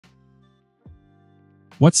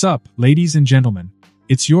What's up, ladies and gentlemen?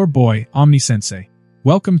 It's your boy, Omni-sensei.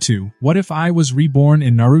 Welcome to What If I Was Reborn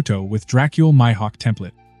in Naruto with DRACULE MIHAWK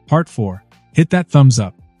Template, Part 4. Hit that thumbs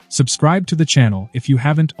up. Subscribe to the channel if you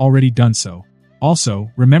haven't already done so.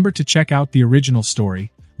 Also, remember to check out the original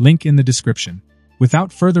story, link in the description.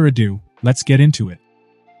 Without further ado, let's get into it.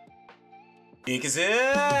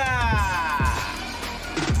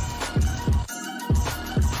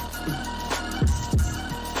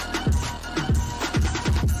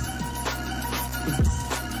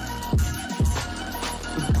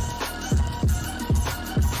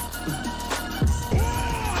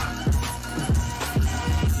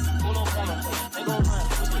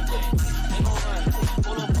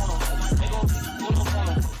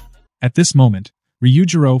 At this moment,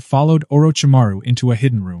 Ryujiro followed Orochimaru into a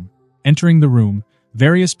hidden room. Entering the room,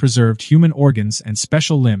 various preserved human organs and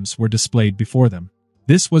special limbs were displayed before them.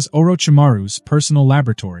 This was Orochimaru's personal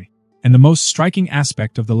laboratory, and the most striking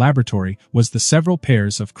aspect of the laboratory was the several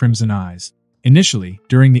pairs of crimson eyes. Initially,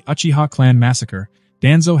 during the Uchiha clan massacre,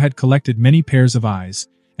 Danzo had collected many pairs of eyes,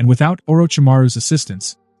 and without Orochimaru's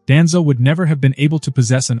assistance, Danzo would never have been able to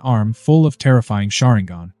possess an arm full of terrifying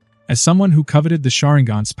Sharingan. As someone who coveted the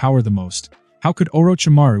Sharingan's power the most, how could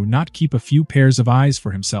Orochimaru not keep a few pairs of eyes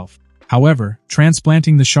for himself? However,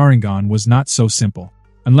 transplanting the Sharingan was not so simple.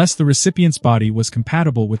 Unless the recipient's body was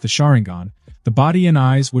compatible with the Sharingan, the body and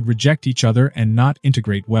eyes would reject each other and not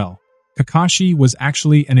integrate well. Kakashi was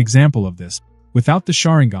actually an example of this. Without the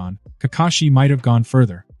Sharingan, Kakashi might have gone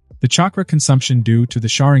further. The chakra consumption due to the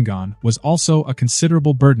Sharingan was also a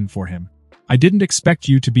considerable burden for him. I didn't expect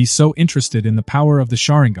you to be so interested in the power of the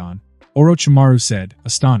Sharingan, Orochimaru said,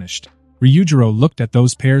 astonished. Ryujiro looked at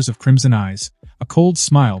those pairs of crimson eyes, a cold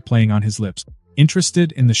smile playing on his lips.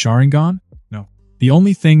 Interested in the Sharingan? No. The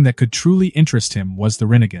only thing that could truly interest him was the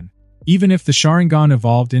Rinnegan. Even if the Sharingan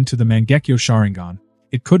evolved into the Mangekyo Sharingan,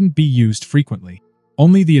 it couldn't be used frequently.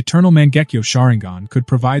 Only the eternal Mangekyo Sharingan could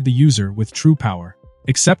provide the user with true power.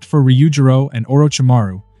 Except for Ryujiro and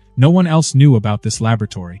Orochimaru, no one else knew about this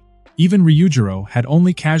laboratory. Even Ryujiro had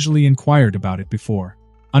only casually inquired about it before.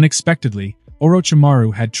 Unexpectedly,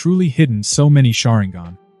 Orochimaru had truly hidden so many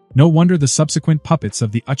Sharingan. No wonder the subsequent puppets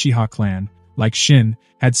of the Uchiha clan, like Shin,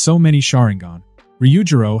 had so many Sharingan.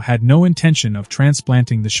 Ryujiro had no intention of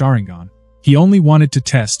transplanting the Sharingan. He only wanted to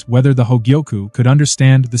test whether the Hogyoku could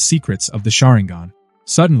understand the secrets of the Sharingan.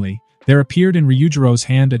 Suddenly, there appeared in Ryujiro's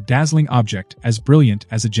hand a dazzling object as brilliant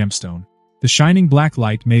as a gemstone. The shining black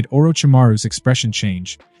light made Orochimaru's expression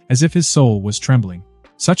change, as if his soul was trembling.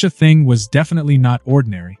 Such a thing was definitely not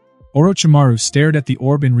ordinary. Orochimaru stared at the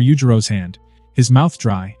orb in Ryujiro's hand, his mouth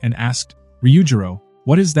dry, and asked, "Ryujiro,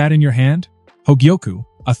 what is that in your hand?" Hogyoku,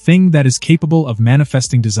 a thing that is capable of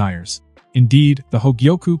manifesting desires. Indeed, the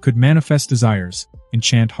Hogyoku could manifest desires,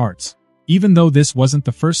 enchant hearts. Even though this wasn't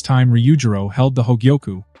the first time Ryujiro held the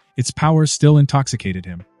Hogyoku, its power still intoxicated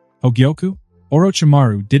him. Hogyoku?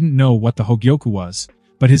 Orochimaru didn't know what the Hogyoku was,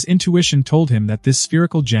 but his intuition told him that this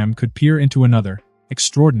spherical gem could peer into another,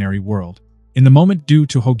 extraordinary world. In the moment, due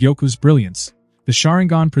to Hogyoku's brilliance, the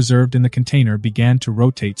Sharingan preserved in the container began to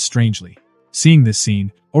rotate strangely. Seeing this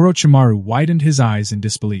scene, Orochimaru widened his eyes in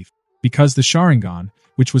disbelief, because the Sharingan,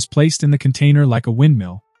 which was placed in the container like a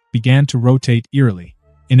windmill, began to rotate eerily.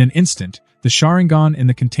 In an instant, the Sharingan in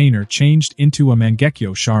the container changed into a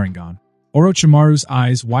Mangekyo Sharingan. Orochimaru's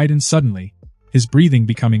eyes widened suddenly, his breathing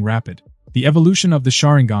becoming rapid. The evolution of the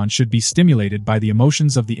Sharingan should be stimulated by the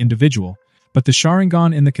emotions of the individual, but the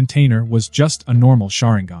Sharingan in the container was just a normal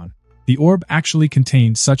Sharingan. The orb actually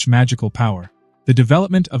contained such magical power. The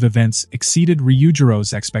development of events exceeded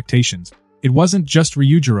Ryujiro's expectations. It wasn't just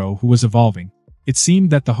Ryujiro who was evolving. It seemed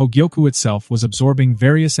that the Hogyoku itself was absorbing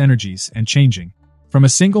various energies and changing. From a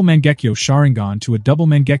single Mangekyo Sharingan to a double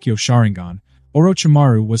Mangekyo Sharingan,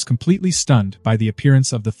 Orochimaru was completely stunned by the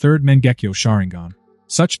appearance of the third Mangekyo Sharingan.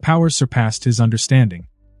 Such power surpassed his understanding.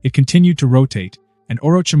 It continued to rotate, and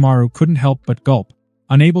Orochimaru couldn't help but gulp,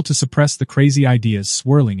 unable to suppress the crazy ideas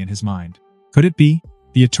swirling in his mind. Could it be?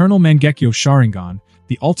 The eternal Mangekyo Sharingan,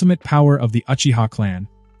 the ultimate power of the Uchiha clan,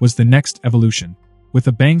 was the next evolution. With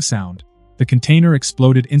a bang sound, the container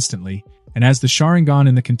exploded instantly, and as the Sharingan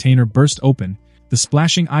in the container burst open, the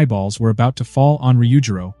splashing eyeballs were about to fall on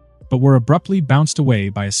Ryujiro, but were abruptly bounced away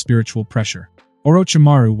by a spiritual pressure.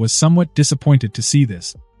 Orochimaru was somewhat disappointed to see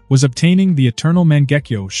this. Was obtaining the eternal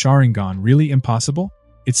Mangekyo Sharingan really impossible?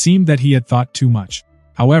 It seemed that he had thought too much.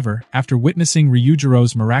 However, after witnessing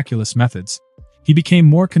Ryujiro's miraculous methods, he became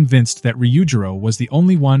more convinced that Ryujiro was the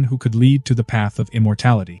only one who could lead to the path of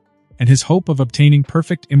immortality. And his hope of obtaining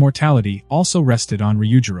perfect immortality also rested on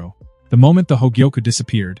Ryujiro. The moment the Hogyoku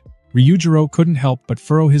disappeared, Ryujiro couldn't help but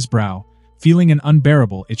furrow his brow, feeling an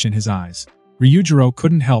unbearable itch in his eyes. Ryujiro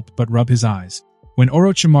couldn't help but rub his eyes. When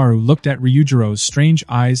Orochimaru looked at Ryujiro's strange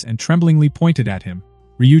eyes and tremblingly pointed at him,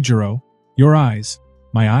 "Ryujiro, your eyes."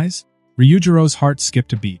 "My eyes?" Ryujiro's heart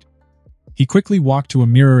skipped a beat. He quickly walked to a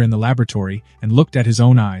mirror in the laboratory and looked at his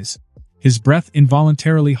own eyes, his breath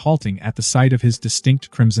involuntarily halting at the sight of his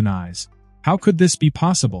distinct crimson eyes. How could this be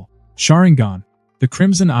possible? Sharingan. The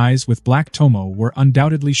crimson eyes with black tomo were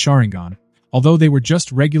undoubtedly Sharingan, although they were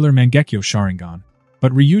just regular Mangekyo Sharingan.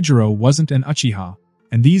 But Ryujiro wasn't an Uchiha,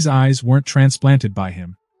 and these eyes weren't transplanted by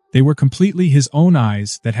him. They were completely his own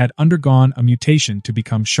eyes that had undergone a mutation to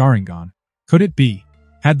become Sharingan. Could it be?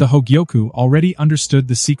 Had the Hogyoku already understood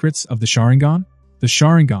the secrets of the Sharingan? The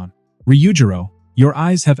Sharingan. Ryujiro, your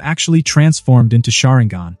eyes have actually transformed into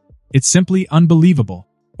Sharingan. It's simply unbelievable.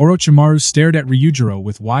 Orochimaru stared at Ryujiro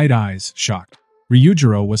with wide eyes, shocked.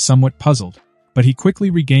 Ryujiro was somewhat puzzled, but he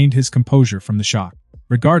quickly regained his composure from the shock.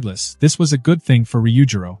 Regardless, this was a good thing for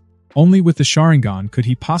Ryujiro. Only with the Sharingan could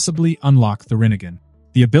he possibly unlock the Rinnegan.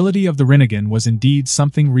 The ability of the Rinnegan was indeed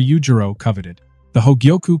something Ryujiro coveted. The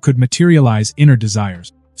Hogyoku could materialize inner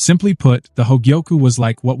desires. Simply put, the Hogyoku was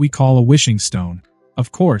like what we call a wishing stone.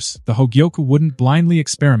 Of course, the Hogyoku wouldn't blindly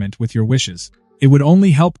experiment with your wishes. It would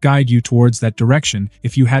only help guide you towards that direction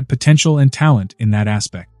if you had potential and talent in that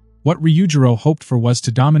aspect. What Ryujiro hoped for was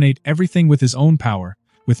to dominate everything with his own power,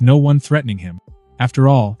 with no one threatening him. After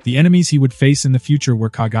all, the enemies he would face in the future were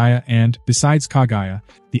Kagaya and, besides Kagaya,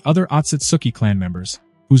 the other Otsutsuki clan members,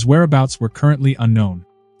 whose whereabouts were currently unknown.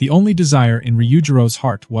 The only desire in Ryujiro's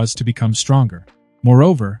heart was to become stronger.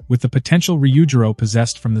 Moreover, with the potential Ryujiro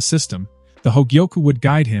possessed from the system, the Hogyoku would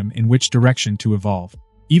guide him in which direction to evolve.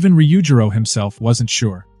 Even Ryujiro himself wasn't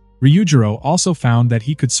sure. Ryujiro also found that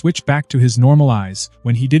he could switch back to his normal eyes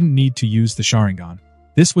when he didn't need to use the Sharingan.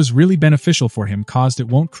 This was really beneficial for him cause it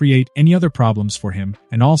won't create any other problems for him,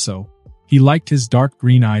 and also, he liked his dark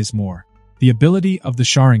green eyes more. The ability of the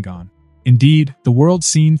Sharingan. Indeed, the world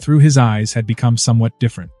seen through his eyes had become somewhat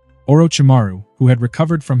different. Orochimaru, who had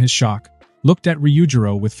recovered from his shock, looked at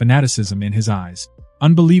Ryujiro with fanaticism in his eyes.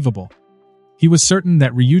 Unbelievable. He was certain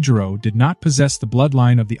that Ryujiro did not possess the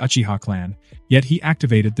bloodline of the Uchiha clan, yet he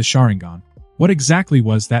activated the Sharingan. What exactly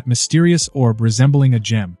was that mysterious orb resembling a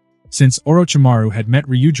gem? Since Orochimaru had met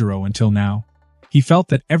Ryujiro until now, he felt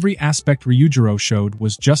that every aspect Ryujiro showed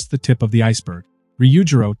was just the tip of the iceberg.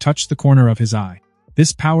 Ryujiro touched the corner of his eye.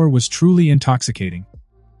 This power was truly intoxicating.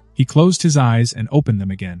 He closed his eyes and opened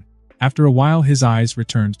them again. After a while his eyes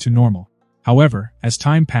returned to normal. However, as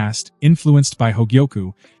time passed, influenced by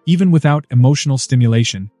Hogyoku, even without emotional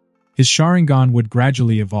stimulation, his Sharingan would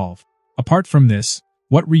gradually evolve. Apart from this,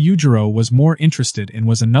 what Ryujiro was more interested in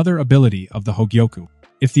was another ability of the Hogyoku.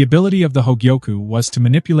 If the ability of the Hogyoku was to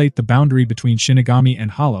manipulate the boundary between Shinigami and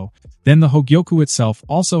Hollow, then the Hogyoku itself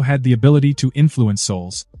also had the ability to influence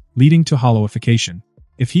souls, leading to hollowification.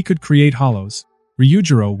 If he could create hollows,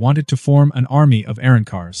 Ryujiro wanted to form an army of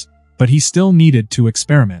Arankars, but he still needed to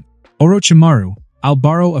experiment. Orochimaru, I'll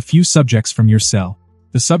borrow a few subjects from your cell.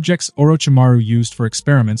 The subjects Orochimaru used for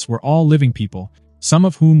experiments were all living people, some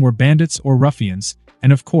of whom were bandits or ruffians,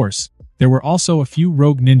 and of course, there were also a few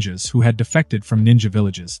rogue ninjas who had defected from ninja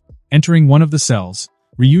villages. Entering one of the cells,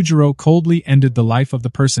 Ryujiro coldly ended the life of the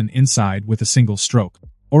person inside with a single stroke.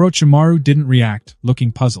 Orochimaru didn't react,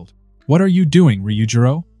 looking puzzled. What are you doing,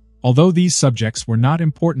 Ryujiro? Although these subjects were not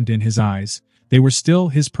important in his eyes, they were still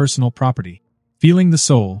his personal property. Feeling the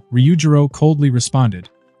soul, Ryujiro coldly responded,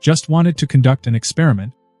 just wanted to conduct an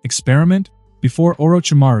experiment. Experiment? Before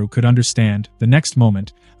Orochimaru could understand, the next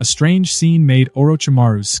moment, a strange scene made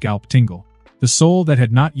Orochimaru's scalp tingle. The soul that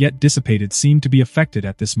had not yet dissipated seemed to be affected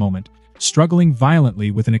at this moment, struggling violently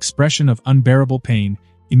with an expression of unbearable pain,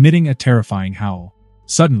 emitting a terrifying howl.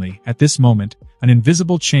 Suddenly, at this moment, an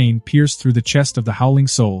invisible chain pierced through the chest of the howling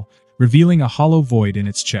soul, revealing a hollow void in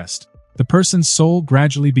its chest. The person's soul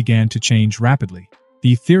gradually began to change rapidly.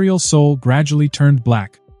 The ethereal soul gradually turned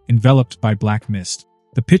black, enveloped by black mist.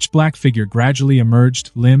 The pitch-black figure gradually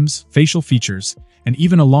emerged, limbs, facial features, and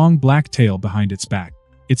even a long black tail behind its back.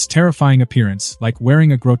 Its terrifying appearance, like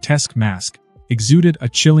wearing a grotesque mask, exuded a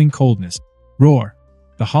chilling coldness. Roar!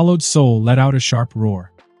 The hollowed soul let out a sharp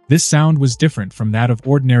roar. This sound was different from that of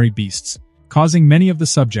ordinary beasts, causing many of the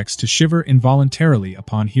subjects to shiver involuntarily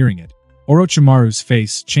upon hearing it. Orochimaru's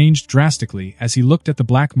face changed drastically as he looked at the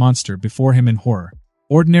black monster before him in horror.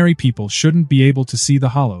 Ordinary people shouldn't be able to see the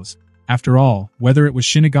hollows. After all, whether it was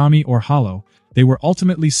Shinigami or Hollow, they were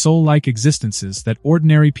ultimately soul-like existences that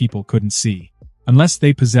ordinary people couldn't see. Unless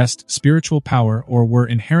they possessed spiritual power or were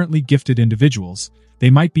inherently gifted individuals, they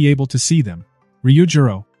might be able to see them.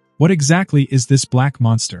 Ryujiro, what exactly is this black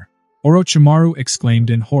monster? Orochimaru exclaimed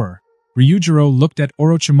in horror. Ryujiro looked at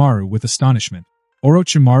Orochimaru with astonishment.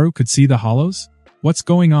 Orochimaru could see the hollows? What's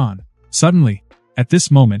going on? Suddenly, at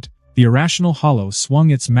this moment, the irrational hollow swung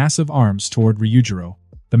its massive arms toward Ryujiro.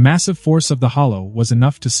 The massive force of the hollow was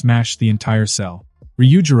enough to smash the entire cell.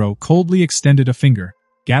 Ryujiro coldly extended a finger,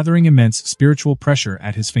 gathering immense spiritual pressure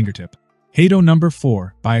at his fingertip. Heido number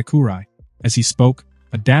 4, Byakurai. As he spoke,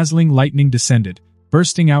 a dazzling lightning descended,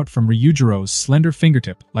 bursting out from Ryujiro's slender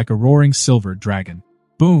fingertip like a roaring silver dragon.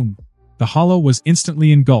 Boom! The hollow was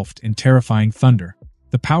instantly engulfed in terrifying thunder.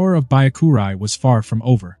 The power of Byakurai was far from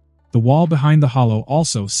over. The wall behind the hollow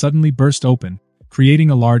also suddenly burst open, creating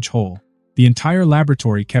a large hole. The entire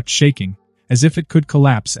laboratory kept shaking, as if it could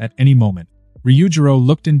collapse at any moment. Ryujiro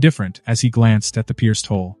looked indifferent as he glanced at the pierced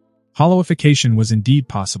hole. Hollowification was indeed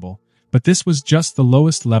possible, but this was just the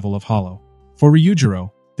lowest level of hollow. For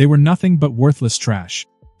Ryujiro, they were nothing but worthless trash.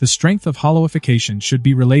 The strength of hollowification should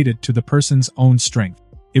be related to the person's own strength.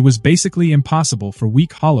 It was basically impossible for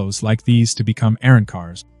weak hollows like these to become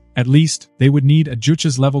Arankars. At least, they would need a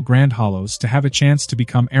Juchas level Grand Hollows to have a chance to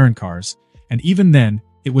become Arankars, and even then,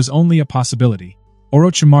 it was only a possibility.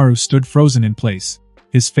 Orochimaru stood frozen in place,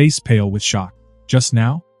 his face pale with shock. Just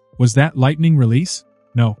now? Was that lightning release?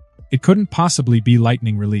 No, it couldn't possibly be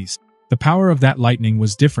lightning release. The power of that lightning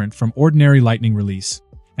was different from ordinary lightning release,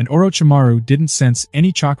 and Orochimaru didn't sense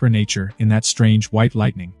any chakra nature in that strange white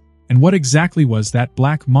lightning. And what exactly was that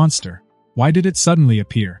black monster? Why did it suddenly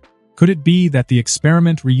appear? Could it be that the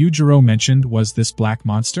experiment Ryujiro mentioned was this black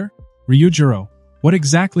monster? Ryujiro, what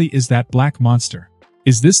exactly is that black monster?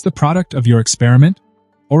 Is this the product of your experiment?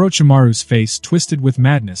 Orochimaru's face twisted with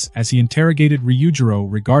madness as he interrogated Ryujiro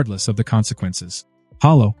regardless of the consequences.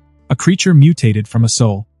 Hollow, a creature mutated from a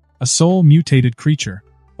soul mutated creature.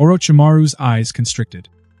 Orochimaru's eyes constricted.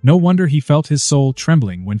 No wonder he felt his soul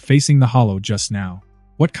trembling when facing the hollow just now.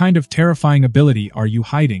 What kind of terrifying ability are you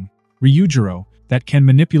hiding, Ryujiro, that can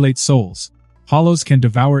manipulate souls? Hollows can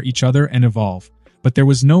devour each other and evolve, but there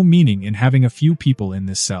was no meaning in having a few people in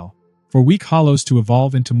this cell. For weak hollows to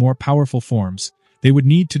evolve into more powerful forms, they would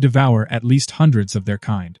need to devour at least hundreds of their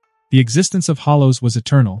kind. The existence of hollows was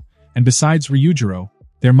eternal, and besides Ryujiro,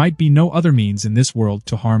 there might be no other means in this world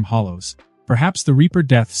to harm hollows. Perhaps the Reaper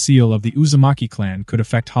Death Seal of the Uzumaki clan could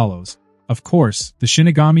affect hollows. Of course, the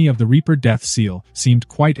Shinigami of the Reaper Death Seal seemed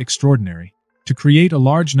quite extraordinary. To create a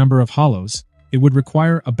large number of hollows, it would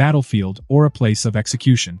require a battlefield or a place of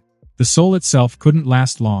execution. The soul itself couldn't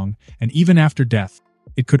last long, and even after death,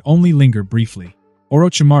 it could only linger briefly.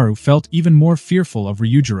 Orochimaru felt even more fearful of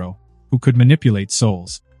Ryujiro, who could manipulate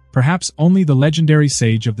souls. Perhaps only the legendary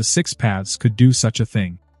sage of the Six Paths could do such a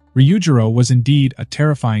thing. Ryujiro was indeed a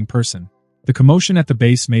terrifying person. The commotion at the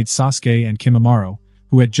base made Sasuke and Kimimaro,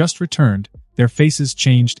 who had just returned, their faces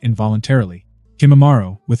changed involuntarily.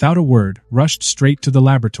 Kimimaro, without a word, rushed straight to the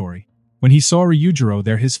laboratory. When he saw Ryujiro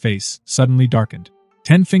there, his face suddenly darkened.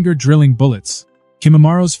 10-finger drilling bullets.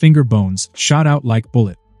 Kimimaro's finger bones shot out like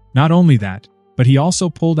bullet. Not only that, but he also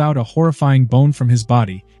pulled out a horrifying bone from his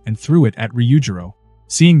body and threw it at Ryujiro.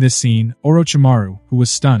 Seeing this scene, Orochimaru, who was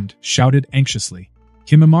stunned, shouted anxiously,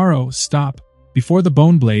 "Kimimaro, stop!" Before the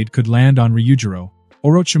bone blade could land on Ryujiro,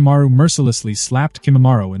 Orochimaru mercilessly slapped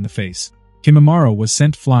Kimimaro in the face. Kimimaro was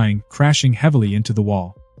sent flying, crashing heavily into the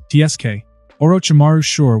wall. TSK. Orochimaru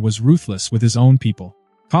sure was ruthless with his own people.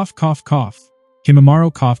 Cough, cough, cough.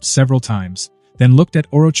 Kimimaro coughed several times, then looked at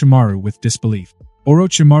Orochimaru with disbelief.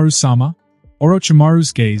 Orochimaru-sama?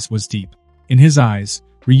 Orochimaru's gaze was deep. In his eyes,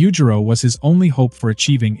 Ryujiro was his only hope for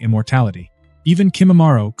achieving immortality. Even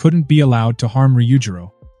Kimimaro couldn't be allowed to harm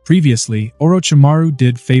Ryujiro. Previously, Orochimaru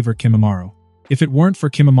did favor Kimimaro. If it weren't for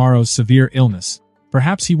Kimimaro's severe illness,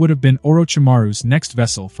 perhaps he would have been Orochimaru's next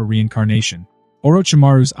vessel for reincarnation.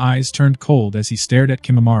 Orochimaru's eyes turned cold as he stared at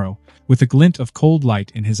Kimimaro, with a glint of cold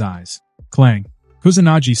light in his eyes. Clang!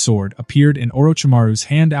 Kusanagi sword appeared in Orochimaru's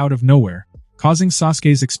hand out of nowhere, causing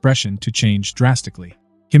Sasuke's expression to change drastically.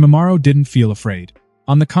 Kimimaro didn't feel afraid.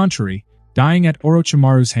 On the contrary, dying at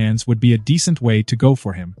Orochimaru's hands would be a decent way to go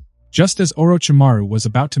for him. Just as Orochimaru was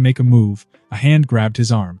about to make a move, a hand grabbed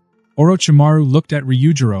his arm. Orochimaru looked at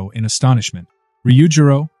Ryujiro in astonishment.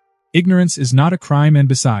 Ryujiro? Ignorance is not a crime, and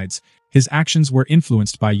besides, his actions were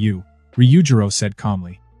influenced by you, Ryujiro said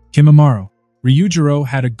calmly. Kimimaro. Ryujiro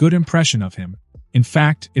had a good impression of him. In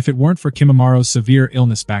fact, if it weren't for Kimimaro's severe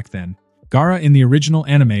illness back then, Gaara in the original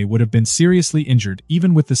anime would have been seriously injured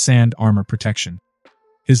even with the sand armor protection.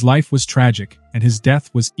 His life was tragic, and his death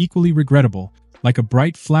was equally regrettable, like a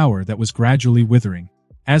bright flower that was gradually withering.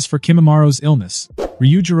 As for Kimimaro's illness,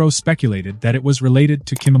 Ryujiro speculated that it was related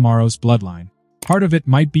to Kimimaro's bloodline. Part of it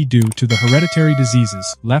might be due to the hereditary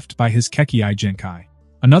diseases left by his Kekii Genkai.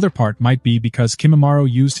 Another part might be because Kimimaro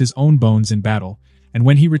used his own bones in battle, and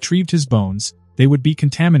when he retrieved his bones, they would be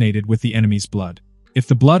contaminated with the enemy's blood. If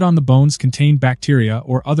the blood on the bones contained bacteria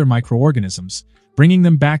or other microorganisms, bringing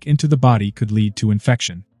them back into the body could lead to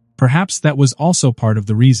infection. Perhaps that was also part of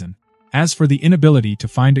the reason. As for the inability to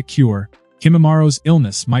find a cure, Kimimaro's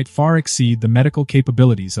illness might far exceed the medical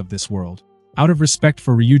capabilities of this world. Out of respect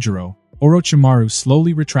for Ryujiro, Orochimaru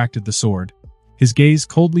slowly retracted the sword, his gaze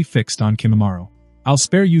coldly fixed on Kimimaro. "I'll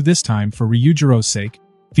spare you this time for Ryujiro's sake."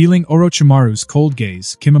 Feeling Orochimaru's cold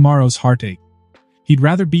gaze, Kimimaro's heart ached. He'd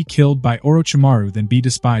rather be killed by Orochimaru than be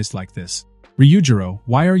despised like this. "Ryujiro,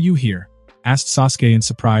 why are you here?" asked Sasuke in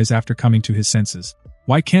surprise after coming to his senses.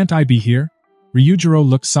 "Why can't I be here?" Ryujiro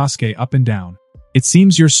looked Sasuke up and down. "It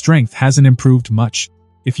seems your strength hasn't improved much.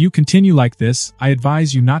 If you continue like this, I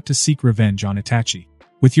advise you not to seek revenge on Itachi.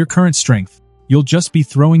 With your current strength, you'll just be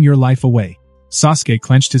throwing your life away." Sasuke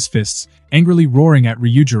clenched his fists, angrily roaring at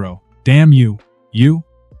Ryujiro. "Damn you! You?"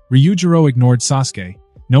 Ryujiro ignored Sasuke,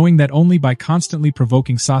 knowing that only by constantly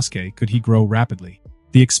provoking Sasuke could he grow rapidly.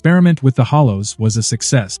 The experiment with the hollows was a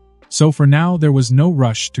success, so for now there was no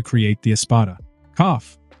rush to create the espada.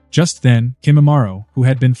 Cough. Just then, Kimimaro, who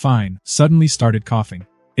had been fine, suddenly started coughing.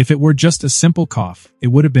 If it were just a simple cough, it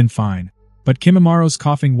would have been fine. But Kimimaro's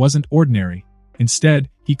coughing wasn't ordinary. Instead,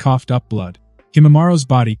 he coughed up blood. Kimimaro's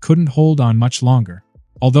body couldn't hold on much longer.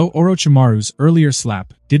 Although Orochimaru's earlier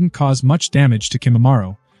slap didn't cause much damage to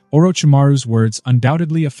Kimimaro, Orochimaru's words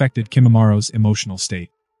undoubtedly affected Kimimaro's emotional state.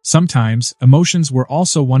 Sometimes, emotions were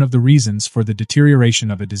also one of the reasons for the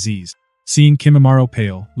deterioration of a disease. Seeing Kimimaro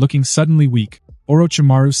pale, looking suddenly weak,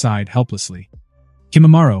 Orochimaru sighed helplessly.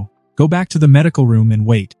 "Kimimaro, go back to the medical room and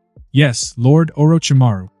wait." "Yes, Lord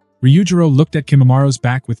Orochimaru." Ryujiro looked at Kimimaro's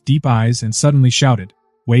back with deep eyes and suddenly shouted,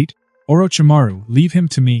 "Wait, Orochimaru, leave him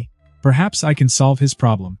to me. Perhaps I can solve his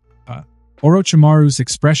problem." Orochimaru's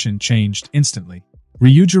expression changed instantly.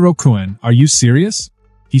 "Ryujiro-kun, are you serious?"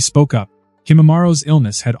 He spoke up. Kimimaro's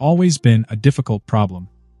illness had always been a difficult problem.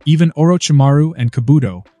 Even Orochimaru and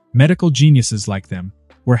Kabuto, medical geniuses like them,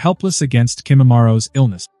 were helpless against Kimimaro's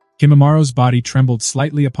illness. Kimimaro's body trembled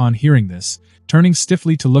slightly upon hearing this, turning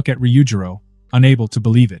stiffly to look at Ryujiro, unable to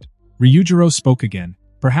believe it. Ryujiro spoke again.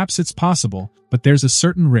 "Perhaps it's possible, but there's a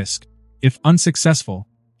certain risk. If unsuccessful,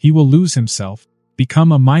 he will lose himself,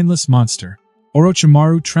 become a mindless monster."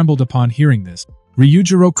 Orochimaru trembled upon hearing this.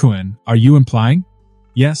 "Ryujiro-kun, are you implying?"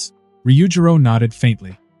 "Yes." Ryujiro nodded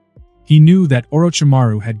faintly. He knew that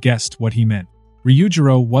Orochimaru had guessed what he meant.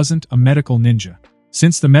 Ryujiro wasn't a medical ninja.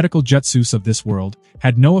 Since the medical jutsus of this world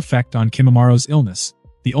had no effect on Kimimaro's illness,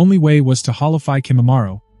 the only way was to hollowify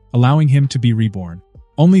Kimimaro, allowing him to be reborn.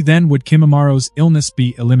 Only then would Kimimaro's illness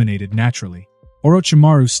be eliminated naturally.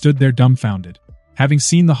 Orochimaru stood there dumbfounded. Having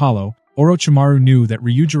seen the hollow, Orochimaru knew that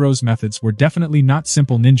Ryujiro's methods were definitely not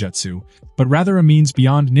simple ninjutsu, but rather a means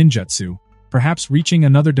beyond ninjutsu, perhaps reaching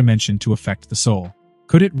another dimension to affect the soul.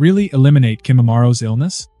 Could it really eliminate Kimimaro's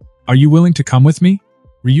illness? "Are you willing to come with me?"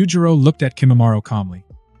 Ryujiro looked at Kimimaro calmly.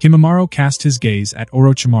 Kimimaro cast his gaze at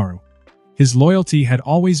Orochimaru. His loyalty had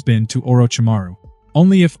always been to Orochimaru.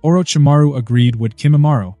 Only if Orochimaru agreed would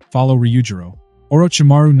Kimimaro follow Ryujiro.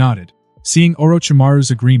 Orochimaru nodded. Seeing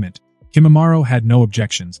Orochimaru's agreement, Kimimaro had no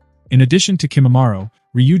objections. In addition to Kimimaro,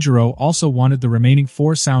 Ryujiro also wanted the remaining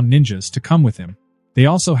 4 sound ninjas to come with him. They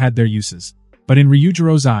also had their uses. But in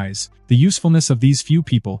Ryujiro's eyes, the usefulness of these few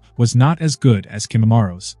people was not as good as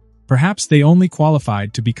Kimimaro's. Perhaps they only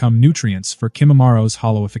qualified to become nutrients for Kimimaro's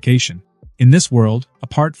hollowification. In this world,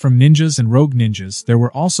 apart from ninjas and rogue ninjas, there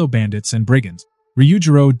were also bandits and brigands.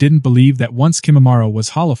 Ryujiro didn't believe that once Kimimaro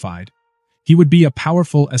was hollowified, he would be a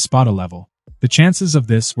powerful espada level. The chances of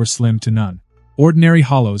this were slim to none. Ordinary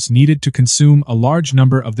hollows needed to consume a large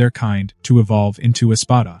number of their kind to evolve into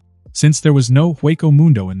espada. Since there was no Hueco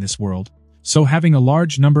Mundo in this world, so having a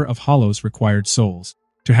large number of hollows required souls.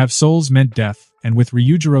 To have souls meant death, and with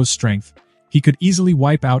Ryujiro's strength, he could easily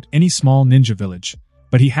wipe out any small ninja village,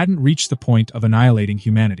 but he hadn't reached the point of annihilating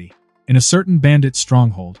humanity. In a certain bandit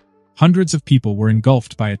stronghold, hundreds of people were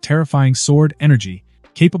engulfed by a terrifying sword energy,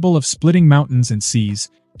 capable of splitting mountains and seas,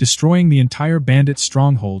 destroying the entire bandit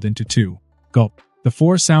stronghold into 2. Gulp. The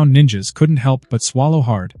 4 sound ninjas couldn't help but swallow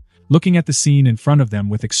hard, looking at the scene in front of them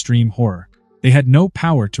with extreme horror. They had no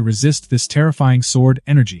power to resist this terrifying sword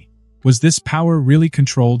energy. Was this power really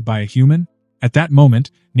controlled by a human? At that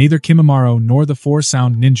moment, neither Kimimaro nor the 4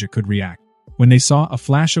 sound ninja could react. When they saw a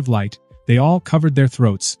flash of light, they all covered their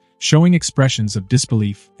throats, showing expressions of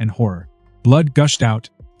disbelief and horror. Blood gushed out,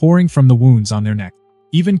 pouring from the wounds on their neck.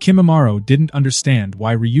 Even Kimimaro didn't understand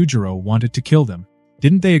why Ryujiro wanted to kill them.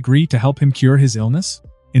 Didn't they agree to help him cure his illness?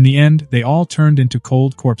 In the end, they all turned into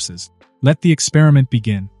cold corpses. Let the experiment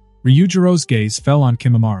begin. Ryujiro's gaze fell on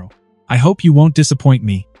Kimimaro. I hope you won't disappoint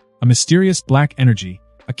me. A mysterious black energy,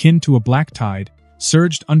 akin to a black tide,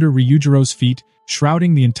 surged under Ryujiro's feet,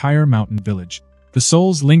 shrouding the entire mountain village. The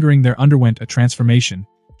souls lingering there underwent a transformation,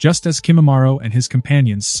 just as Kimimaro and his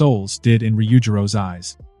companions' souls did in Ryujiro's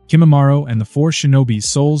eyes. Kimimaro and the 4 shinobi's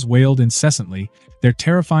souls wailed incessantly, their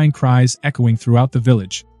terrifying cries echoing throughout the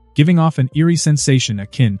village, giving off an eerie sensation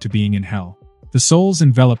akin to being in hell. The souls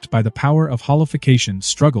enveloped by the power of holification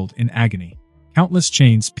struggled in agony. Countless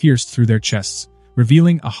chains pierced through their chests,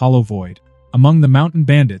 revealing a hollow void. Among the mountain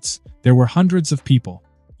bandits, there were hundreds of people.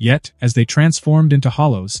 Yet, as they transformed into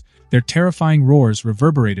hollows, their terrifying roars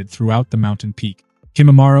reverberated throughout the mountain peak.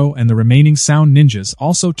 Kimimaro and the remaining sound ninjas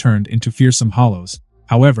also turned into fearsome hollows.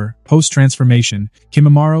 However, post-transformation,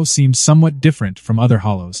 Kimimaro seemed somewhat different from other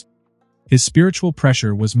hollows. His spiritual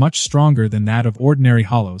pressure was much stronger than that of ordinary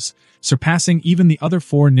hollows, surpassing even the other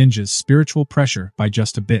 4 ninjas' spiritual pressure by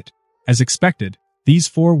just a bit. As expected, these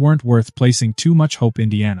 4 weren't worth placing too much hope in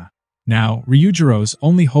Diana. Now, Ryujiro's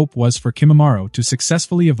only hope was for Kimimaro to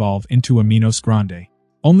successfully evolve into a Minos Grande.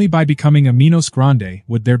 Only by becoming a Minos Grande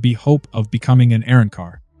would there be hope of becoming an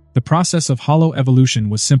Arankar. The process of hollow evolution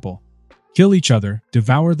was simple. Kill each other,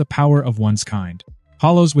 devour the power of one's kind.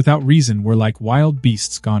 Hollows without reason were like wild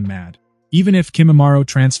beasts gone mad. Even if Kimimaro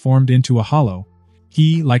transformed into a hollow,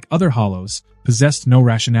 he, like other hollows, possessed no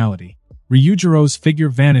rationality. Ryujiro's figure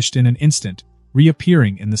vanished in an instant,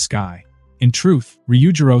 reappearing in the sky. In truth,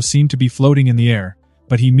 Ryujiro seemed to be floating in the air,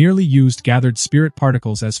 but he merely used gathered spirit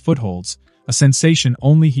particles as footholds, a sensation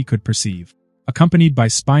only he could perceive. Accompanied by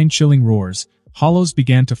spine-chilling roars, hollows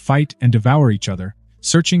began to fight and devour each other,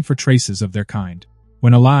 searching for traces of their kind.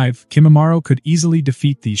 When alive, Kimimaro could easily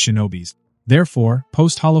defeat these shinobis. Therefore,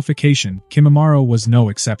 post-holification, Kimimaro was no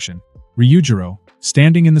exception. Ryujiro,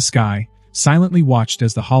 standing in the sky, silently watched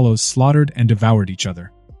as the hollows slaughtered and devoured each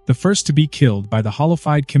other. The first to be killed by the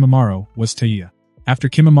holified Kimimaro was Taiya. After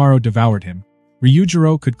Kimimaro devoured him,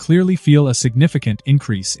 Ryujiro could clearly feel a significant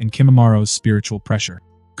increase in Kimimaro's spiritual pressure.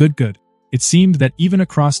 Good. It seemed that even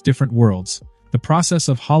across different worlds, the process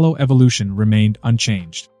of hollow evolution remained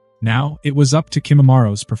unchanged. Now, it was up to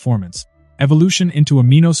Kimimaro's performance. Evolution into a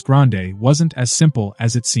Minos Grande wasn't as simple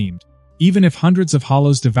as it seemed. Even if hundreds of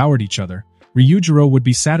hollows devoured each other, Ryujiro would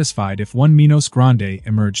be satisfied if one Minos Grande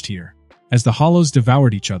emerged here. As the hollows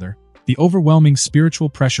devoured each other, the overwhelming spiritual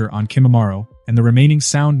pressure on Kimimaro and the remaining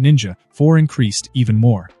sound ninja 4 increased even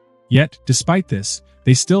more. Yet, despite this,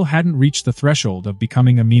 they still hadn't reached the threshold of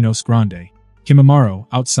becoming a Minos Grande. Kimimaro,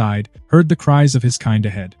 outside, heard the cries of his kind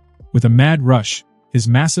ahead. With a mad rush, his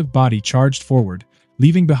massive body charged forward,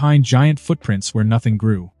 leaving behind giant footprints where nothing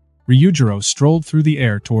grew. Ryujiro strolled through the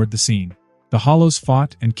air toward the scene. The hollows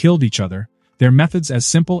fought and killed each other, their methods as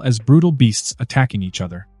simple as brutal beasts attacking each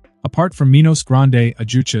other. Apart from Minos Grande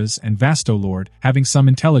Ajuchas and Vasto Lord having some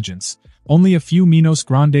intelligence, only a few Minos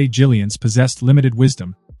Grande Jillians possessed limited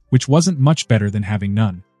wisdom, which wasn't much better than having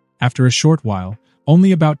none. After a short while,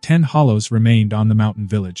 only about 10 hollows remained on the mountain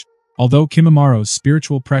village. Although Kimimaro's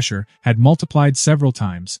spiritual pressure had multiplied several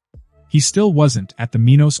times, he still wasn't at the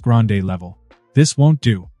Minos Grande level. This won't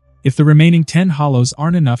do. If the remaining 10 hollows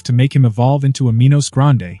aren't enough to make him evolve into a Minos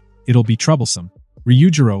Grande, it'll be troublesome.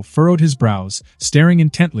 Ryujiro furrowed his brows, staring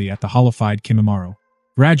intently at the holified Kimimaro.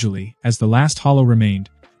 Gradually, as the last hollow remained,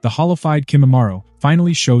 the holified Kimimaro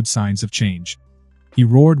finally showed signs of change. He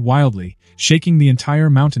roared wildly, shaking the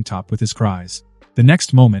entire mountaintop with his cries. The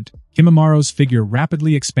next moment, Kimimaro's figure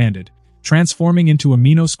rapidly expanded, transforming into a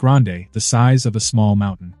Minos Grande the size of a small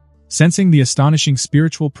mountain. Sensing the astonishing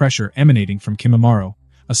spiritual pressure emanating from Kimimaro,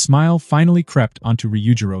 a smile finally crept onto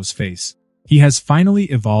Ryujiro's face. He has finally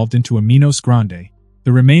evolved into a Minos Grande.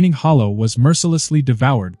 The remaining hollow was mercilessly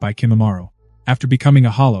devoured by Kimimaro. After becoming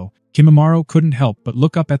a hollow, Kimimaro couldn't help but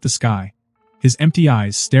look up at the sky, his empty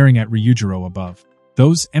eyes staring at Ryujiro above.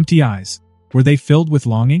 Those empty eyes, were they filled with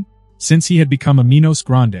longing? Since he had become a Minos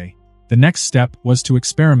Grande, the next step was to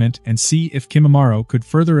experiment and see if Kimimaro could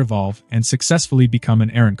further evolve and successfully become an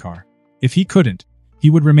Arankar. If he couldn't, he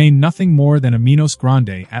would remain nothing more than a Minos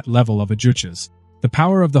Grande at level of Ajuchas. The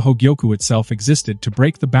power of the Hogyoku itself existed to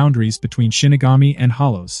break the boundaries between Shinigami and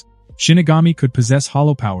Hollows. Shinigami could possess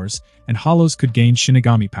Hollow powers, and Hollows could gain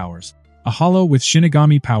Shinigami powers. A Hollow with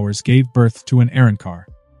Shinigami powers gave birth to an Arankar.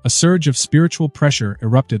 A surge of spiritual pressure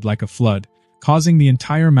erupted like a flood, causing the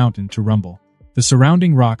entire mountain to rumble. The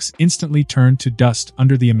surrounding rocks instantly turned to dust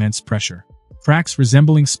under the immense pressure. Cracks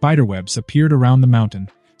resembling spiderwebs appeared around the mountain,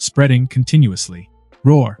 spreading continuously.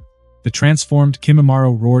 Roar! The transformed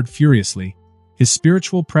Kimimaro roared furiously, his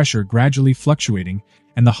spiritual pressure gradually fluctuating,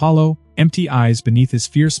 and the hollow, empty eyes beneath his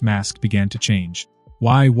fierce mask began to change.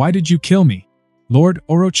 Why did you kill me? Lord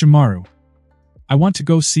Orochimaru. I want to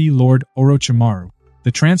go see Lord Orochimaru.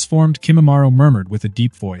 The transformed Kimimaro murmured with a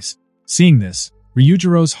deep voice. Seeing this,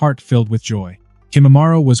 Ryujiro's heart filled with joy.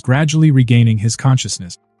 Kimimaro was gradually regaining his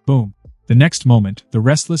consciousness. Boom. The next moment, the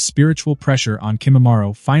restless spiritual pressure on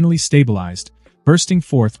Kimimaro finally stabilized, bursting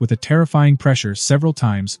forth with a terrifying pressure several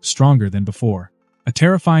times stronger than before. A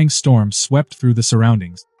terrifying storm swept through the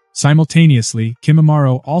surroundings. Simultaneously,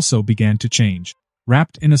 Kimimaro also began to change.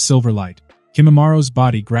 Wrapped in a silver light, Kimimaro's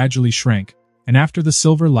body gradually shrank, and after the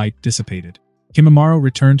silver light dissipated, Kimimaro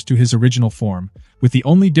returned to his original form, with the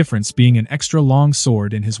only difference being an extra long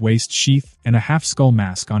sword in his waist sheath and a half-skull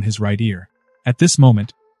mask on his right ear. At this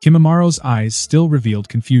moment, Kimimaro's eyes still revealed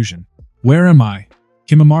confusion. Where am I?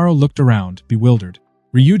 Kimimaro looked around, bewildered.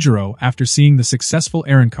 Ryujiro, after seeing the successful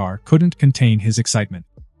Arrancar, couldn't contain his excitement.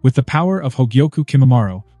 With the power of Hogyoku,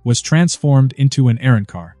 Kimimaro was transformed into an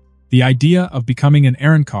Arrancar. The idea of becoming an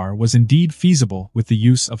Arrancar was indeed feasible with the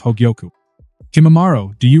use of Hogyoku.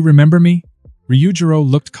 Kimimaro, do you remember me? Ryujiro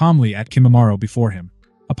looked calmly at Kimimaro before him.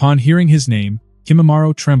 Upon hearing his name,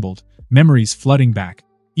 Kimimaro trembled, memories flooding back,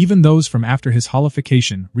 even those from after his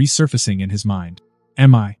holification resurfacing in his mind.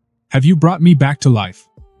 Am I? Have you brought me back to life?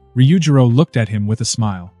 Ryujiro looked at him with a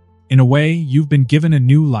smile. In a way, you've been given a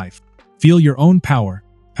new life. Feel your own power.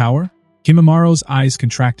 Power? Kimimaro's eyes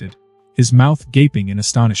contracted, his mouth gaping in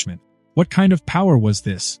astonishment. What kind of power was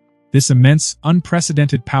this? This immense,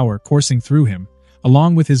 unprecedented power coursing through him,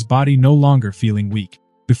 along with his body no longer feeling weak.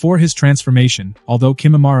 Before his transformation, although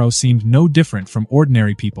Kimimaro seemed no different from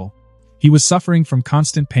ordinary people, he was suffering from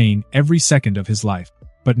constant pain every second of his life.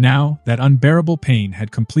 But now, that unbearable pain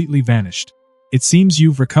had completely vanished. It seems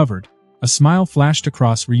you've recovered. A smile flashed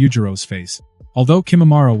across Ryujiro's face. Although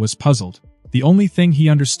Kimimaro was puzzled, the only thing he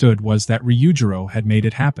understood was that Ryujiro had made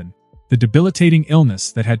it happen. The debilitating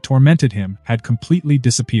illness that had tormented him had completely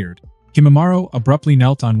disappeared. Kimimaro abruptly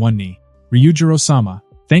knelt on one knee. Ryujiro-sama,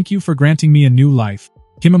 thank you for granting me a new life.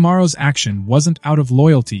 Kimimaro's action wasn't out of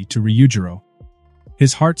loyalty to Ryujiro.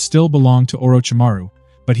 His heart still belonged to Orochimaru,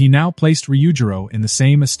 but he now placed Ryujiro in the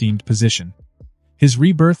same esteemed position. His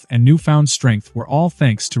rebirth and newfound strength were all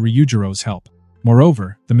thanks to Ryujiro's help.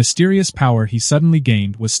 Moreover, the mysterious power he suddenly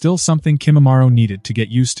gained was still something Kimimaro needed to get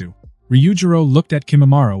used to. Ryujiro looked at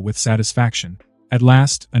Kimimaro with satisfaction. At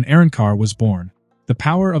last, an Arrancar was born. The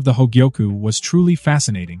power of the Hogyoku was truly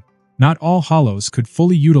fascinating. Not all hollows could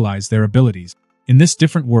fully utilize their abilities. In this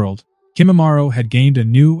different world, Kimimaro had gained a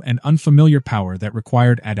new and unfamiliar power that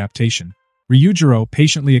required adaptation. Ryujiro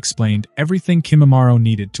patiently explained everything Kimimaro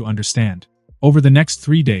needed to understand. Over the next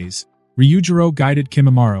 3 days, Ryujiro guided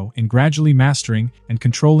Kimimaro in gradually mastering and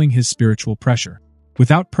controlling his spiritual pressure.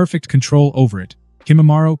 Without perfect control over it,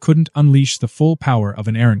 Kimimaro couldn't unleash the full power of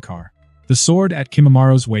an Arrancar. The sword at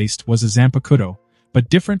Kimimaro's waist was a Zanpakuto, but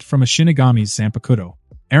different from a Shinigami's Zanpakuto.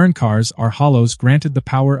 Arrancars are hollows granted the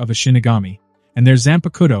power of a Shinigami, and their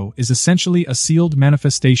Zanpakuto is essentially a sealed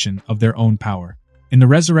manifestation of their own power. In the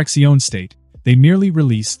Resurrection state, they merely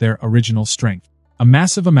release their original strength. A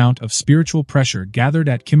massive amount of spiritual pressure gathered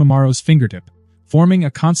at Kimimaro's fingertip, forming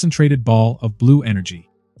a concentrated ball of blue energy.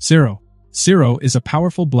 Zero is a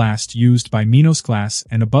powerful blast used by Minos class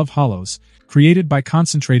and above hollows, created by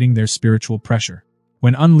concentrating their spiritual pressure.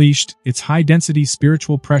 When unleashed, its high-density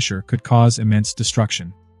spiritual pressure could cause immense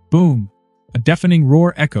destruction. Boom! A deafening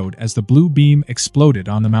roar echoed as the blue beam exploded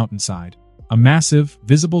on the mountainside. A massive,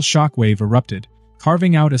 visible shockwave erupted,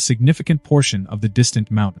 carving out a significant portion of the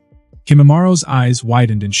distant mountain. Kimimaro's eyes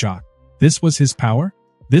widened in shock. This was his power?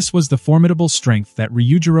 This was the formidable strength that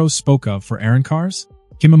Ryujiro spoke of for Arrancars?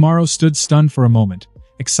 Kimimaro stood stunned for a moment,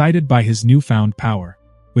 excited by his newfound power.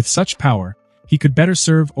 With such power, he could better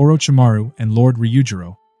serve Orochimaru and Lord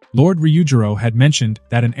Ryujiro. Lord Ryujiro had mentioned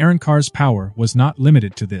that an Arrancar's power was not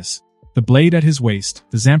limited to this. The blade at his waist,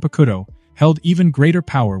 the Zanpakuto, held even greater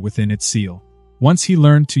power within its seal. Once he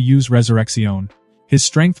learned to use Resurrection, his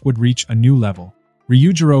strength would reach a new level.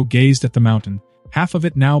 Ryujiro gazed at the mountain, half of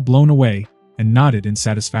it now blown away, and nodded in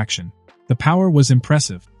satisfaction. The power was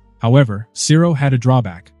impressive. However, Zero had a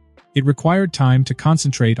drawback. It required time to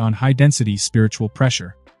concentrate on high-density spiritual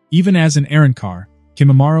pressure. Even as an Arrancar,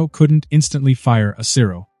 Kimimaro couldn't instantly fire a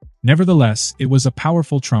Zero. Nevertheless, it was a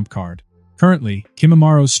powerful trump card. Currently,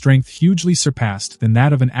 Kimimaro's strength hugely surpassed than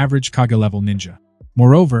that of an average Kage-level ninja.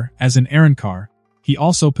 Moreover, as an Arrancar, he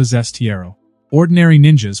also possessed Hierro. Ordinary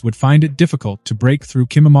ninjas would find it difficult to break through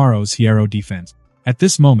Kimimaro's Hierro defense. At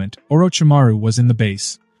this moment, Orochimaru was in the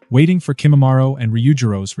base, waiting for Kimimaro and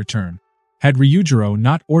Ryujiro's return. Had Ryujiro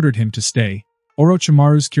not ordered him to stay,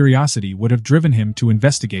 Orochimaru's curiosity would have driven him to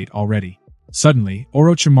investigate already. Suddenly,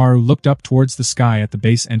 Orochimaru looked up towards the sky at the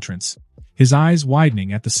base entrance. his eyes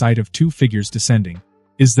widening at the sight of two figures descending.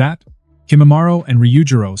 Is that? Kimimaro and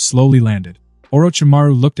Ryujiro slowly landed.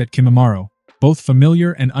 Orochimaru looked at Kimimaro, both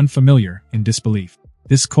familiar and unfamiliar, in disbelief.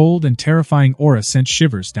 This cold and terrifying aura sent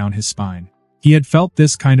shivers down his spine. He had felt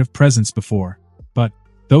this kind of presence before, but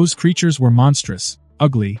those creatures were monstrous,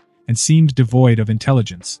 ugly, and seemed devoid of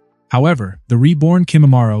intelligence. However, the reborn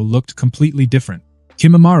Kimimaro looked completely different.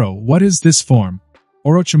 Kimimaro, what is this form?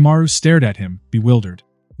 Orochimaru stared at him, bewildered.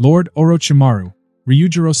 Lord Orochimaru,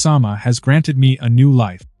 Ryujiro-sama has granted me a new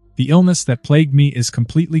life. The illness that plagued me is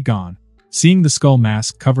completely gone. Seeing the skull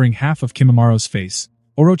mask covering half of Kimimaro's face,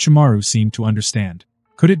 Orochimaru seemed to understand.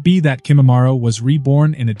 Could it be that Kimimaro was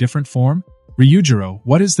reborn in a different form? Ryujiro,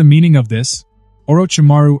 what is the meaning of this?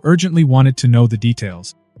 Orochimaru urgently wanted to know the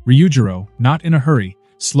details. Ryujiro, not in a hurry,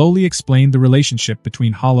 slowly explained the relationship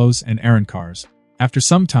between hollows and Arancars. After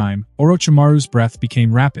some time, Orochimaru's breath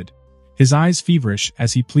became rapid, his eyes feverish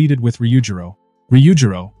as he pleaded with Ryujiro.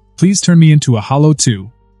 Ryujiro, please turn me into a hollow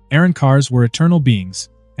too. Arancars were eternal beings,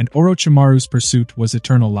 and Orochimaru's pursuit was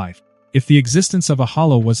eternal life. If the existence of a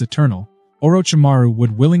hollow was eternal, Orochimaru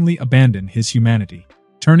would willingly abandon his humanity.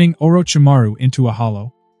 Turning Orochimaru into a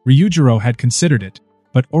hollow? Ryujiro had considered it,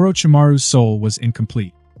 but Orochimaru's soul was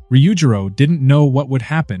incomplete. Ryujiro didn't know what would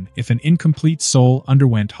happen if an incomplete soul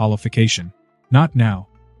underwent hollowification. Not now.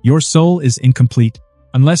 Your soul is incomplete,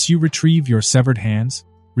 unless you retrieve your severed hands?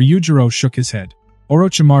 Ryujiro shook his head.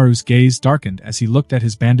 Orochimaru's gaze darkened as he looked at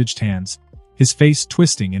his bandaged hands, his face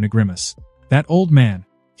twisting in a grimace. That old man.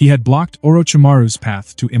 He had blocked Orochimaru's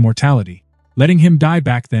path to immortality. Letting him die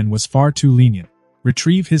back then was far too lenient.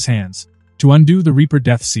 Retrieve his hands. To undo the Reaper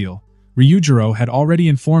death seal, Ryujiro had already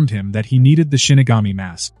informed him that he needed the Shinigami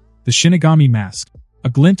mask. The Shinigami mask. A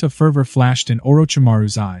glint of fervor flashed in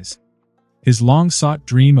Orochimaru's eyes. His long-sought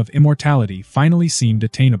dream of immortality finally seemed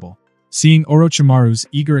attainable. Seeing Orochimaru's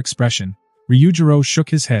eager expression, Ryujiro shook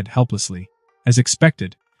his head helplessly. As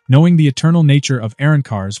expected, knowing the eternal nature of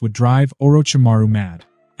Arancars would drive Orochimaru mad.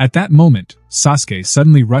 At that moment, Sasuke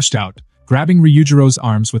suddenly rushed out, grabbing Ryujiro's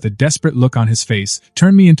arms with a desperate look on his face.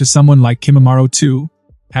 Turn me into someone like Kimimaro too?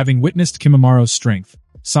 Having witnessed Kimimaro's strength,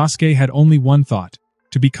 Sasuke had only one thought: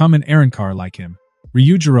 to become an Arancar like him.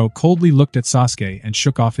 Ryujiro coldly looked at Sasuke and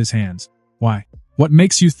shook off his hands. Why? What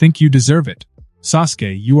makes you think you deserve it?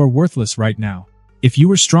 Sasuke, you are worthless right now. If you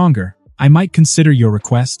were stronger, I might consider your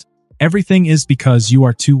request. Everything is because you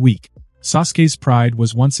are too weak. Sasuke's pride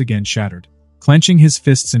was once again shattered. Clenching his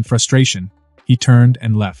fists in frustration, he turned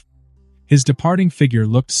and left. His departing figure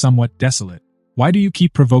looked somewhat desolate. Why do you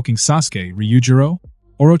keep provoking Sasuke, Ryujiro?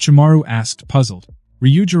 Orochimaru asked, puzzled.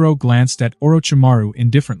 Ryujiro glanced at Orochimaru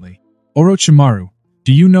indifferently. Orochimaru,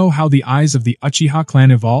 do you know how the eyes of the Uchiha clan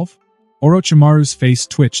evolve? Orochimaru's face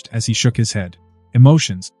twitched as he shook his head.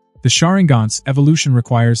 Emotions. The Sharingan's evolution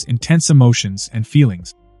requires intense emotions and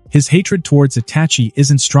feelings. His hatred towards Itachi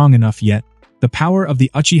isn't strong enough yet. The power of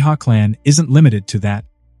the Uchiha clan isn't limited to that.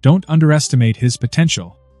 Don't underestimate his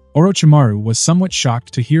potential. Orochimaru was somewhat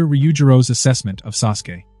shocked to hear Ryujiro's assessment of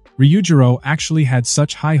Sasuke. Ryujiro actually had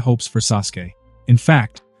such high hopes for Sasuke. In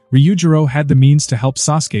fact, Ryujiro had the means to help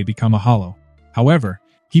Sasuke become a hollow. However,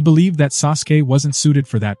 he believed that Sasuke wasn't suited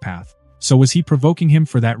for that path. So was he provoking him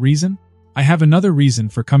for that reason? I have another reason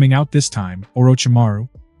for coming out this time, Orochimaru.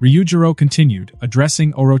 Ryujiro continued,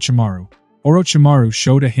 addressing Orochimaru. Orochimaru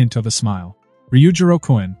showed a hint of a smile.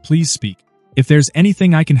 Ryujiro-kun, please speak. If there's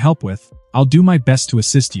anything I can help with, I'll do my best to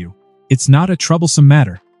assist you. It's not a troublesome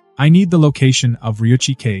matter. I need the location of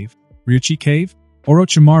Ryuchi Cave. Ryuchi Cave?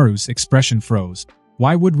 Orochimaru's expression froze.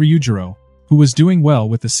 Why would Ryujiro, who was doing well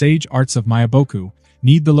with the sage arts of Myaboku,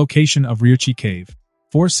 need the location of Ryuchi Cave?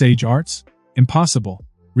 4 sage arts? Impossible.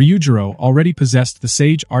 Ryujiro already possessed the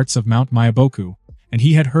sage arts of Mount Myaboku, and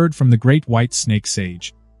he had heard from the Great White Snake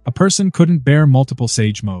Sage. A person couldn't bear multiple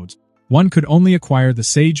sage modes. One could only acquire the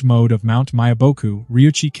sage mode of Mount Myaboku,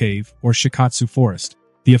 Ryuchi Cave, or Shikatsu Forest.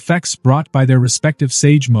 The effects brought by their respective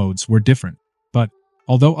sage modes were different.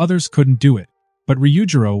 Although others couldn't do it. But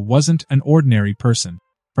Ryujiro wasn't an ordinary person.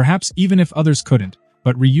 Perhaps even if others couldn't,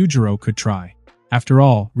 but Ryujiro could try. After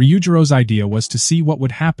all, Ryujiro's idea was to see what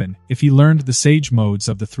would happen if he learned the sage modes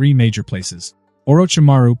of the 3 major places.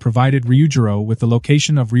 Orochimaru provided Ryujiro with the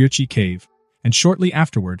location of Ryuchi Cave, and shortly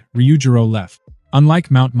afterward, Ryujiro left.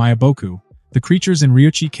 Unlike Mount Myaboku, the creatures in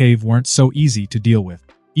Ryuchi Cave weren't so easy to deal with.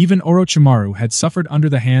 Even Orochimaru had suffered under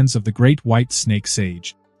the hands of the Great White Snake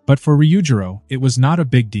Sage. But for Ryujiro, it was not a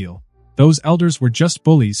big deal. Those elders were just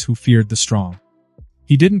bullies who feared the strong.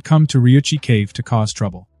 He didn't come to Ryuchi Cave to cause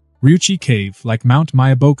trouble. Ryuchi Cave, like Mount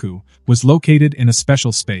Myaboku, was located in a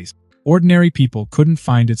special space. Ordinary people couldn't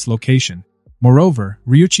find its location. Moreover,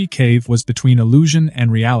 Ryuchi Cave was between illusion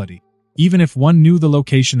and reality. Even if one knew the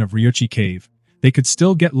location of Ryuchi Cave, they could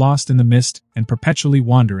still get lost in the mist and perpetually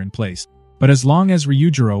wander in place. But as long as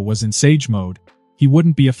Ryujiro was in Sage mode, he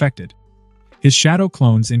wouldn't be affected. His shadow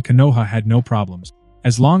clones in Konoha had no problems.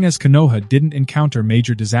 As long as Konoha didn't encounter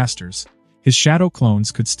major disasters, his shadow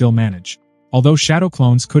clones could still manage. Although shadow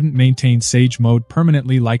clones couldn't maintain Sage mode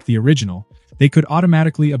permanently like the original, they could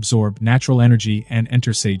automatically absorb natural energy and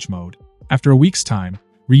enter Sage mode. After a week's time,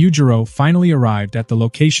 Ryujiro finally arrived at the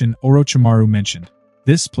location Orochimaru mentioned.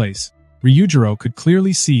 This place, Ryujiro could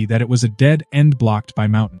clearly see that it was a dead end blocked by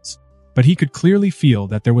mountains. But he could clearly feel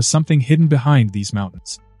that there was something hidden behind these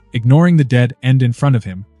mountains. Ignoring the dead end in front of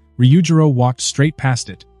him, Ryujiro walked straight past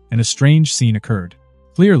it, and a strange scene occurred.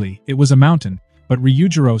 Clearly, it was a mountain, but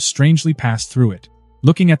Ryujiro strangely passed through it.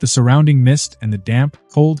 Looking at the surrounding mist and the damp,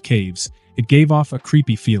 cold caves, it gave off a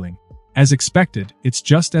creepy feeling. As expected, it's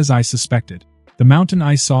just as I suspected. The mountain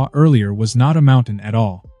I saw earlier was not a mountain at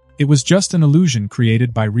all. It was just an illusion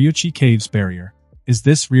created by Ryuchi Cave's barrier. Is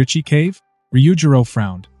this Ryuchi Cave? Ryujiro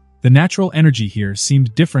frowned. The natural energy here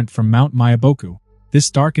seemed different from Mount Myaboku.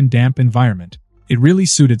 This dark and damp environment. It really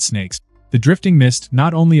suited snakes. The drifting mist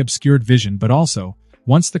not only obscured vision but also,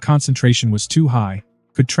 once the concentration was too high,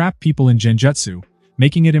 could trap people in genjutsu,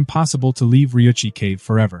 making it impossible to leave Ryuchi Cave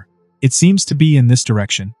forever. It seems to be in this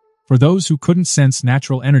direction. For those who couldn't sense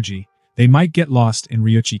natural energy, they might get lost in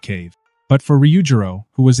Ryuchi Cave. But for Ryujiro,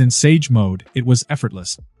 who was in Sage mode, it was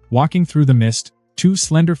effortless. Walking through the mist, two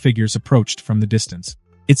slender figures approached from the distance.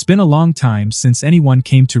 It's been a long time since anyone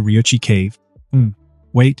came to Ryuchi Cave.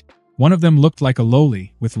 Wait. One of them looked like a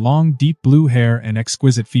loli, with long deep blue hair and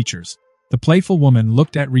exquisite features. The playful woman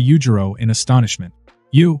looked at Ryujiro in astonishment.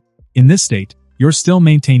 You, in this state, you're still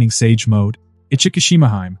maintaining Sage mode?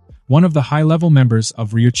 Ichikishimaheim, one of the high-level members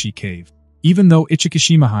of Ryuchi Cave. Even though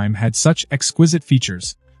Ichikishimaheim had such exquisite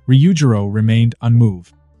features, Ryujiro remained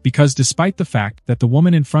unmoved. Because despite the fact that the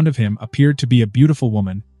woman in front of him appeared to be a beautiful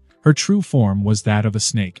woman, her true form was that of a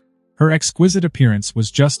snake. Her exquisite appearance was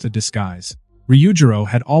just a disguise. Ryujiro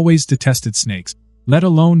had always detested snakes, let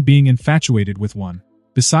alone being infatuated with one.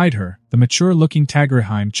 Beside her, the mature-looking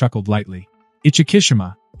Tagiriheim chuckled lightly.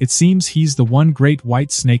 Ichikishima, it seems he's the one great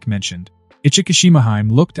white snake mentioned.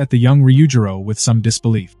 Ichikishimaheim looked at the young Ryujiro with some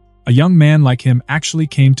disbelief. A young man like him actually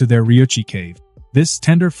came to their Ryuchi Cave. This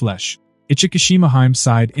tender flesh. Ichikishimaheim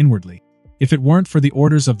sighed inwardly. If it weren't for the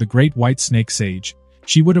orders of the great white snake sage,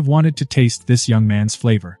 she would have wanted to taste this young man's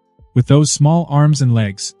flavor. With those small arms and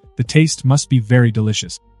legs, the taste must be very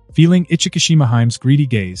delicious. Feeling Ichikishimaheim's greedy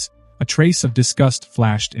gaze, a trace of disgust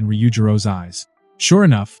flashed in Ryujiro's eyes. Sure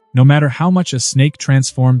enough, no matter how much a snake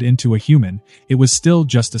transformed into a human, it was still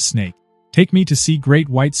just a snake. Take me to see great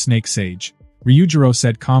white snake sage, Ryujiro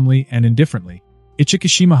said calmly and indifferently.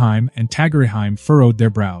 Ichikishimaheim and Tagiriheim furrowed their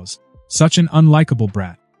brows. Such an unlikable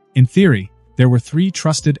brat. In theory, there were 3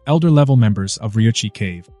 trusted elder-level members of Ryuchi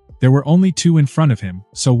Cave. There were only 2 in front of him,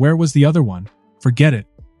 so where was the other one? Forget it.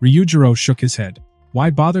 Ryujiro shook his head. Why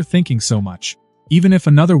bother thinking so much? Even if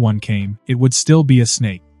another one came, it would still be a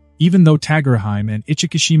snake. Even though Tagiriheim and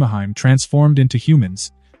Ichikishimaheim transformed into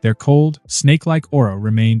humans, their cold, snake-like aura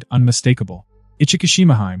remained unmistakable.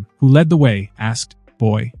 Ichikishimaheim, who led the way, asked,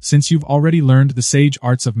 Boy, since you've already learned the sage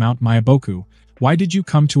arts of Mount Myaboku, why did you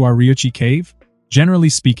come to our Ryuchi Cave? Generally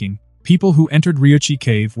speaking, people who entered Ryuchi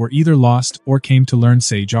Cave were either lost or came to learn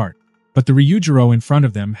sage art. But the Ryujiro in front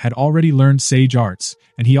of them had already learned sage arts,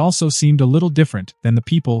 and he also seemed a little different than the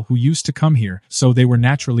people who used to come here, so they were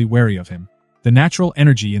naturally wary of him. The natural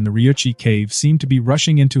energy in the Ryuchi Cave seemed to be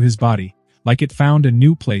rushing into his body, like it found a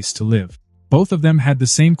new place to live. Both of them had the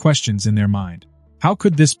same questions in their mind. How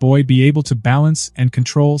could this boy be able to balance and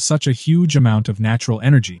control such a huge amount of natural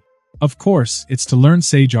energy? Of course, it's to learn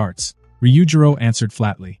sage arts, Ryujiro answered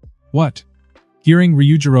flatly. What? Hearing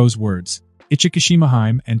Ryujiro's words,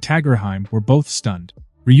 Ichikishimaheim and Tagiriheim were both stunned.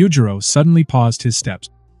 Ryujiro suddenly paused his steps.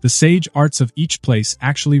 The sage arts of each place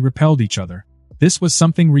actually repelled each other. This was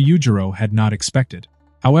something Ryujiro had not expected.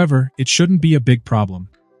 However, it shouldn't be a big problem.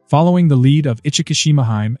 Following the lead of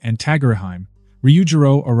Ichikishimaheim and Tagiriheim,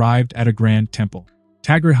 Ryujiro arrived at a grand temple.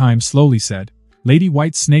 Tagiriheim slowly said, Lady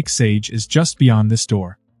White Snake Sage is just beyond this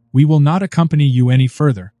door. We will not accompany you any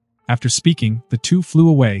further. After speaking, the two flew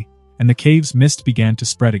away, and the cave's mist began to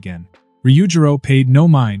spread again. Ryujiro paid no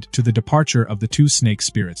mind to the departure of the 2 snake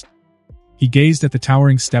spirits. He gazed at the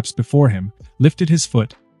towering steps before him, lifted his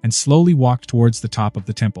foot, and slowly walked towards the top of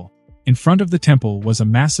the temple. In front of the temple was a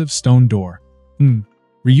massive stone door.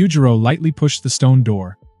 Ryujiro lightly pushed the stone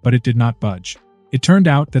door, but it did not budge. It turned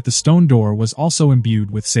out that the stone door was also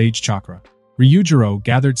imbued with sage chakra. Ryujiro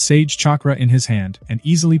gathered sage chakra in his hand and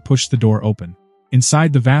easily pushed the door open.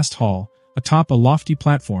 Inside the vast hall, atop a lofty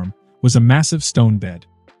platform, was a massive stone bed.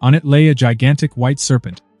 On it lay a gigantic white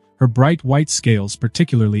serpent, her bright white scales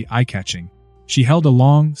particularly eye-catching. She held a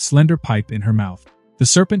long, slender pipe in her mouth. The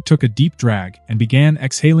serpent took a deep drag and began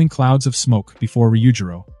exhaling clouds of smoke before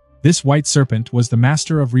Ryujiro. This white serpent was the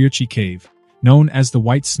master of Ryuchi Cave, known as the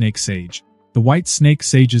White Snake Sage. The White Snake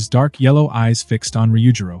Sage's dark yellow eyes fixed on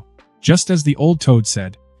Ryujiro. Just as the old toad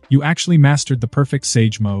said, "You actually mastered the perfect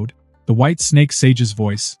sage mode." The White Snake Sage's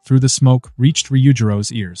voice, through the smoke, reached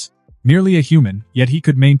Ryujiro's ears. Merely a human, yet he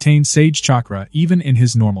could maintain sage chakra even in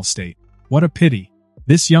his normal state. What a pity.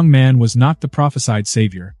 This young man was not the prophesied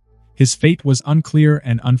savior. His fate was unclear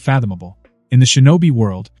and unfathomable. In the shinobi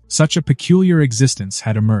world, such a peculiar existence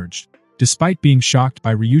had emerged. Despite being shocked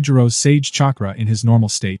by Ryujiro's sage chakra in his normal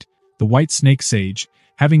state, the White Snake Sage,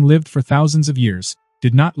 having lived for thousands of years,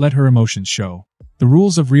 did not let her emotions show. The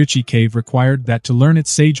rules of Ryuchi Cave required that to learn its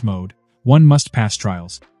sage mode, one must pass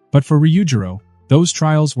trials. But for Ryujiro, those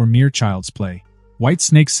trials were mere child's play. White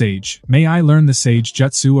Snake Sage, may I learn the sage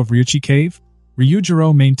jutsu of Ryuchi Cave?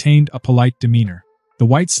 Ryujiro maintained a polite demeanor. The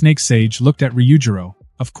White Snake Sage looked at Ryujiro.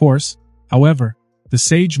 Of course. However, the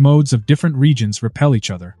sage modes of different regions repel each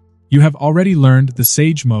other. You have already learned the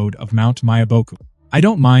sage mode of Mount Myaboku. I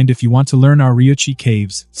don't mind if you want to learn our Ryuchi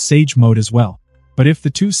Cave's sage mode as well. But if the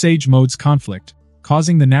two sage modes conflict,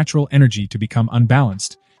 causing the natural energy to become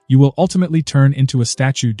unbalanced, you will ultimately turn into a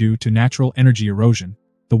statue due to natural energy erosion.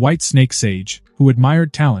 The White Snake Sage, who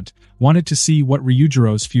admired talent, wanted to see what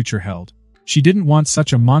Ryujiro's future held. She didn't want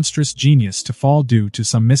such a monstrous genius to fall due to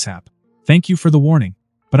some mishap. Thank you for the warning,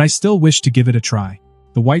 but I still wish to give it a try.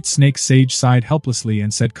 The White Snake Sage sighed helplessly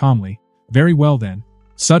and said calmly, "Very well then."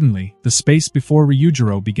 Suddenly, the space before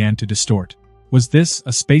Ryujiro began to distort. Was this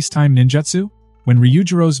a space-time ninjutsu? When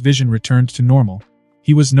Ryujiro's vision returned to normal,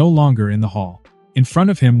 he was no longer in the hall. In front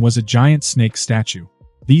of him was a giant snake statue.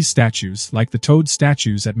 These statues, like the toad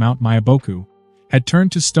statues at Mount Myaboku, had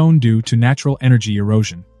turned to stone due to natural energy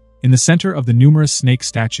erosion. In the center of the numerous snake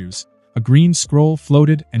statues, a green scroll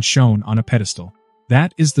floated and shone on a pedestal.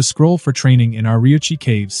 That is the scroll for training in our Ryuchi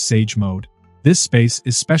Cave's sage mode. This space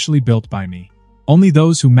is specially built by me. Only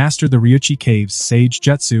those who master the Ryuchi Cave's sage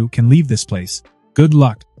jutsu can leave this place. Good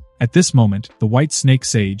luck. At this moment, the White Snake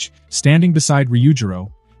Sage, standing beside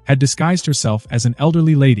Ryujiro, had disguised herself as an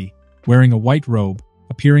elderly lady, wearing a white robe,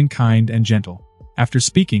 appearing kind and gentle. After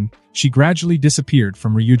speaking, she gradually disappeared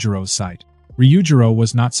from Ryujiro's sight. Ryujiro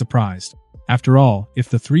was not surprised. After all, if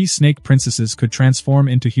the three snake princesses could transform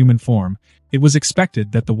into human form, it was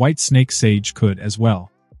expected that the White Snake Sage could as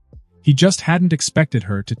well. He just hadn't expected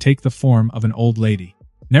her to take the form of an old lady.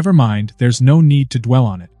 Never mind, there's no need to dwell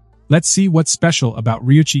on it. Let's see what's special about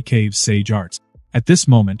Ryuchi Cave's sage arts. At this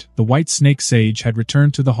moment, the White Snake Sage had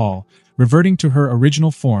returned to the hall, reverting to her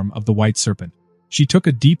original form of the white serpent. She took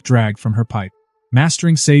a deep drag from her pipe.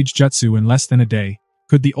 Mastering sage jutsu in less than a day.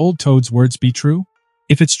 Could the old toad's words be true?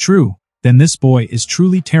 If it's true, then this boy is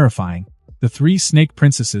truly terrifying. The three snake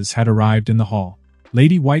princesses had arrived in the hall.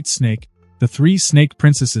 Lady White Snake, the three snake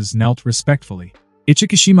princesses knelt respectfully.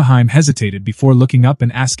 Ichikishimaheim hesitated before looking up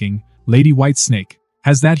and asking, "Lady White Snake,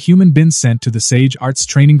 has that human been sent to the sage arts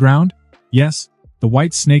training ground?" "Yes," the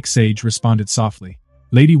White Snake Sage responded softly.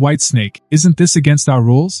 "Lady White Snake, isn't this against our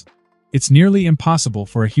rules? It's nearly impossible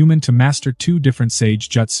for a human to master two different sage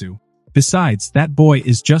jutsu. Besides, that boy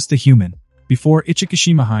is just a human." Before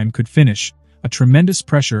Ichikishimaheim could finish, a tremendous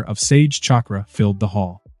pressure of sage chakra filled the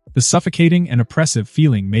hall. The suffocating and oppressive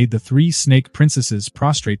feeling made the three snake princesses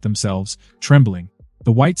prostrate themselves, trembling.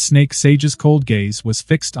 The White Snake Sage's cold gaze was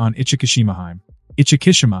fixed on Ichikishimaheim.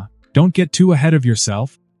 "Ichikishima, don't get too ahead of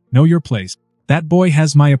yourself. Know your place. That boy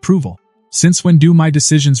has my approval. Since when do my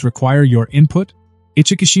decisions require your input?"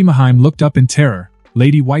 Ichikishimaheim looked up in terror.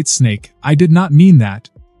 "Lady White Snake, I did not mean that.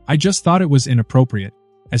 I just thought it was inappropriate."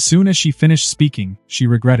 As soon as she finished speaking, she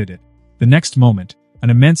regretted it. The next moment, an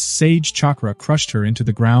immense sage chakra crushed her into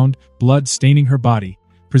the ground, blood staining her body,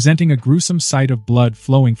 presenting a gruesome sight of blood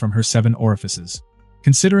flowing from her 7 orifices.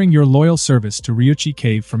 "Considering your loyal service to Ryuchi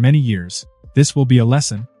Cave for many years, this will be a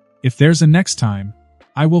lesson. If there's a next time,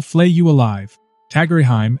 I will flay you alive."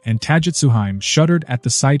 Taguriheim and Tajitsuheim shuddered at the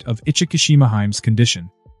sight of Ichikishimaheim's condition.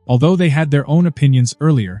 Although they had their own opinions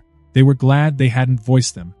earlier, they were glad they hadn't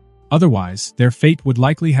voiced them. Otherwise, their fate would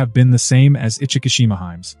likely have been the same as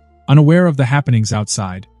Ichikishimaheim's. Unaware of the happenings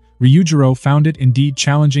outside, Ryujiro found it indeed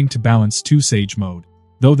challenging to balance two sage mode.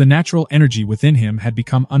 Though the natural energy within him had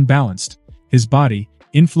become unbalanced, his body,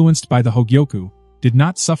 influenced by the Hogyoku, did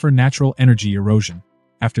not suffer natural energy erosion.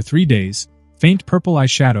 After 3 days, faint purple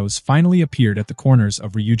eyeshadows finally appeared at the corners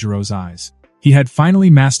of Ryujiro's eyes. He had finally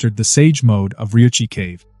mastered the sage mode of Ryuchi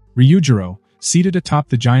Cave. Ryujiro, seated atop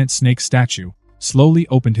the giant snake statue, slowly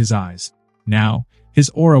opened his eyes. Now, his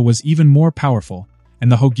aura was even more powerful,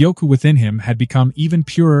 and the Hogyoku within him had become even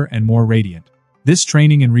purer and more radiant. This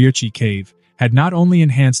training in Ryuchi Cave had not only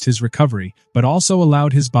enhanced his recovery but also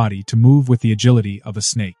allowed his body to move with the agility of a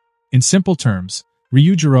snake. In simple terms,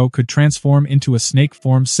 Ryujiro could transform into a snake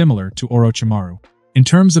form similar to Orochimaru. In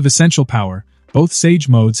terms of essential power, both Sage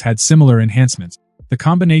modes had similar enhancements. The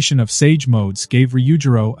combination of Sage modes gave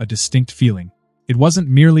Ryujiro a distinct feeling. It wasn't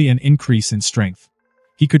merely an increase in strength.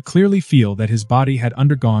 He could clearly feel that his body had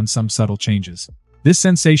undergone some subtle changes. This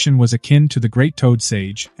sensation was akin to the Great Toad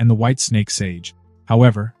Sage and the White Snake Sage.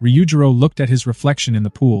 However, Ryujiro looked at his reflection in the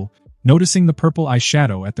pool, noticing the purple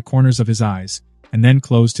eyeshadow at the corners of his eyes, and then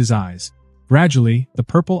closed his eyes. Gradually, the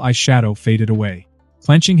purple eyeshadow faded away.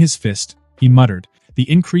 Clenching his fist, he muttered, "The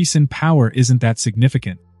increase in power isn't that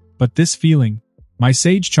significant. But this feeling, my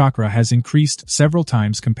Sage Chakra has increased several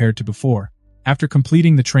times compared to before." After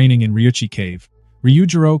completing the training in Ryuchi Cave,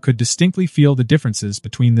 Ryujiro could distinctly feel the differences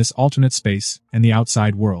between this alternate space and the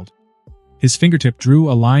outside world. His fingertip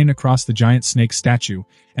drew a line across the giant snake statue,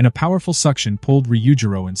 and a powerful suction pulled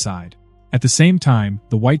Ryujiro inside. At the same time,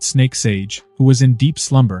 the White Snake Sage, who was in deep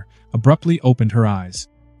slumber, abruptly opened her eyes.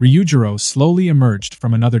 Ryujiro slowly emerged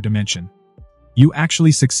from another dimension. "You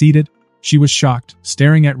actually succeeded?" She was shocked,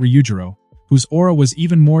 staring at Ryujiro, whose aura was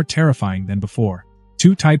even more terrifying than before.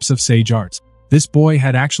 2 types of Sage arts. This boy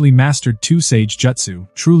had actually mastered 2 Sage Jutsu,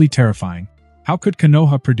 truly terrifying. How could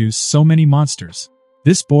Konoha produce so many monsters?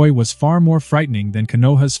 This boy was far more frightening than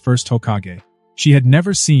Konoha's first Hokage. She had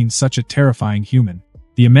never seen such a terrifying human.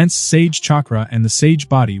 The immense Sage Chakra and the Sage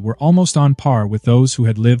body were almost on par with those who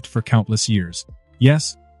had lived for countless years.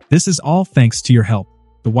 "Yes, this is all thanks to your help."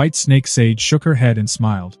 The White Snake Sage shook her head and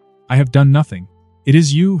smiled. "I have done nothing. It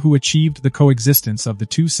is you who achieved the coexistence of the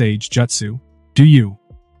 2 Sage Jutsu. Do you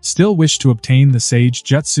still wish to obtain the Sage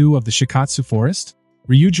Jutsu of the Shikatsu Forest?"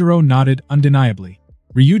 Ryujiro nodded undeniably.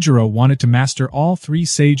 Ryujiro wanted to master all 3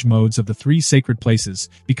 Sage modes of the 3 sacred places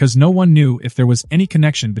because no one knew if there was any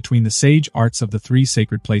connection between the Sage arts of the 3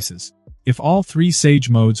 sacred places. If all 3 Sage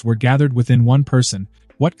modes were gathered within one person,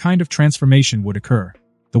 what kind of transformation would occur?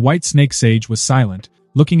 The White Snake Sage was silent,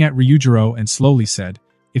 looking at Ryujiro, and slowly said,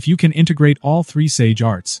 "If you can integrate all 3 Sage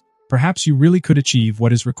arts, perhaps you really could achieve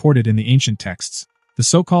what is recorded in the ancient texts. The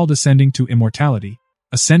so-called ascending to immortality."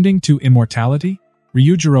 Ascending to immortality?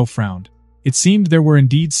 Ryujiro frowned. It seemed there were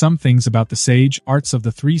indeed some things about the Sage arts of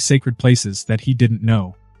the 3 sacred places that he didn't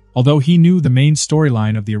know. Although he knew the main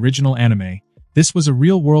storyline of the original anime, this was a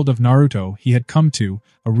real world of Naruto he had come to,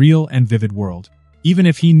 a real and vivid world. Even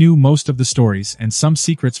if he knew most of the stories and some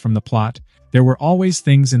secrets from the plot, there were always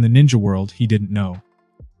things in the ninja world he didn't know.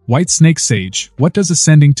 "White Snake Sage, what does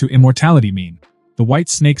ascending to immortality mean?" The White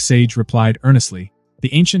Snake Sage replied earnestly.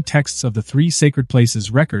 "The ancient texts of the 3 sacred places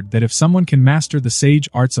record that if someone can master the Sage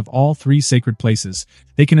arts of all 3 sacred places,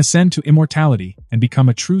 they can ascend to immortality and become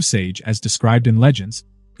a true sage as described in legends.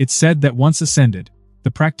 It's said that once ascended, the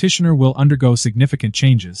practitioner will undergo significant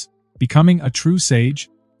changes. Becoming a true sage?"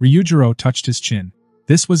 Ryujiro touched his chin.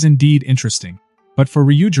 This was indeed interesting. But for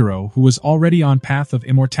Ryujiro, who was already on path of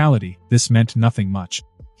immortality, this meant nothing much.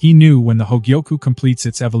 He knew when the Hogyoku completes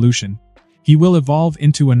its evolution, he will evolve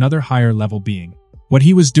into another higher level being. What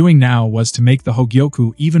he was doing now was to make the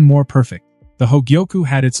Hogyoku even more perfect. The Hogyoku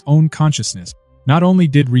had its own consciousness. Not only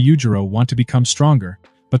did Ryujiro want to become stronger,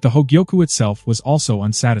 but the Hogyoku itself was also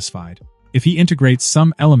unsatisfied. If he integrates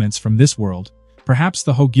some elements from this world, perhaps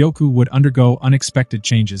the Hogyoku would undergo unexpected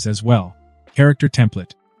changes as well. Character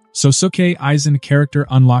Template. Sosuke Aizen Character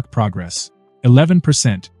Unlock Progress.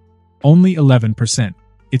 11%. Only 11%.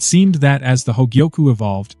 It seemed that as the Hogyoku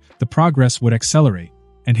evolved, the progress would accelerate.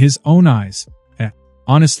 And his own eyes.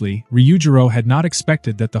 Honestly, Ryujiro had not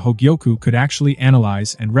expected that the Hogyoku could actually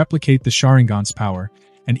analyze and replicate the Sharingan's power,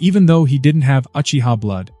 and even though he didn't have Uchiha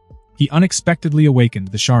blood, he unexpectedly awakened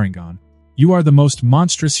the Sharingan. "You are the most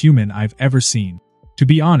monstrous human I've ever seen. To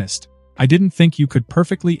be honest, I didn't think you could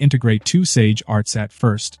perfectly integrate 2 Sage arts at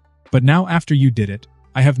first, but now after you did it,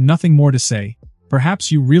 I have nothing more to say.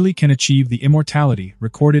 Perhaps you really can achieve the immortality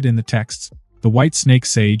recorded in the texts." The White Snake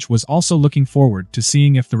Sage was also looking forward to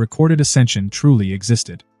seeing if the recorded ascension truly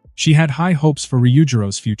existed. She had high hopes for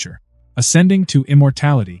Ryujiro's future. Ascending to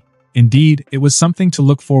immortality. Indeed, it was something to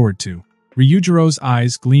look forward to. Ryujiro's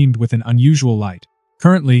eyes gleamed with an unusual light.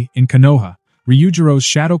 Currently, in Konoha, Ryujiro's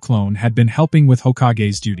shadow clone had been helping with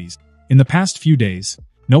Hokage's duties. In the past few days,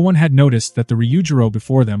 no one had noticed that the Ryujiro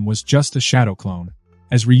before them was just a shadow clone.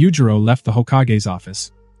 As Ryujiro left the Hokage's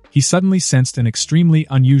office, he suddenly sensed an extremely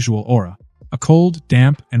unusual aura. A cold,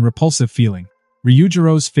 damp, and repulsive feeling.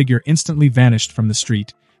 Ryujiro's figure instantly vanished from the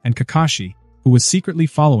street, and Kakashi, who was secretly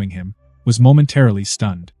following him, was momentarily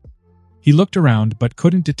stunned. He looked around but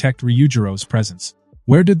couldn't detect Ryujiro's presence.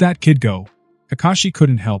 Where did that kid go? Kakashi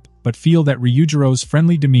couldn't help but feel that Ryujiro's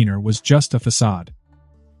friendly demeanor was just a facade.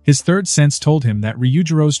 His third sense told him that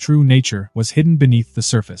Ryujiro's true nature was hidden beneath the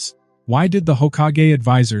surface. Why did the Hokage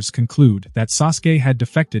advisors conclude that Sasuke had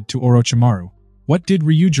defected to Orochimaru? What did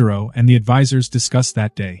Ryujiro and the advisors discuss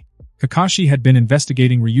that day? Kakashi had been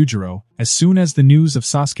investigating Ryujiro as soon as the news of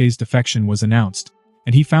Sasuke's defection was announced,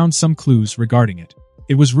 and he found some clues regarding it.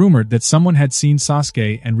 It was rumored that someone had seen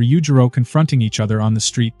Sasuke and Ryujiro confronting each other on the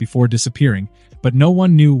street before disappearing, but no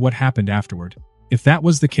one knew what happened afterward. If that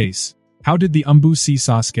was the case, how did the Umbu see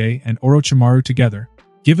Sasuke and Orochimaru together?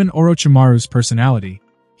 Given Orochimaru's personality,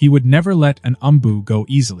 he would never let an Umbu go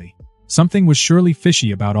easily. Something was surely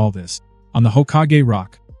fishy about all this. On the Hokage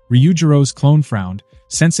Rock, Ryujiro's clone frowned,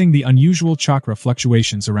 sensing the unusual chakra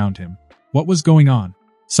fluctuations around him. What was going on?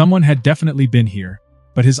 Someone had definitely been here,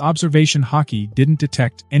 but his observation haki didn't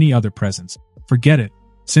detect any other presence. Forget it.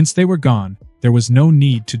 Since they were gone, there was no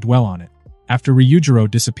need to dwell on it. After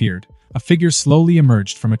Ryujiro disappeared, a figure slowly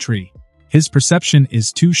emerged from a tree. His perception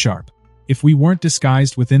is too sharp. If we weren't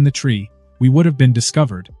disguised within the tree, we would have been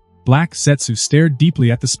discovered. Black Zetsu stared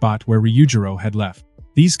deeply at the spot where Ryujiro had left.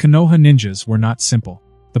 These Konoha ninjas were not simple.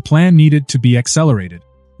 The plan needed to be accelerated.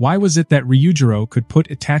 Why was it that Ryujiro could put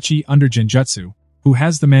Itachi under Genjutsu, who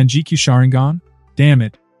has the Manjikyu Sharingan? Damn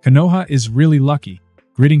it, Konoha is really lucky.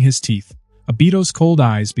 Gritting his teeth, Obito's cold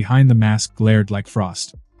eyes behind the mask glared like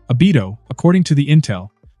frost. Obito, according to the intel,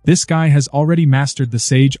 this guy has already mastered the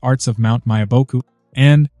sage arts of Mount Myaboku,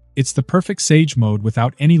 and it's the perfect sage mode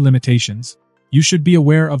without any limitations. You should be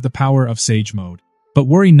aware of the power of sage mode. But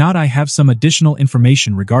worry not, I have some additional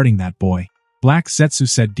information regarding that boy. Black Zetsu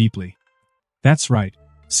said deeply. That's right.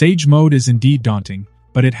 Sage mode is indeed daunting,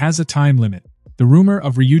 but it has a time limit. The rumor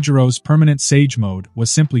of Ryujiro's permanent sage mode was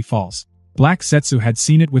simply false. Black Zetsu had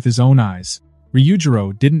seen it with his own eyes.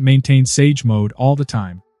 Ryujiro didn't maintain sage mode all the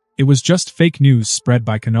time. It was just fake news spread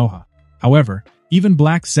by Konoha. However, even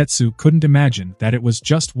Black Zetsu couldn't imagine that it was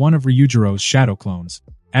just one of Ryujiro's shadow clones.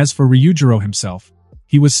 As for Ryujiro himself,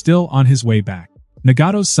 he was still on his way back.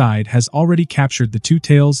 Nagato's side has already captured the 2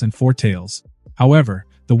 tails and 4 tails. However,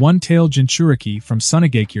 the 1-tailed Jinchuriki from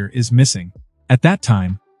Sunagakure is missing. At that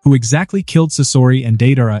time, who exactly killed Sasori and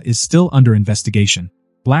Deidara is still under investigation.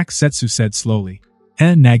 Black Zetsu said slowly.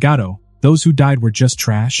 Nagato, those who died were just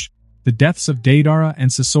trash? The deaths of Deidara and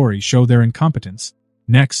Sasori show their incompetence.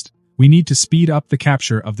 Next, we need to speed up the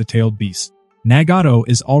capture of the tailed beast. Nagato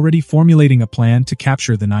is already formulating a plan to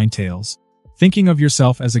capture the 9 tails. Thinking of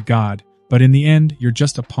yourself as a god, but in the end you're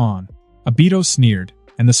just a pawn. Obito sneered,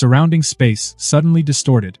 and the surrounding space suddenly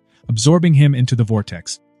distorted, absorbing him into the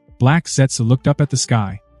vortex. Black Zetsu looked up at the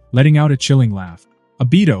sky, letting out a chilling laugh.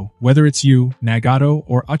 Obito, whether it's you, Nagato,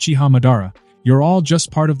 or Uchiha Madara, you're all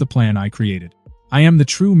just part of the plan I created. I am the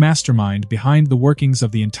true mastermind behind the workings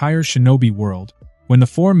of the entire shinobi world. When the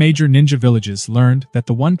 4 major ninja villages learned that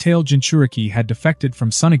the 1-tailed Jinchuriki had defected from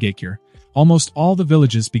Sunagakure, almost all the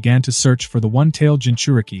villages began to search for the 1-tailed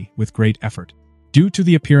Jinchuriki with great effort. Due to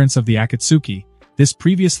the appearance of the Akatsuki, this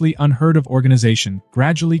previously unheard-of organization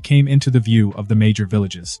gradually came into the view of the major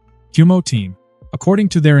villages. Kumo team. According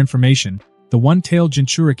to their information, the 1-tailed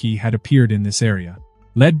Jinchuriki had appeared in this area.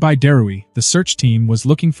 Led by Darui, the search team was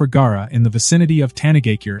looking for Gaara in the vicinity of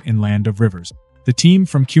Tanigakure in Land of Rivers. The team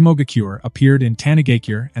from Kumogakure appeared in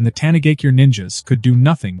Tanigakure, and the Tanigakure ninjas could do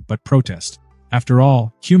nothing but protest. After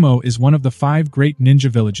all, Kumo is one of the 5 great ninja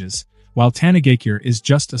villages, while Tanigakure is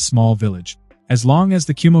just a small village. As long as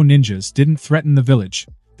the Kumo ninjas didn't threaten the village,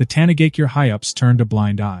 the Tanigakure high-ups turned a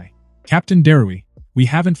blind eye. Captain Darui, we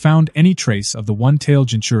haven't found any trace of the 1-tailed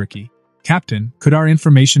Jinchuriki. Captain, could our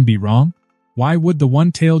information be wrong? Why would the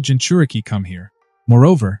 1-tailed Jinchuriki come here?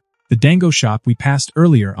 Moreover, the dango shop we passed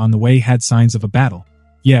earlier on the way had signs of a battle.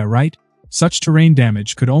 Yeah, right? Such terrain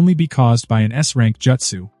damage could only be caused by an S-rank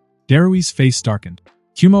jutsu. Darui's face darkened.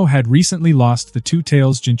 Kumo had recently lost the 2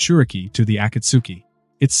 tails Jinchuriki to the Akatsuki.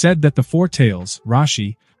 It's said that the 4 tails,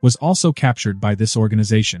 Rashi, was also captured by this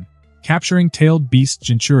organization. Capturing tailed beast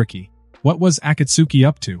Jinchuriki. What was Akatsuki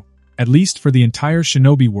up to? At least for the entire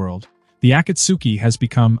shinobi world, the Akatsuki has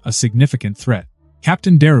become a significant threat.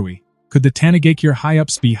 Captain Darui, could the Tanigakure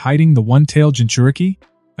high-ups be hiding the 1-tailed Jinchuriki?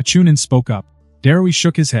 A Chunin spoke up. Darui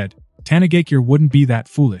shook his head. Tanigakure wouldn't be that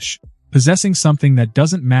foolish. Possessing something that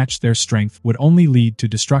doesn't match their strength would only lead to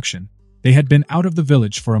destruction. They had been out of the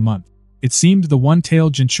village for a month. It seemed the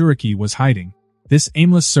 1-tailed Jinchuriki was hiding. This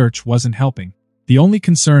aimless search wasn't helping. The only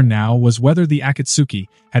concern now was whether the Akatsuki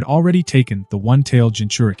had already taken the 1-tailed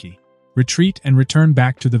Jinchuriki. Retreat and return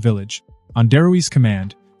back to the village. On Darui's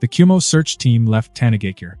command, the Kumo search team left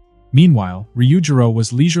Tanigakure. Meanwhile, Ryujiro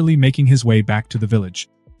was leisurely making his way back to the village.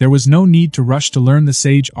 There was no need to rush to learn the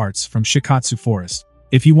sage arts from Shikatsu Forest.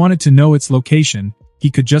 If he wanted to know its location, he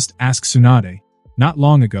could just ask Tsunade. Not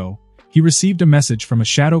long ago, he received a message from a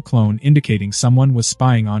shadow clone indicating someone was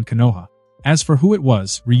spying on Konoha. As for who it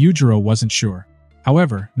was, Ryujiro wasn't sure.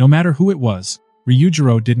 However, no matter who it was,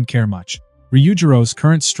 Ryujiro didn't care much. Ryujiro's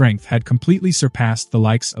current strength had completely surpassed the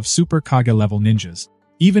likes of Super Kage-level ninjas.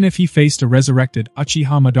 Even if he faced a resurrected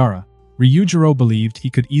Uchiha Madara, Ryujiro believed he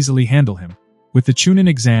could easily handle him. With the Chunin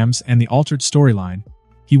exams and the altered storyline,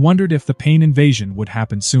 he wondered if the pain invasion would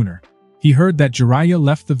happen sooner. He heard that Jiraiya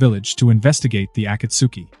left the village to investigate the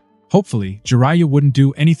Akatsuki. Hopefully, Jiraiya wouldn't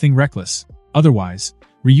do anything reckless. Otherwise,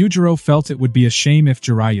 Ryujiro felt it would be a shame if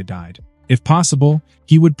Jiraiya died. If possible,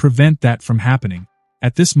 he would prevent that from happening.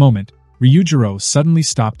 At this moment, Ryujiro suddenly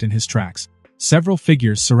stopped in his tracks. Several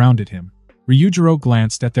figures surrounded him. Ryujiro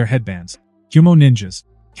glanced at their headbands. Kumo ninjas.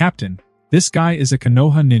 Captain, this guy is a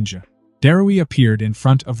Konoha ninja. Darui appeared in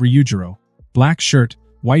front of Ryujiro. Black shirt,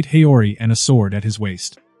 white haori and a sword at his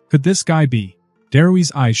waist. Could this guy be?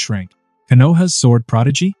 Darui's eyes shrank. Konoha's sword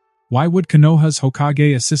prodigy? Why would Konoha's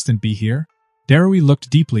Hokage assistant be here? Darui looked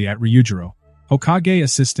deeply at Ryujiro. Hokage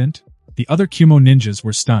assistant? The other Kumo ninjas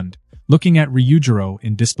were stunned, looking at Ryujiro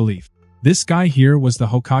in disbelief. This guy here was the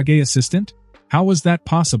Hokage assistant? How was that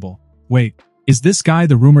possible? Wait, is this guy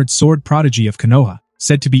the rumored sword prodigy of Konoha,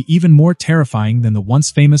 said to be even more terrifying than the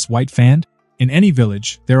once famous White Fan? In any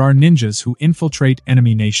village, there are ninjas who infiltrate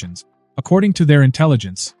enemy nations. According to their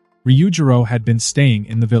intelligence, Ryujiro had been staying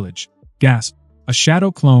in the village. Gasp. A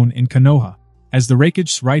shadow clone in Konoha. As the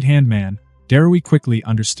Raikage's right-hand man, Darui quickly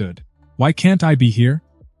understood. Why can't I be here?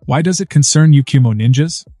 Why does it concern you Kumo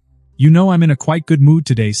ninjas? You know I'm in a quite good mood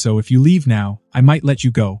today, so if you leave now, I might let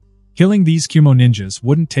you go. Killing these Kumo ninjas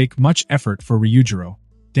wouldn't take much effort for Ryujiro.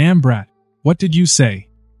 Damn brat. What did you say?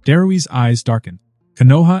 Darui's eyes darkened.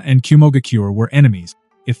 Konoha and Kumogakure were enemies.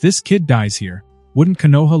 If this kid dies here, wouldn't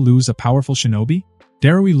Konoha lose a powerful shinobi?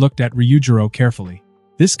 Darui looked at Ryujiro carefully.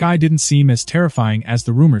 This guy didn't seem as terrifying as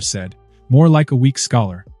the rumors said, more like a weak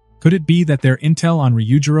scholar. Could it be that their intel on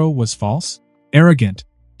Ryujiro was false? Arrogant.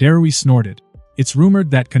 Darui snorted. It's rumored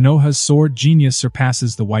that Konoha's sword genius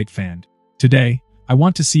surpasses the White Fan. Today, I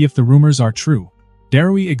want to see if the rumors are true.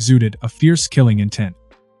 Darui exuded a fierce killing intent.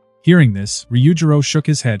 Hearing this, Ryujiro shook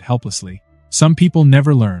his head helplessly. Some people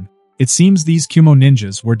never learn. It seems these Kumo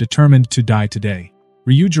ninjas were determined to die today.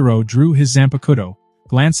 Ryujiro drew his Zanpakuto,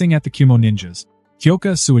 glancing at the Kumo ninjas.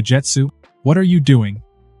 Kyoka Suigetsu, what are you doing?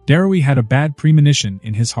 Darui had a bad premonition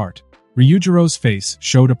in his heart. Ryujiro's face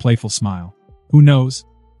showed a playful smile. Who knows?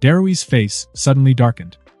 Darui's face suddenly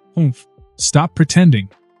darkened. Humph. Stop pretending.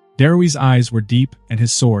 Darui's eyes were deep and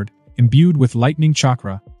his sword, imbued with lightning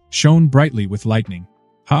chakra, shone brightly with lightning.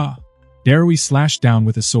 Ha! Darui slashed down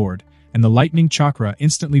with his sword, and the lightning chakra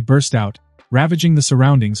instantly burst out, ravaging the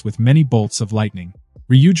surroundings with many bolts of lightning.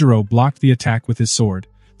 Ryujiro blocked the attack with his sword,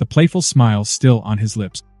 the playful smile still on his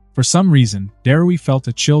lips. For some reason, Darui felt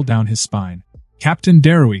a chill down his spine. Captain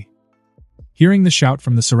Darui! Hearing the shout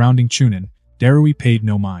from the surrounding Chunin, Darui paid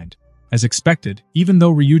no mind. As expected, even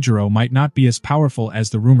though Ryujiro might not be as powerful as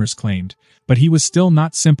the rumors claimed, but he was still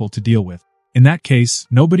not simple to deal with. In that case,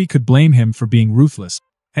 nobody could blame him for being ruthless.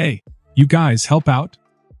 Hey, you guys help out?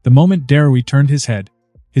 The moment Darui turned his head,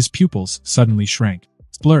 his pupils suddenly shrank.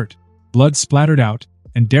 Splurt. Blood splattered out,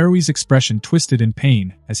 and Darui's expression twisted in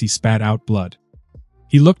pain as he spat out blood.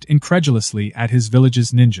 He looked incredulously at his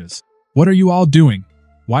village's ninjas. What are you all doing?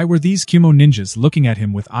 Why were these Kumo ninjas looking at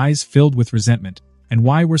him with eyes filled with resentment, and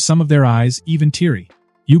why were some of their eyes even teary?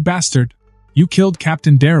 You bastard! You killed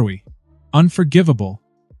Captain Darui! Unforgivable!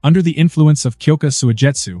 Under the influence of Kyoka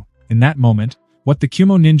Suigetsu, in that moment, what the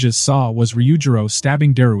Kumo ninjas saw was Ryujiro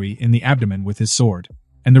stabbing Darui in the abdomen with his sword.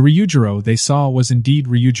 And the Ryujiro they saw was indeed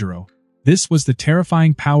Ryujiro. This was the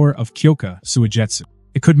terrifying power of Kyoka Suigetsu.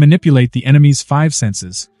 It could manipulate the enemy's 5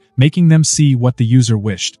 senses, making them see what the user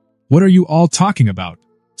wished. What are you all talking about?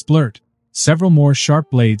 Splurt. Several more sharp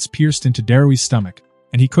blades pierced into Darui's stomach,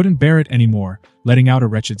 and he couldn't bear it anymore, letting out a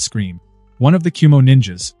wretched scream. One of the Kumo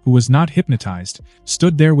ninjas, who was not hypnotized,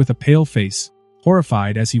 stood there with a pale face,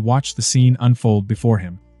 horrified as he watched the scene unfold before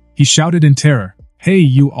him. He shouted in terror, Hey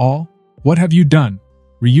you all! What have you done?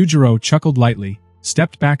 Ryujiro chuckled lightly,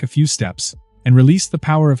 stepped back a few steps, and released the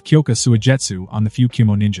power of Kyoka Suigetsu on the few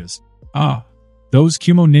Kumo ninjas. Ah! Those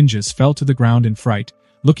Kumo ninjas fell to the ground in fright,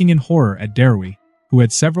 looking in horror at Darui, who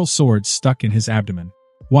had several swords stuck in his abdomen.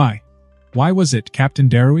 Why? Why was it Captain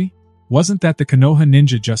Darui? Wasn't that the Konoha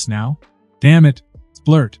ninja just now? Damn it!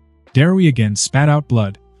 Splurt. Darui again spat out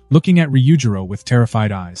blood, looking at Ryujiro with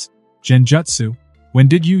terrified eyes. Genjutsu? When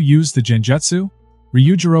did you use the genjutsu?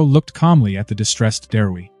 Ryujiro looked calmly at the distressed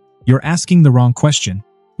Darui. You're asking the wrong question.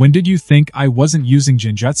 When did you think I wasn't using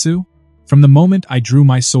Genjutsu? From the moment I drew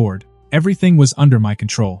my sword, everything was under my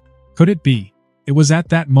control. Could it be? It was at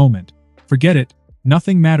that moment. Forget it,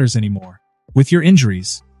 nothing matters anymore. With your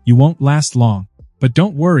injuries, you won't last long. But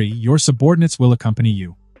don't worry, your subordinates will accompany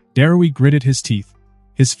you. Darui gritted his teeth,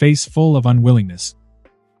 his face full of unwillingness.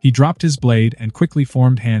 He dropped his blade and quickly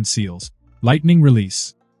formed hand seals. Lightning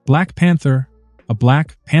release. Black Panther. A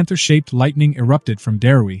black, panther-shaped lightning erupted from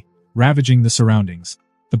Darui, ravaging the surroundings.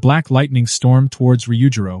 The black lightning stormed towards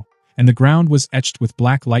Ryujiro, and the ground was etched with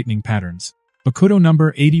black lightning patterns. Bakudo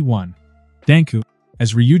number 81. Danku.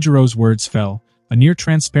 As Ryujiro's words fell, a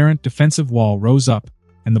near-transparent defensive wall rose up,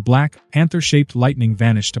 and the black, panther-shaped lightning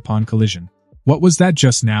vanished upon collision. What was that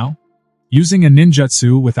just now? Using a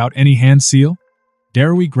ninjutsu without any hand seal?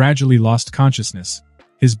 Darui gradually lost consciousness,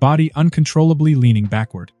 his body uncontrollably leaning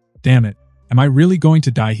backward. Damn it, am I really going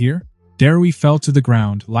to die here? Darui fell to the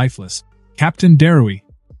ground, lifeless. Captain Darui!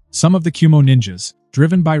 Some of the Kumo ninjas,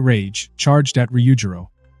 driven by rage, charged at Ryujiro.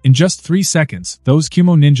 In just 3 seconds, those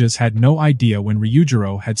Kumo ninjas had no idea when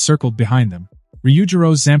Ryujiro had circled behind them.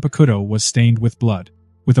 Ryujiro's Zanpakuto was stained with blood.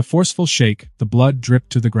 With a forceful shake, the blood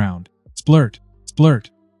dripped to the ground. Splurt! Splurt!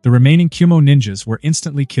 The remaining Kumo ninjas were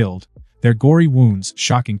instantly killed, their gory wounds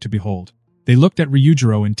shocking to behold. They looked at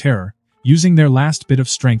Ryujiro in terror, using their last bit of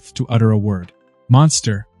strength to utter a word.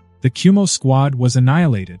 Monster! The Kumo squad was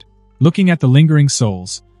annihilated. Looking at the lingering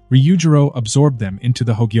souls, Ryujiro absorbed them into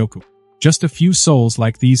the Hogyoku. Just a few souls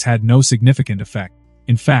like these had no significant effect.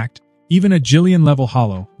 In fact, even a Jillian-level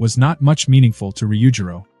hollow was not much meaningful to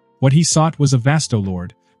Ryujiro. What he sought was a Vasto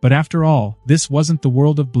Lord, but after all, this wasn't the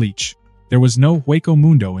world of Bleach. There was no Hueco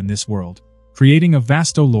Mundo in this world. Creating a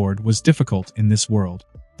Vasto Lord was difficult in this world.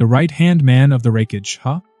 The right-hand man of the Raikage,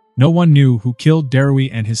 huh? No one knew who killed Darui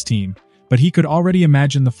and his team, but he could already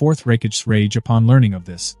imagine the fourth Raikage's rage upon learning of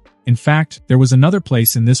this. In fact, there was another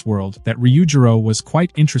place in this world that Ryujiro was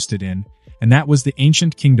quite interested in, and that was the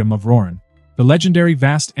ancient kingdom of Roran. The legendary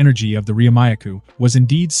vast energy of the Ryumayaku was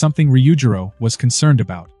indeed something Ryujiro was concerned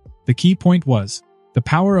about. The key point was, the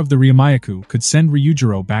power of the Ryumayaku could send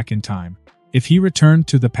Ryujiro back in time. If he returned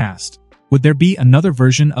to the past, would there be another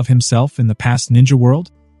version of himself in the past ninja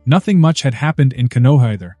world? Nothing much had happened in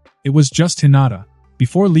Konoha either. It was just Hinata.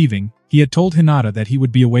 Before leaving, he had told Hinata that he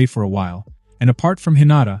would be away for a while, and apart from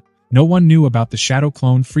Hinata, no one knew about the shadow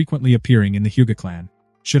clone frequently appearing in the Hyuga clan.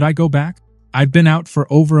 Should I go back? I've been out for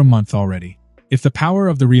over a month already. If the power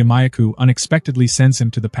of the Ryumayaku unexpectedly sends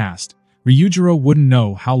him to the past, Ryujiro wouldn't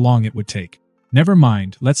know how long it would take. Never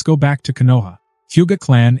mind, let's go back to Konoha. Hyuga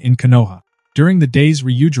clan in Konoha. During the days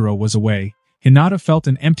Ryujiro was away, Hinata felt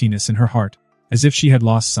an emptiness in her heart, as if she had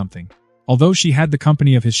lost something. Although she had the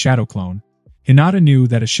company of his shadow clone, Hinata knew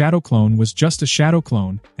that a shadow clone was just a shadow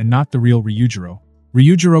clone and not the real Ryujiro.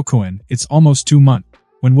 Ryujiro-kun, it's almost 2 months.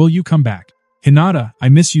 When will you come back? Hinata, I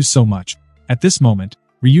miss you so much. At this moment,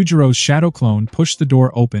 Ryujiro's shadow clone pushed the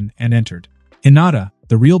door open and entered. Hinata,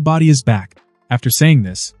 the real body is back. After saying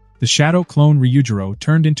this, the shadow clone Ryujiro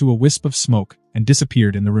turned into a wisp of smoke and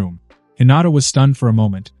disappeared in the room. Hinata was stunned for a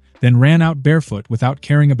moment, then ran out barefoot without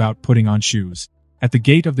caring about putting on shoes. At the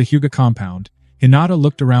gate of the Hyuga compound, Hinata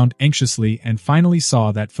looked around anxiously and finally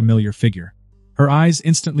saw that familiar figure. Her eyes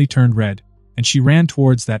instantly turned red, and she ran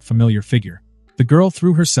towards that familiar figure. The girl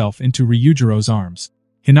threw herself into Ryujiro's arms.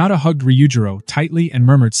 Hinata hugged Ryujiro tightly and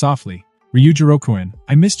murmured softly, "Ryujiro-kun,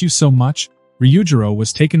 I missed you so much." Ryujiro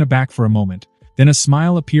was taken aback for a moment, then a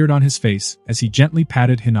smile appeared on his face as he gently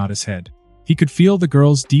patted Hinata's head. He could feel the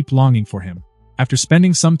girl's deep longing for him. After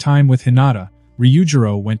spending some time with Hinata,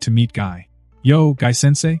 Ryujiro went to meet Guy. "Yo,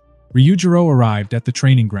 Guy-sensei?" Ryujiro arrived at the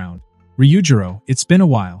training ground. "Ryujiro, it's been a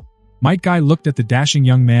while." Might Guy looked at the dashing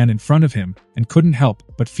young man in front of him and couldn't help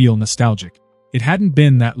but feel nostalgic. It hadn't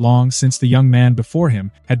been that long since the young man before him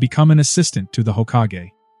had become an assistant to the Hokage.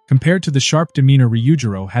 Compared to the sharp demeanor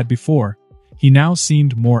Ryujiro had before, he now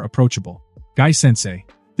seemed more approachable. "Guy-sensei,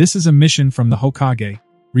 this is a mission from the Hokage."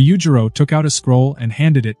 Ryujiro took out a scroll and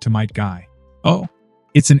handed it to Might Guy. "Oh,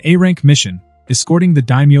 it's an A-rank mission, escorting the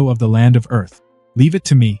daimyo of the land of Earth. Leave it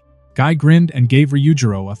to me." Guy grinned and gave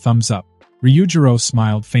Ryujiro a thumbs up. Ryujiro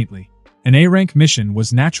smiled faintly. An A-rank mission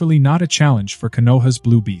was naturally not a challenge for Konoha's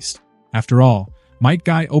Blue Beast. After all, Might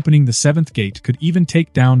Guy opening the 7th gate could even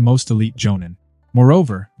take down most elite jonin.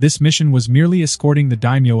 Moreover, this mission was merely escorting the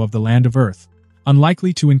daimyo of the land of Earth,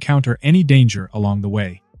 unlikely to encounter any danger along the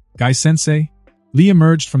way. "Guy-sensei?" Lee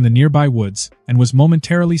emerged from the nearby woods and was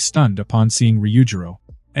momentarily stunned upon seeing Ryujiro.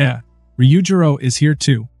 Ryujiro is here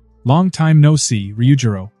too. Long time no see,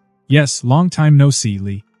 Ryujiro." "Yes, long time no see,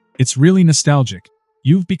 Lee. It's really nostalgic."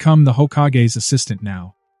 You've become the Hokage's assistant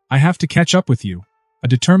now. I have to catch up with you. A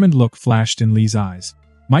determined look flashed in Lee's eyes.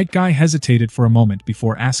 Might Guy hesitated for a moment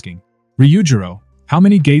before asking, Ryujiro, how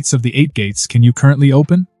many gates of the 8 gates can you currently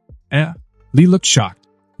open? Lee looked shocked.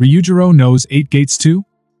 Ryujiro knows 8 gates too?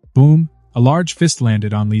 Boom, a large fist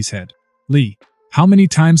landed on Lee's head. Lee, how many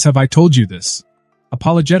times have I told you this?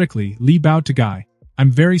 Apologetically, Lee bowed to Guy. I'm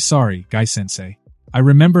very sorry, Guy-sensei. I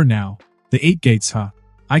remember now. The 8 gates, huh?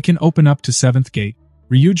 I can open up to 7th gate,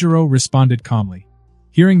 Ryujiro responded calmly.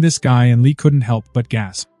 Hearing this, Guy and Lee couldn't help but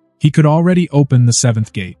gasp. He could already open the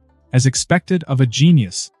 7th gate. As expected of a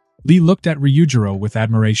genius, Lee looked at Ryujiro with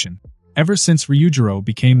admiration. Ever since Ryujiro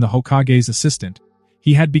became the Hokage's assistant,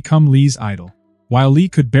 he had become Lee's idol. While Lee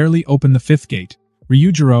could barely open the 5th gate,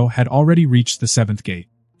 Ryujiro had already reached the 7th gate.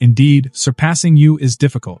 Indeed, surpassing you is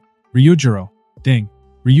difficult. Ryujiro. Ding.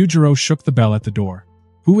 Ryujiro shook the bell at the door.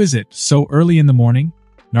 Who is it, so early in the morning?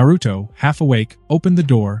 Naruto, half awake, opened the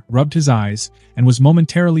door, rubbed his eyes, and was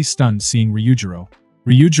momentarily stunned seeing Ryujiro.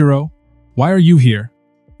 Ryujiro? Why are you here?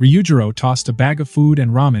 Ryujiro tossed a bag of food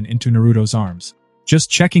and ramen into Naruto's arms. Just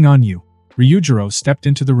checking on you. Ryujiro stepped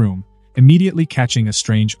into the room, immediately catching a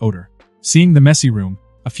strange odor. Seeing the messy room,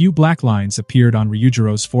 a few black lines appeared on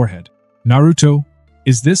Ryujiro's forehead. Naruto,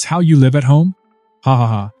 is this how you live at home? Ha ha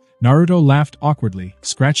ha. Naruto laughed awkwardly,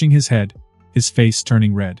 scratching his head, his face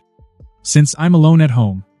turning red. Since I'm alone at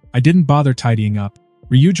home, I didn't bother tidying up.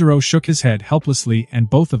 Ryujiro shook his head helplessly and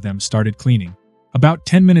both of them started cleaning. About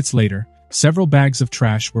 10 minutes later, several bags of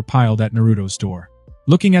trash were piled at Naruto's door.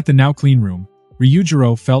 Looking at the now clean room,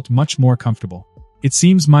 Ryujiro felt much more comfortable. It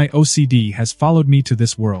seems my OCD has followed me to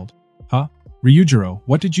this world. Huh? Ryujiro,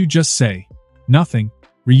 what did you just say? Nothing.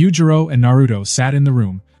 Ryujiro and Naruto sat in the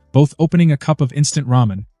room, both opening a cup of instant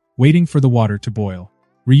ramen, waiting for the water to boil.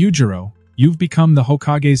 Ryujiro, you've become the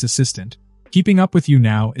Hokage's assistant. Keeping up with you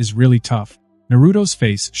now is really tough. Naruto's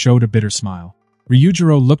face showed a bitter smile.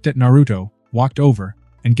 Ryujiro looked at Naruto, walked over,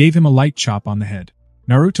 and gave him a light chop on the head.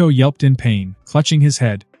 Naruto yelped in pain, clutching his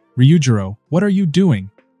head. Ryujiro, what are you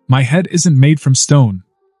doing? My head isn't made from stone.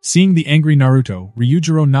 Seeing the angry Naruto,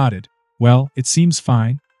 Ryujiro nodded. Well, it seems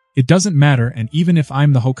fine. It doesn't matter, and even if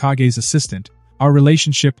I'm the Hokage's assistant, our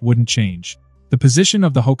relationship wouldn't change. The position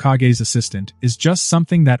of the Hokage's assistant is just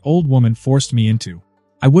something that old woman forced me into.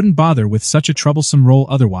 I wouldn't bother with such a troublesome role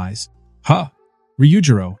otherwise. Huh?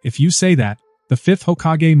 Ryujiro, if you say that, the 5th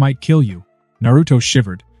Hokage might kill you. Naruto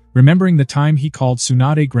shivered, remembering the time he called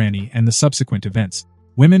Tsunade Granny and the subsequent events.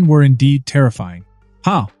 Women were indeed terrifying.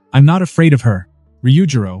 Ha! I'm not afraid of her.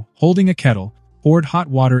 Ryujiro, holding a kettle, poured hot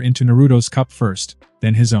water into Naruto's cup first,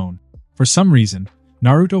 then his own. For some reason,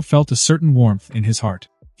 Naruto felt a certain warmth in his heart.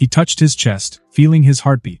 He touched his chest, feeling his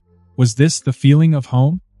heartbeat. Was this the feeling of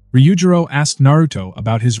home? Ryujiro asked Naruto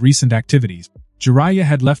about his recent activities. Jiraiya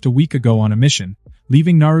had left a week ago on a mission,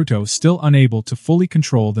 leaving Naruto still unable to fully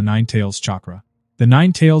control the Nine-Tails chakra. The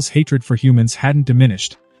Nine-Tails' hatred for humans hadn't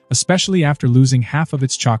diminished, especially after losing half of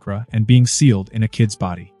its chakra and being sealed in a kid's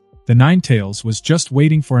body. The Nine-Tails was just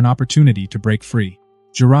waiting for an opportunity to break free.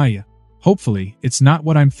 Jiraiya. Hopefully, it's not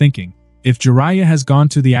what I'm thinking. If Jiraiya has gone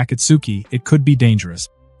to the Akatsuki, it could be dangerous.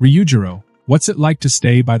 Ryujiro, what's it like to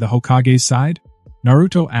stay by the Hokage's side?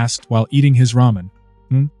 Naruto asked while eating his ramen.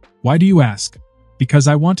 Why do you ask? Because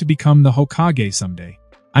I want to become the Hokage someday.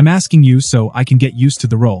 I'm asking you so I can get used to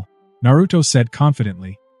the role, Naruto said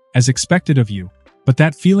confidently. As expected of you. But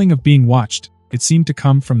that feeling of being watched, it seemed to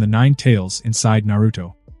come from the Nine-Tails inside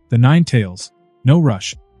Naruto. The Nine-Tails. No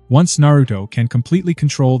rush. Once Naruto can completely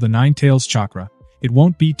control the Nine-Tails chakra, it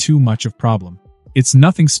won't be too much of a problem. It's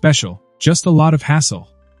nothing special, just a lot of hassle.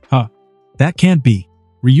 Huh. That can't be.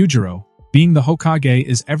 Ryujiro, being the Hokage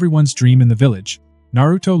is everyone's dream in the village.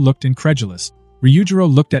 Naruto looked incredulous.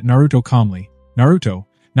 Ryujiro looked at Naruto calmly. Naruto,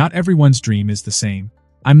 not everyone's dream is the same.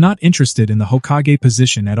 I'm not interested in the Hokage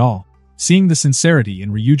position at all. Seeing the sincerity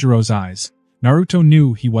in Ryujiro's eyes, Naruto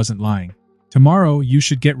knew he wasn't lying. Tomorrow you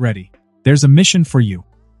should get ready. There's a mission for you.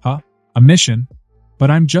 Huh? A mission?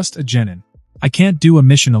 But I'm just a genin. I can't do a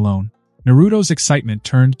mission alone. Naruto's excitement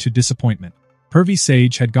turned to disappointment. Pervy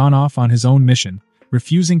Sage had gone off on his own mission,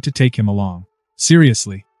 refusing to take him along.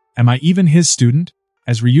 Seriously, am I even his student?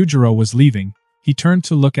 As Ryujiro was leaving, he turned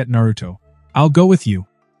to look at Naruto. I'll go with you.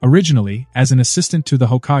 Originally, as an assistant to the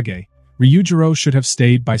Hokage, Ryujiro should have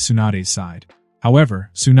stayed by Tsunade's side. However,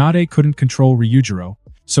 Tsunade couldn't control Ryujiro,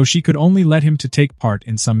 so she could only let him to take part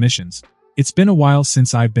in some missions. It's been a while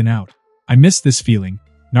since I've been out. I miss this feeling,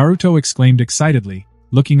 Naruto exclaimed excitedly,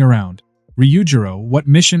 looking around. Ryujiro, what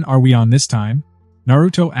mission are we on this time?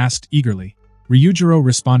 Naruto asked eagerly. Ryujiro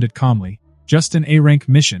responded calmly, just an A-rank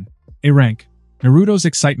mission. A rank. Naruto's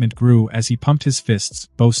excitement grew as he pumped his fists,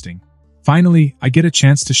 boasting. Finally, I get a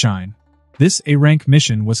chance to shine. This A-rank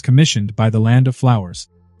mission was commissioned by the Land of Flowers.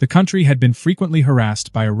 The country had been frequently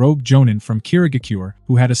harassed by a rogue jonin from Kirigakure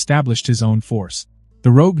who had established his own force.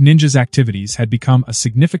 The rogue ninja's activities had become a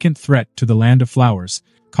significant threat to the Land of Flowers,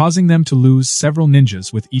 causing them to lose several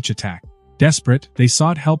ninjas with each attack. Desperate, they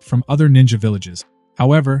sought help from other ninja villages.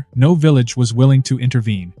 However, no village was willing to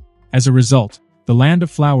intervene. As a result, the Land of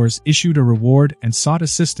Flowers issued a reward and sought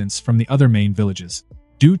assistance from the other main villages.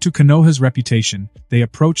 Due to Konoha's reputation, they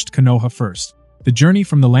approached Konoha first. The journey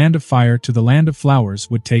from the Land of Fire to the Land of Flowers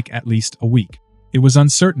would take at least a week. It was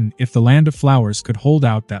uncertain if the Land of Flowers could hold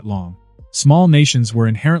out that long. Small nations were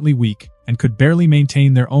inherently weak and could barely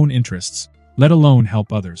maintain their own interests, let alone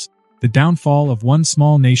help others. The downfall of one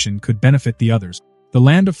small nation could benefit the others. The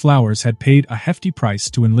Land of Flowers had paid a hefty price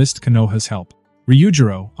to enlist Konoha's help.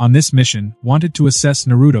 Ryujiro, on this mission, wanted to assess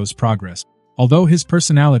Naruto's progress. Although his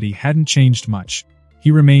personality hadn't changed much, he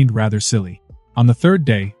remained rather silly. On the third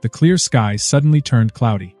day, the clear sky suddenly turned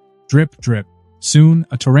cloudy. Drip, drip. Soon,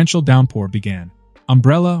 a torrential downpour began.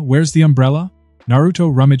 Umbrella, where's the umbrella? Naruto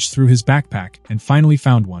rummaged through his backpack and finally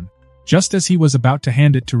found one. Just as he was about to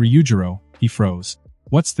hand it to Ryujiro, he froze.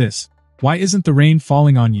 What's this? Why isn't the rain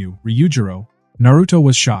falling on you, Ryujiro? Naruto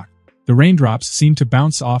was shocked. The raindrops seemed to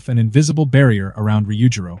bounce off an invisible barrier around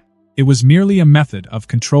Ryujiro. It was merely a method of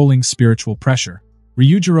controlling spiritual pressure.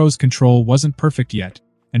 Ryujiro's control wasn't perfect yet,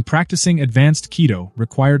 and practicing advanced Kido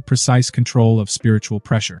required precise control of spiritual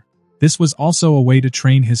pressure. This was also a way to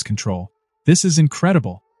train his control. This is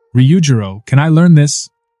incredible. Ryujiro, can I learn this?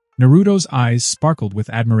 Naruto's eyes sparkled with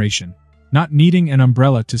admiration. Not needing an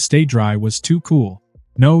umbrella to stay dry was too cool.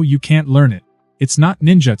 No, you can't learn it. It's not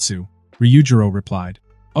ninjutsu, Ryujiro replied.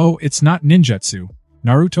 Oh, it's not ninjutsu.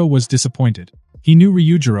 Naruto was disappointed. He knew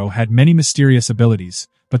Ryujiro had many mysterious abilities,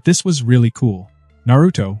 but this was really cool.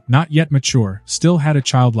 Naruto, not yet mature, still had a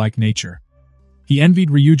childlike nature. He envied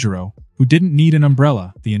Ryujiro, who didn't need an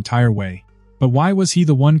umbrella the entire way. But why was he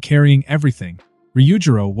the one carrying everything?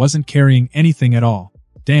 Ryujiro wasn't carrying anything at all.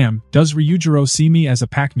 Damn, does Ryujiro see me as a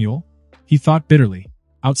pack mule? He thought bitterly.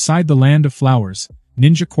 Outside the Land of Flowers,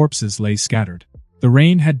 ninja corpses lay scattered. The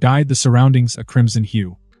rain had dyed the surroundings a crimson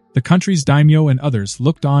hue. The country's daimyo and others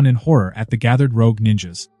looked on in horror at the gathered rogue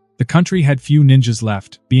ninjas. The country had few ninjas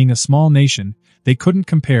left. Being a small nation, they couldn't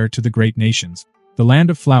compare to the great nations. The Land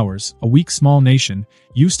of Flowers, a weak small nation,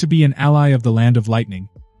 used to be an ally of the Land of Lightning,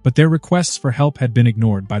 but their requests for help had been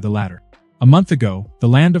ignored by the latter. A month ago, the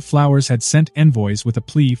Land of Flowers had sent envoys with a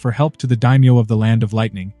plea for help to the daimyo of the Land of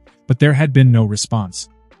Lightning, but there had been no response.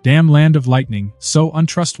 Damn Land of Lightning, so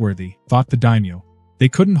untrustworthy, thought the daimyo. They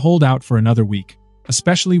couldn't hold out for another week,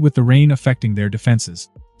 especially with the rain affecting their defenses.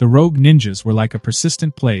 The rogue ninjas were like a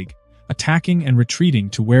persistent plague, attacking and retreating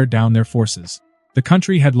to wear down their forces. The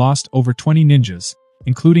country had lost over 20 ninjas,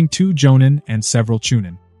 including 2 jonin and several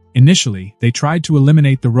chunin. Initially, they tried to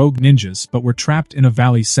eliminate the rogue ninjas but were trapped in a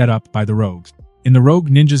valley set up by the rogues. In the rogue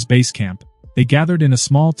ninjas' base camp, they gathered in a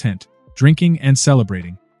small tent, drinking and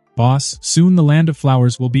celebrating. Boss, soon the Land of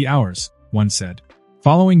Flowers will be ours, one said.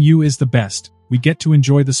 Following you is the best, we get to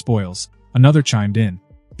enjoy the spoils, another chimed in.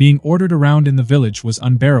 Being ordered around in the village was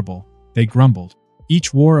unbearable, they grumbled.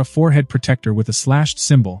 Each wore a forehead protector with a slashed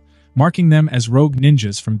symbol, marking them as rogue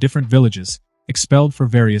ninjas from different villages, expelled for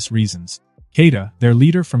various reasons. Keita, their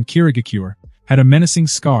leader from Kirigakure, had a menacing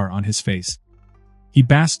scar on his face. He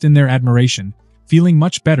basked in their admiration, feeling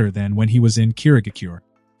much better than when he was in Kirigakure.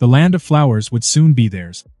 The Land of Flowers would soon be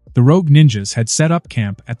theirs. The rogue ninjas had set up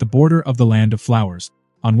camp at the border of the Land of Flowers.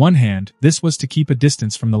 On one hand, this was to keep a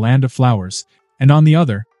distance from the Land of Flowers, and on the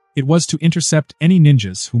other, it was to intercept any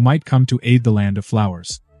ninjas who might come to aid the Land of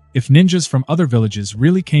Flowers. If ninjas from other villages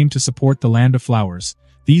really came to support the Land of Flowers,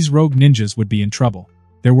 these rogue ninjas would be in trouble.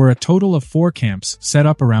 There were a total of 4 camps set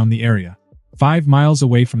up around the area. 5 miles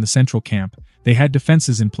away from the central camp, they had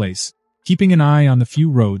defenses in place, keeping an eye on the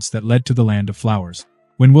few roads that led to the Land of Flowers.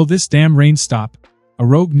 When will this damn rain stop? A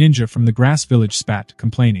rogue ninja from the grass village spat,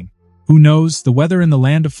 complaining. Who knows, the weather in the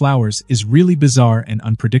Land of Flowers is really bizarre and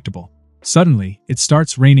unpredictable. Suddenly, it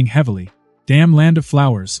starts raining heavily. Damn Land of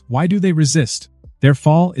Flowers, why do they resist? Their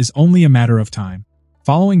fall is only a matter of time.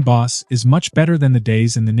 Following boss is much better than the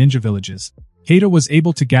days in the ninja villages. Keita was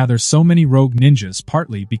able to gather so many rogue ninjas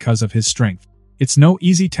partly because of his strength. It's no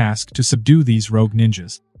easy task to subdue these rogue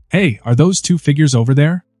ninjas. Hey, are those 2 figures over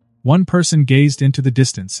there? One person gazed into the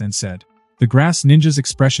distance and said. The grass ninja's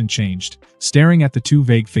expression changed, staring at the 2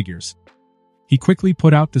 vague figures. He quickly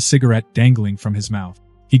put out the cigarette dangling from his mouth.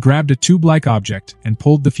 He grabbed a tube-like object and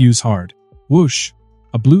pulled the fuse hard. Whoosh!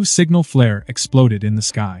 A blue signal flare exploded in the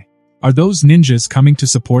sky. Are those ninjas coming to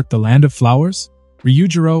support the Land of Flowers?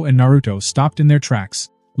 Ryujiro and Naruto stopped in their tracks,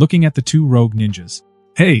 looking at the two rogue ninjas.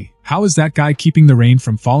 Hey, how is that guy keeping the rain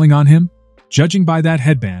from falling on him? Judging by that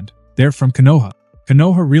headband, they're from Konoha.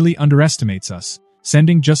 Konoha really underestimates us,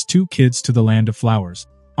 sending just 2 kids to the land of flowers.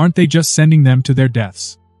 Aren't they just sending them to their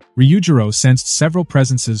deaths? Ryujiro sensed several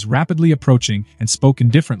presences rapidly approaching and spoke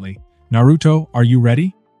indifferently. Naruto, are you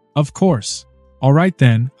ready? Of course. Alright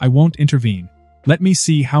then, I won't intervene. Let me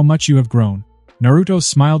see how much you have grown. Naruto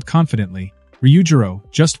smiled confidently. Ryujiro,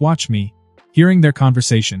 just watch me. Hearing their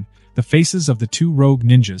conversation, the faces of the 2 rogue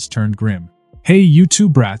ninjas turned grim. Hey you 2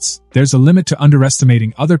 brats, there's a limit to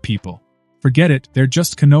underestimating other people. Forget it, they're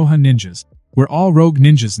just Konoha ninjas. We're all rogue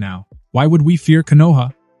ninjas now. Why would we fear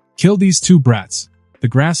Konoha? Kill these 2 brats. The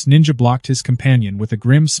grass ninja blocked his companion with a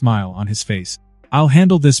grim smile on his face. I'll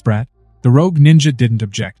handle this brat. The rogue ninja didn't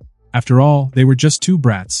object. After all, they were just 2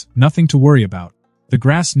 brats, nothing to worry about. The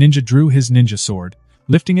grass ninja drew his ninja sword,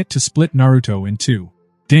 lifting it to split Naruto in 2.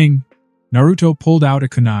 Ding! Naruto pulled out a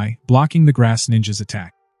kunai, blocking the grass ninja's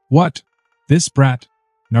attack. What? This brat?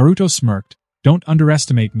 Naruto smirked. Don't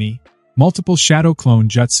underestimate me. Multiple shadow clone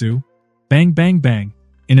jutsu. Bang bang bang.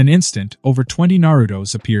 In an instant, over 20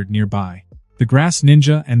 Narutos appeared nearby. The grass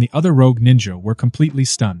ninja and the other rogue ninja were completely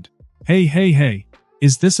stunned. Hey,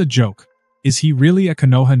 is this a joke? Is he really a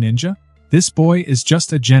Konoha ninja? This boy is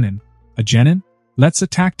just a genin. A genin? Let's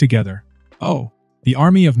attack together. Oh, the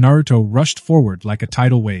army of Naruto rushed forward like a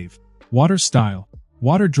tidal wave. Water style.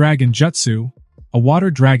 Water dragon jutsu. A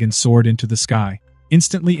water dragon soared into the sky,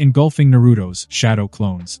 instantly engulfing Naruto's shadow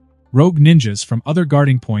clones. Rogue ninjas from other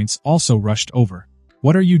guarding points also rushed over.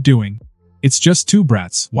 What are you doing? It's just 2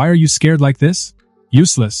 brats, why are you scared like this?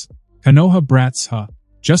 Useless. Konoha brats, huh?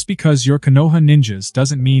 Just because you're Konoha ninjas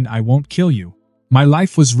doesn't mean I won't kill you. My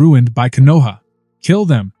life was ruined by Konoha. Kill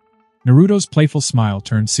them. Naruto's playful smile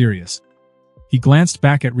turned serious. He glanced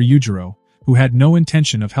back at Ryujiro, who had no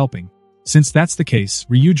intention of helping. Since that's the case,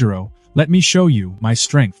 Ryujiro, let me show you my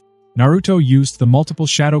strength. Naruto used the multiple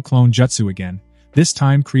shadow clone jutsu again, this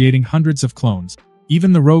time creating hundreds of clones.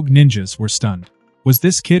 Even the rogue ninjas were stunned. Was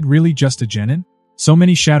this kid really just a genin? So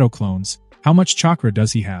many shadow clones, how much chakra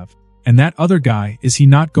does he have? And that other guy, is he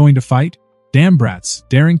not going to fight? Damn brats,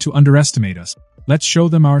 daring to underestimate us. Let's show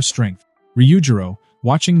them our strength. Ryujiro,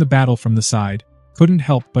 watching the battle from the side, couldn't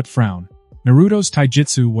help but frown. Naruto's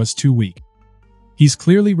taijutsu was too weak. He's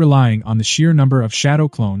clearly relying on the sheer number of shadow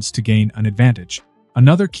clones to gain an advantage.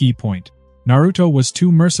 Another key point. Naruto was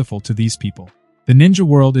too merciful to these people. The ninja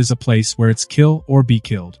world is a place where it's kill or be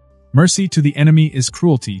killed. Mercy to the enemy is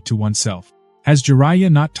cruelty to oneself. Has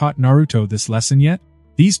Jiraiya not taught Naruto this lesson yet?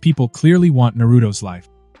 These people clearly want Naruto's life.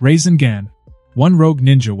 Rasengan. One rogue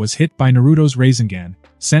ninja was hit by Naruto's Rasengan,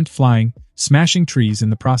 sent flying, smashing trees in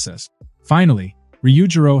the process. Finally,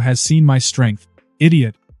 Ryujiro has seen my strength.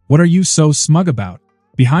 Idiot. What are you so smug about?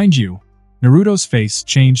 Behind you. Naruto's face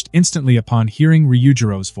changed instantly upon hearing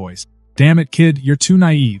Ryujiro's voice. Damn it kid, you're too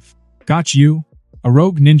naive. Got you. A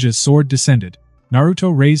rogue ninja's sword descended.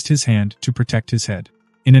 Naruto raised his hand to protect his head.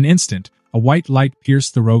 In an instant, a white light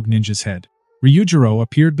pierced the rogue ninja's head. Ryujiro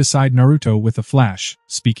appeared beside Naruto with a flash,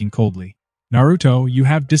 speaking coldly. Naruto, you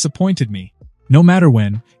have disappointed me. No matter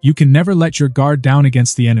when, you can never let your guard down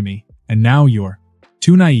against the enemy, and now you're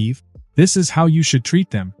too naive. This is how you should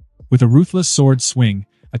treat them. With a ruthless sword swing,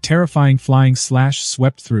 a terrifying flying slash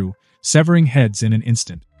swept through, severing heads in an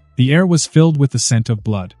instant. The air was filled with the scent of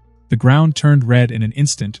blood. The ground turned red in an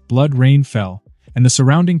instant, blood rain fell, and the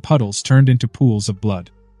surrounding puddles turned into pools of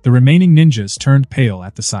blood. The remaining ninjas turned pale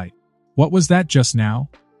at the sight. What was that just now?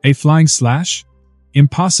 A flying slash?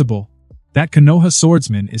 Impossible. That Konoha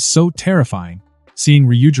swordsman is so terrifying. Seeing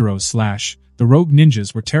Ryujiro's slash, the rogue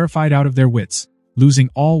ninjas were terrified out of their wits, losing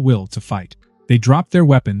all will to fight. They dropped their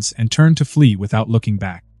weapons and turned to flee without looking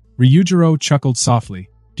back. Ryujiro chuckled softly.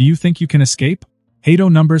 Do you think you can escape?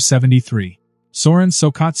 Hado number 73. Soren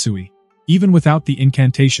Sokatsui. Even without the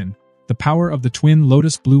incantation, the power of the twin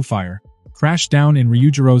lotus blue fire, crashed down in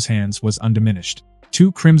Ryujiro's hands was undiminished.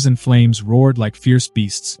 2 crimson flames roared like fierce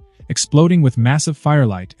beasts, exploding with massive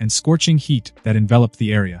firelight and scorching heat that enveloped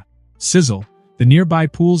the area. Sizzle, the nearby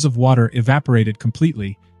pools of water evaporated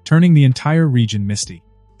completely, turning the entire region misty.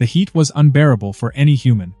 The heat was unbearable for any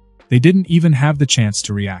human. They didn't even have the chance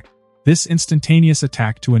to react. This instantaneous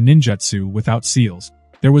attack to a ninjutsu without seals,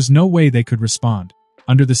 there was no way they could respond.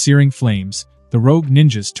 Under the searing flames, the rogue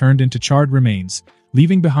ninjas turned into charred remains,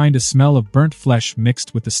 leaving behind a smell of burnt flesh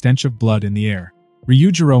mixed with the stench of blood in the air.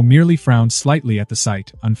 Ryujiro merely frowned slightly at the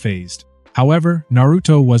sight, unfazed. However,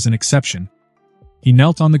 Naruto was an exception. He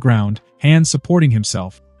knelt on the ground, hands supporting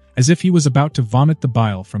himself, as if he was about to vomit the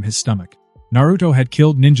bile from his stomach. Naruto had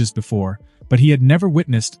killed ninjas before, but he had never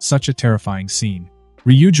witnessed such a terrifying scene.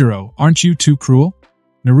 Ryujiro, aren't you too cruel?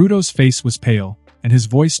 Naruto's face was pale, and his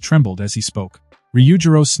voice trembled as he spoke.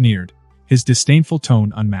 Ryujiro sneered, his disdainful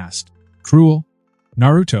tone unmasked. Cruel?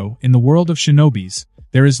 Naruto, in the world of shinobis,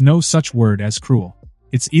 there is no such word as cruel.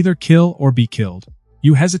 It's either kill or be killed.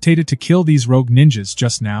 You hesitated to kill these rogue ninjas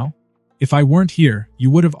just now? If I weren't here,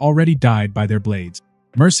 you would have already died by their blades.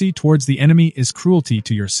 Mercy towards the enemy is cruelty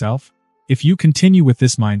to yourself? If you continue with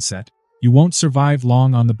this mindset, you won't survive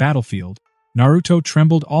long on the battlefield. Naruto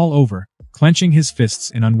trembled all over, clenching his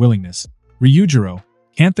fists in unwillingness. Ryujiro,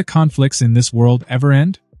 can't the conflicts in this world ever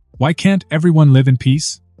end? Why can't everyone live in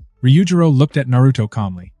peace? Ryujiro looked at Naruto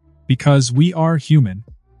calmly. Because we are human.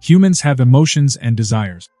 Humans have emotions and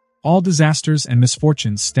desires. All disasters and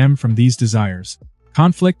misfortunes stem from these desires.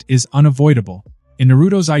 Conflict is unavoidable. In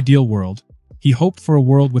Naruto's ideal world, he hoped for a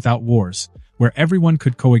world without wars, where everyone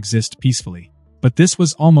could coexist peacefully. But this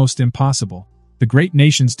was almost impossible. The great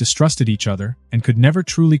nations distrusted each other and could never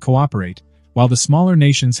truly cooperate, while the smaller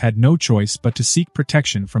nations had no choice but to seek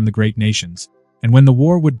protection from the great nations. And when the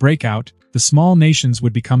war would break out, the small nations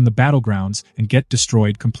would become the battlegrounds and get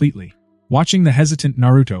destroyed completely. Watching the hesitant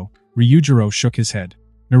Naruto, Ryujiro shook his head.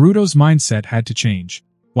 Naruto's mindset had to change.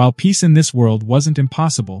 While peace in this world wasn't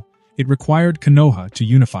impossible, it required Konoha to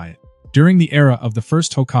unify it. During the era of the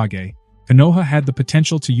first Hokage, Konoha had the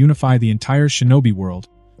potential to unify the entire shinobi world,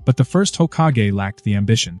 but the first Hokage lacked the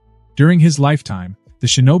ambition. During his lifetime, the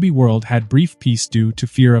shinobi world had brief peace due to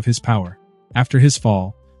fear of his power. After his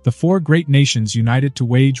fall, the four great nations united to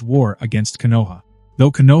wage war against Konoha.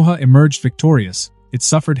 Though Konoha emerged victorious, it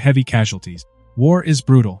suffered heavy casualties. War is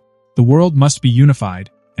brutal. The world must be unified,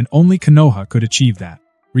 and only Konoha could achieve that.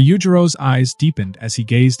 Ryujiro's eyes deepened as he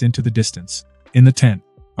gazed into the distance. In the tent,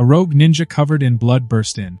 a rogue ninja covered in blood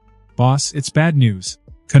burst in. Boss, it's bad news.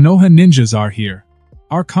 Konoha ninjas are here.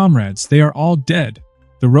 Our comrades, they are all dead.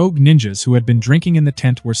 The rogue ninjas who had been drinking in the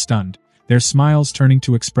tent were stunned, their smiles turning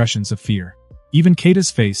to expressions of fear. Even Keita's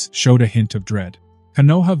face showed a hint of dread.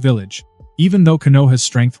 Konoha Village. Even though Konoha's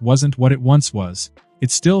strength wasn't what it once was, it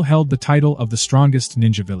still held the title of the strongest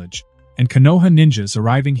ninja village. And Konoha ninjas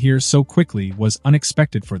arriving here so quickly was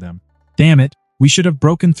unexpected for them. Damn it, we should have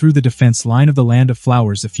broken through the defense line of the Land of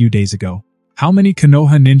Flowers a few days ago. How many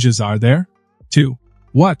Konoha ninjas are there? 2.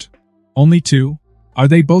 What? Only 2? Are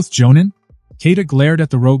they both Jonin? Keita glared at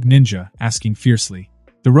the rogue ninja, asking fiercely.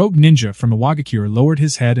 The rogue ninja from Iwagakure lowered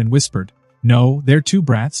his head and whispered, No, they're 2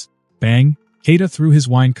 brats. Bang! Keita threw his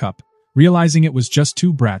wine cup, realizing it was just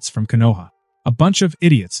 2 brats from Konoha. A bunch of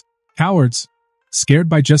idiots. Cowards. Scared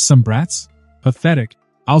by just some brats? Pathetic.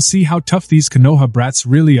 I'll see how tough these Konoha brats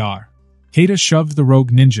really are. Keita shoved the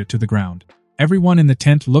rogue ninja to the ground. Everyone in the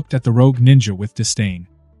tent looked at the rogue ninja with disdain.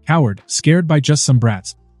 Coward, scared by just some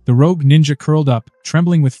brats. The rogue ninja curled up,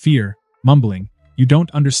 trembling with fear, mumbling, You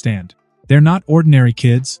don't understand. They're not ordinary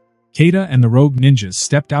kids. Keita and the rogue ninjas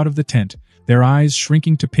stepped out of the tent, their eyes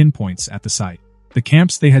shrinking to pinpoints at the sight. The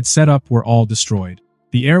camps they had set up were all destroyed.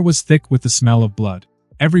 The air was thick with the smell of blood.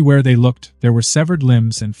 Everywhere they looked, there were severed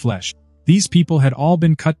limbs and flesh. These people had all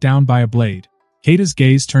been cut down by a blade. Keita's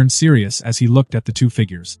gaze turned serious as he looked at the 2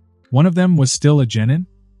 figures. One of them was still a genin?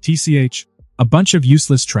 TCH. A bunch of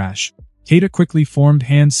useless trash. Keita quickly formed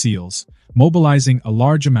hand seals, mobilizing a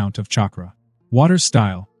large amount of chakra. Water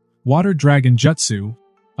style. Water dragon jutsu.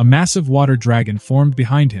 A massive water dragon formed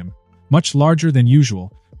behind him, much larger than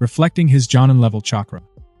usual, reflecting his Jonin-level chakra.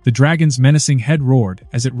 The dragon's menacing head roared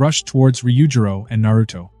as it rushed towards Ryujiro and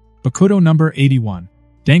Naruto. Bakudo number 81.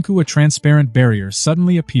 Denku, a transparent barrier,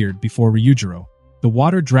 suddenly appeared before Ryujiro. The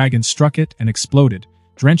water dragon struck it and exploded,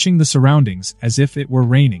 drenching the surroundings as if it were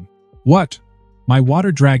raining. What? My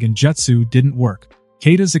water dragon jutsu didn't work.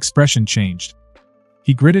 Keita's expression changed.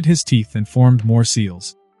 He gritted his teeth and formed more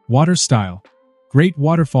seals. Water style. Great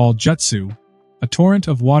waterfall jutsu. A torrent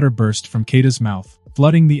of water burst from Keita's mouth,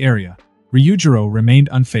 flooding the area. Ryujiro remained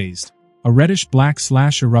unfazed. A reddish-black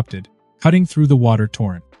slash erupted, cutting through the water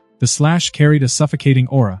torrent. The slash carried a suffocating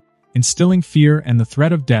aura, instilling fear and the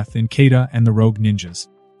threat of death in Keita and the rogue ninjas.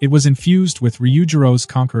 It was infused with Ryujiro's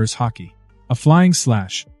Conqueror's Haki. A flying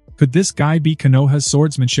slash. Could this guy be Konoha's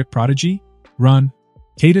swordsmanship prodigy? Run!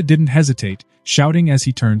 Keita didn't hesitate, shouting as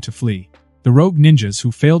he turned to flee. The rogue ninjas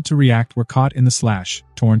who failed to react were caught in the slash,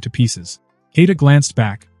 torn to pieces. Keita glanced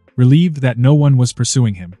back, relieved that no one was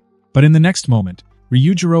pursuing him. But in the next moment,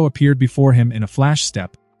 Ryujiro appeared before him in a flash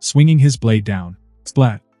step, swinging his blade down.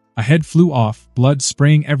 Splat! A head flew off, blood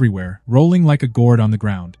spraying everywhere, rolling like a gourd on the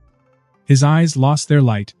ground. His eyes lost their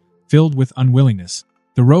light, filled with unwillingness.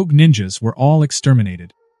 The rogue ninjas were all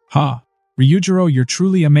exterminated. Ha! Ryujiro, you're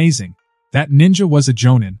truly amazing. That ninja was a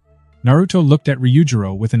Jonin. Naruto looked at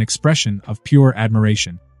Ryujiro with an expression of pure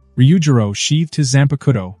admiration. Ryujiro sheathed his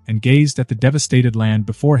Zanpakuto and gazed at the devastated land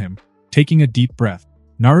before him, taking a deep breath.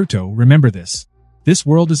 Naruto, remember this. This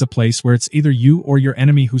world is a place where it's either you or your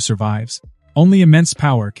enemy who survives. Only immense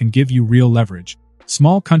power can give you real leverage.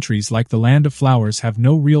 Small countries like the Land of Flowers have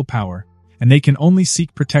no real power, and they can only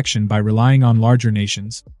seek protection by relying on larger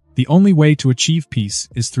nations. The only way to achieve peace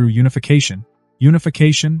is through unification.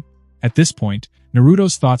 Unification? At this point,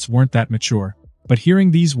 Naruto's thoughts weren't that mature, but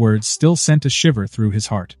hearing these words still sent a shiver through his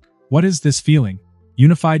heart. What is this feeling?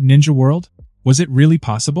 Unified ninja world? Was it really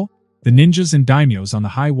possible? The ninjas and daimyos on the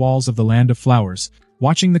high walls of the Land of Flowers,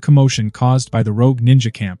 watching the commotion caused by the rogue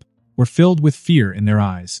ninja camp, were filled with fear in their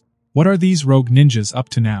eyes. What are these rogue ninjas up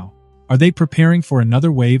to now? Are they preparing for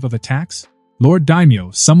another wave of attacks? Lord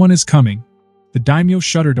Daimyo, someone is coming. The daimyo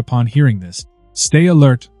shuddered upon hearing this. Stay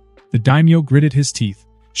alert. The daimyo gritted his teeth,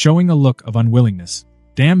 showing a look of unwillingness.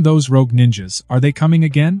 Damn those rogue ninjas, are they coming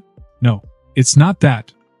again? No, it's not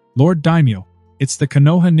that. Lord Daimyo, it's the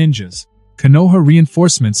Konoha ninjas. Konoha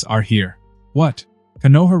reinforcements are here. What?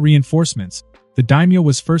 Konoha reinforcements? The daimyo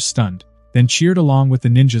was first stunned, then cheered along with the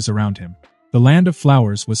ninjas around him. The Land of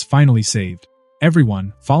Flowers was finally saved.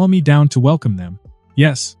 Everyone, follow me down to welcome them.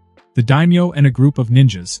 Yes. The daimyo and a group of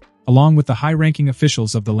ninjas, along with the high-ranking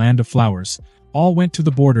officials of the Land of Flowers, all went to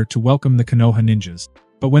the border to welcome the Konoha ninjas.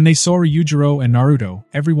 But when they saw Ryujiro and Naruto,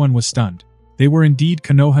 everyone was stunned. They were indeed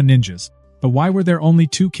Konoha ninjas. But why were there only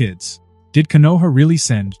 2 kids? Did Konoha really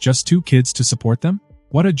send just 2 kids to support them?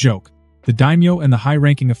 What a joke. The daimyo and the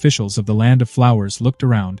high-ranking officials of the Land of Flowers looked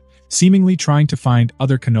around, seemingly trying to find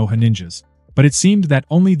other Konoha ninjas. But it seemed that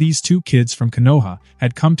only these 2 kids from Konoha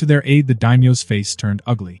had come to their aid. The daimyo's face turned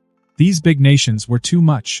ugly. These big nations were too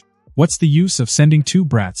much. What's the use of sending 2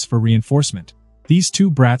 brats for reinforcement? These 2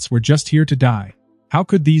 brats were just here to die. How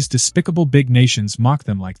could these despicable big nations mock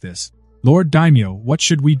them like this? Lord Daimyo, what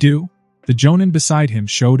should we do? The jonin beside him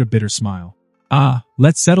showed a bitter smile.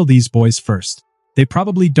 Let's settle these boys first. They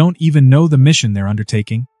probably don't even know the mission they're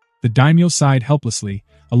undertaking. The daimyo sighed helplessly,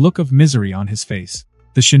 a look of misery on his face.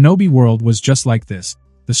 The shinobi world was just like this.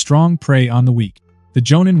 The strong prey on the weak. The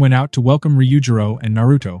jonin went out to welcome Ryujiro and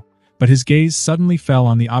Naruto, but his gaze suddenly fell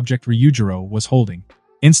on the object Ryujiro was holding.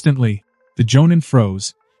 Instantly, the jonin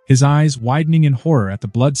froze, his eyes widening in horror at the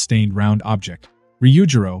blood-stained round object.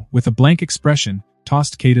 Ryujiro, with a blank expression,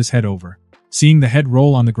 tossed Kata's head over. Seeing the head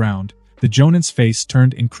roll on the ground, the jonin's face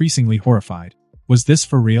turned increasingly horrified. Was this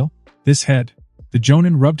for real? This head? The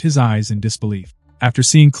jonin rubbed his eyes in disbelief. After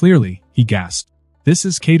seeing clearly, he gasped. This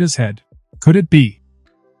is Kata's head. Could it be?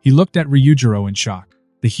 He looked at Ryujiro in shock.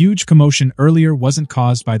 The huge commotion earlier wasn't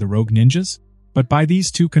caused by the rogue ninjas, but by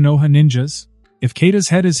these 2 Konoha ninjas? If Kata's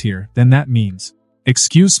head is here, then that means...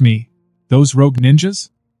 Excuse me, those rogue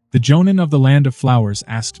ninjas? The jonin of the Land of Flowers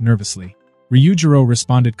asked nervously. Ryujiro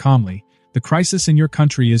responded calmly, the crisis in your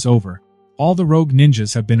country is over. All the rogue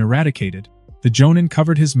ninjas have been eradicated. The jonin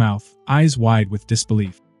covered his mouth, eyes wide with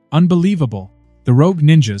disbelief. Unbelievable. The rogue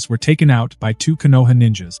ninjas were taken out by 2 Konoha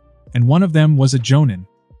ninjas, and one of them was a jonin.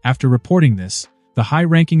 After reporting this, the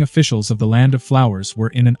high-ranking officials of the Land of Flowers were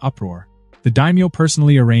in an uproar. The daimyo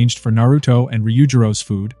personally arranged for Naruto and Ryujiro's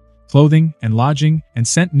food, clothing, and lodging, and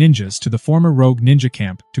sent ninjas to the former rogue ninja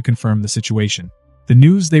camp to confirm the situation. The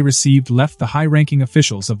news they received left the high-ranking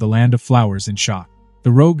officials of the Land of Flowers in shock.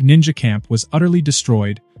 The rogue ninja camp was utterly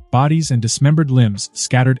destroyed, bodies and dismembered limbs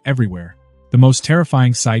scattered everywhere. The most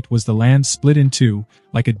terrifying sight was the land split in 2,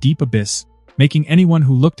 like a deep abyss, making anyone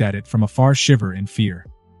who looked at it from afar shiver in fear.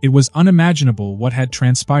 It was unimaginable what had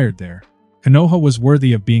transpired there. Konoha was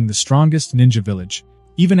worthy of being the strongest ninja village.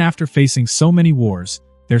 Even after facing so many wars,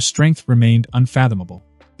 their strength remained unfathomable.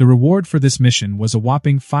 The reward for this mission was a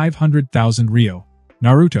whopping 500,000 ryo.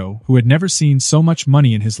 Naruto, who had never seen so much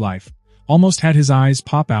money in his life, almost had his eyes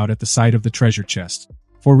pop out at the sight of the treasure chest.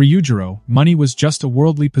 For Ryujiro, money was just a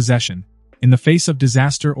worldly possession. In the face of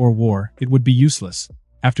disaster or war, it would be useless.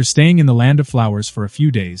 After staying in the Land of Flowers for a few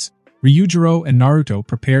days, Ryujiro and Naruto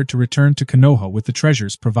prepared to return to Konoha with the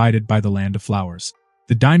treasures provided by the Land of Flowers.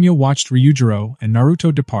 The daimyo watched Ryujiro and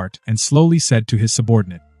Naruto depart and slowly said to his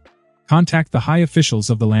subordinate, "Contact the high officials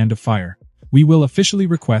of the Land of Fire. We will officially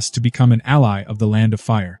request to become an ally of the Land of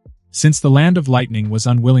Fire." Since the Land of Lightning was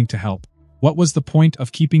unwilling to help, what was the point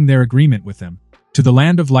of keeping their agreement with them? To the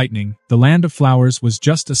Land of Lightning, the Land of Flowers was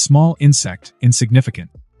just a small insect, insignificant.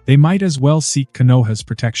 They might as well seek Konoha's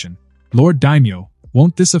protection. Lord Daimyo,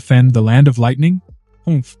 won't this offend the Land of Lightning?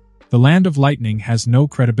 Humph. The Land of Lightning has no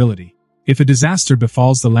credibility. If a disaster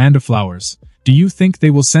befalls the Land of Flowers, do you think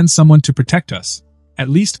they will send someone to protect us? At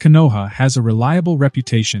least Konoha has a reliable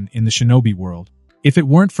reputation in the shinobi world. If it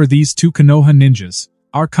weren't for these 2 Konoha ninjas,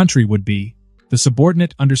 our country would be. The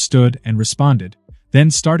subordinate understood and responded, then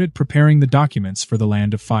started preparing the documents for the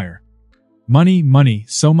Land of Fire. Money, money,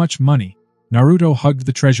 so much money. Naruto hugged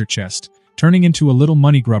the treasure chest, turning into a little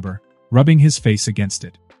money grubber, rubbing his face against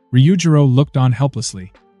it. Ryujiro looked on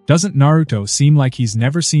helplessly. Doesn't Naruto seem like he's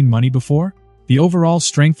never seen money before? The overall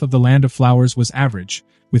strength of the Land of Flowers was average,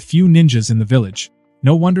 with few ninjas in the village.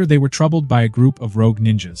 No wonder they were troubled by a group of rogue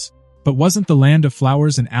ninjas. But wasn't the Land of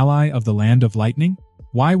Flowers an ally of the Land of Lightning?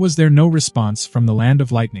 Why was there no response from the Land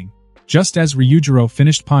of Lightning? Just as Ryujiro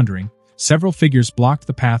finished pondering, several figures blocked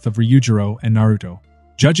the path of Ryujiro and Naruto.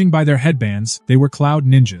 Judging by their headbands, they were cloud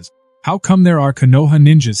ninjas. How come there are Konoha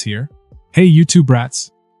ninjas here? Hey you two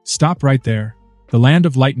brats! Stop right there. The Land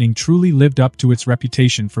of Lightning truly lived up to its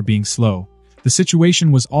reputation for being slow. The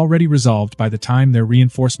situation was already resolved by the time their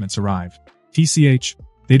reinforcements arrived. TCH,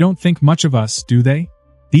 they don't think much of us, do they?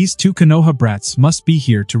 These two Konoha brats must be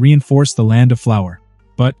here to reinforce the Land of Flower.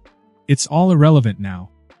 But it's all irrelevant now.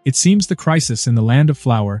 It seems the crisis in the Land of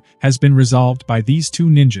Flower has been resolved by these two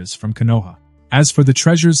ninjas from Konoha. As for the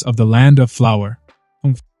treasures of the Land of Flower,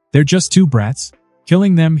 they're just two brats.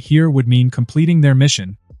 Killing them here would mean completing their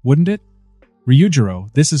mission, wouldn't it?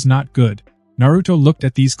 Ryujiro, this is not good. Naruto looked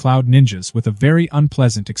at these cloud ninjas with a very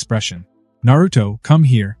unpleasant expression. Naruto, come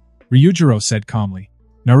here, Ryujiro said calmly.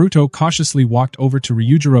 Naruto cautiously walked over to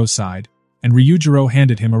Ryujiro's side, and Ryujiro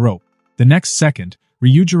handed him a rope. The next second,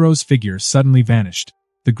 Ryujiro's figure suddenly vanished.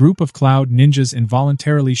 The group of cloud ninjas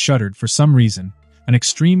involuntarily shuddered for some reason, an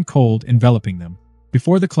extreme cold enveloping them.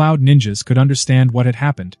 Before the cloud ninjas could understand what had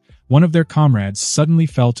happened, one of their comrades suddenly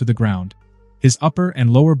fell to the ground. His upper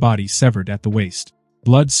and lower body severed at the waist.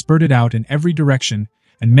 Blood spurted out in every direction,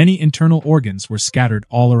 and many internal organs were scattered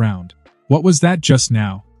all around. What was that just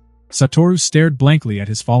now? Satoru stared blankly at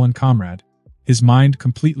his fallen comrade, his mind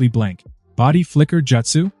completely blank. Body flicker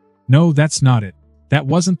jutsu? No, that's not it. That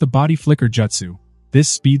wasn't the body flicker jutsu. This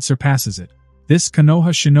speed surpasses it. This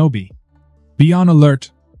Konoha shinobi. Be on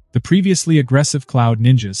alert. The previously aggressive cloud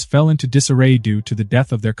ninjas fell into disarray due to the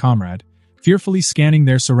death of their comrade, fearfully scanning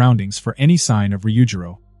their surroundings for any sign of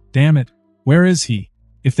Ryujiro. Damn it, where is he?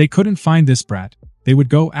 If they couldn't find this brat, they would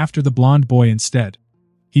go after the blonde boy instead.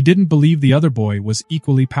 He didn't believe the other boy was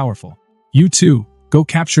equally powerful. You two, go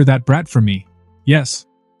capture that brat for me. Yes.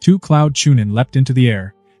 Two cloud chunin leapt into the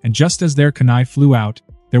air, and just as their kunai flew out,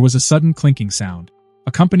 there was a sudden clinking sound.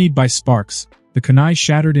 Accompanied by sparks, the kunai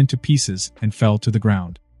shattered into pieces and fell to the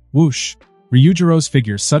ground. Whoosh! Ryujiro's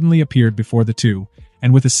figure suddenly appeared before the two,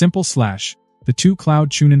 and with a simple slash, the two cloud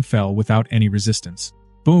chunin fell without any resistance.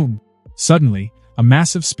 Boom! Suddenly, a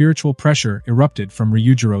massive spiritual pressure erupted from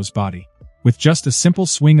Ryujiro's body. With just a simple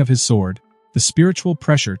swing of his sword, the spiritual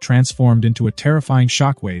pressure transformed into a terrifying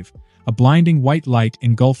shockwave, a blinding white light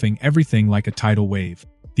engulfing everything like a tidal wave.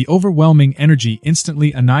 The overwhelming energy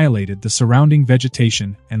instantly annihilated the surrounding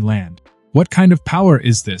vegetation and land. What kind of power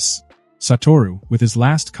is this? Satoru, with his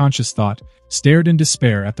last conscious thought, stared in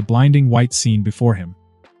despair at the blinding white scene before him.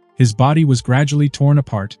 His body was gradually torn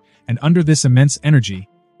apart, and under this immense energy,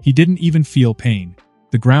 he didn't even feel pain.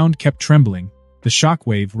 The ground kept trembling, the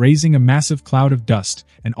shockwave raising a massive cloud of dust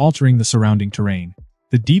and altering the surrounding terrain.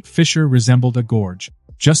 The deep fissure resembled a gorge.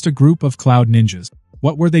 Just a group of cloud ninjas.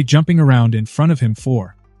 What were they jumping around in front of him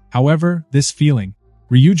for? However, this feeling,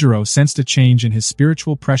 Ryujiro sensed a change in his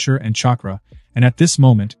spiritual pressure and chakra, and at this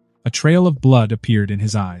moment, a trail of blood appeared in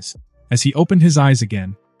his eyes. As he opened his eyes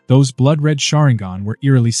again, those blood-red Sharingan were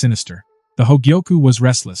eerily sinister. The Hogyoku was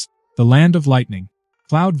restless. The Land of Lightning.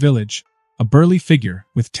 Cloud Village. A burly figure,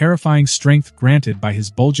 with terrifying strength granted by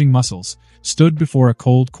his bulging muscles, stood before a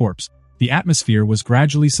cold corpse. The atmosphere was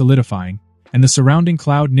gradually solidifying, and the surrounding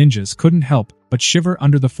cloud ninjas couldn't help but shiver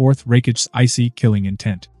under the fourth Raikage's icy killing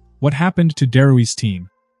intent. What happened to Darui's team?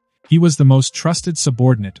 He was the most trusted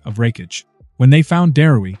subordinate of Raikage. When they found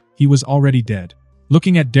Darui, he was already dead.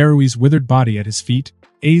 Looking at Darui's withered body at his feet,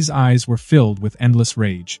 A's eyes were filled with endless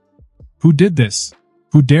rage. Who did this?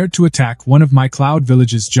 Who dared to attack one of my Cloud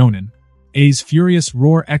Village's Jonin? A's furious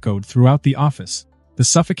roar echoed throughout the office. The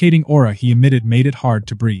suffocating aura he emitted made it hard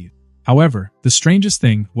to breathe. However, the strangest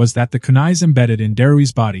thing was that the kunais embedded in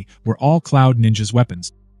Darui's body were all Cloud Ninja's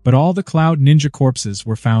weapons. But all the Cloud Ninja corpses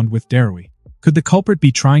were found with Darui. Could the culprit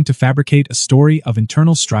be trying to fabricate a story of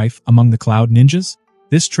internal strife among the Cloud Ninjas?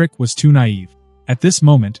 This trick was too naive. At this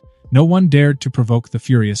moment, no one dared to provoke the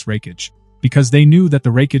furious Raikage, because they knew that the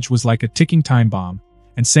Raikage was like a ticking time bomb,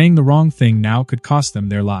 and saying the wrong thing now could cost them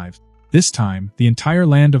their lives. This time, the entire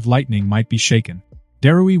Land of Lightning might be shaken.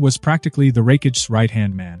 Darui was practically the Raikage's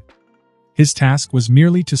right-hand man. His task was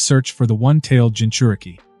merely to search for the one-tailed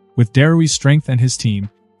Jinchuriki. With Darui's strength and his team,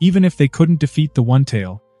 even if they couldn't defeat the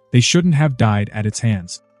one-tail, they shouldn't have died at its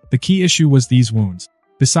hands. The key issue was these wounds.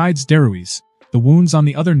 Besides Darui's, The wounds on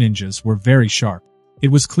the other ninjas were very sharp. It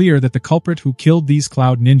was clear that the culprit who killed these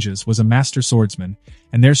cloud ninjas was a master swordsman,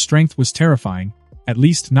 and their strength was terrifying, at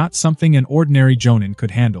least not something an ordinary jonin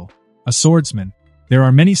could handle. A swordsman. There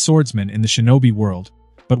are many swordsmen in the shinobi world,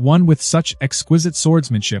 but one with such exquisite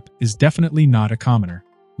swordsmanship is definitely not a commoner.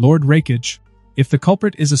 Lord Raikage. If the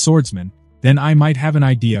culprit is a swordsman, then I might have an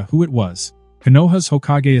idea who it was. Konoha's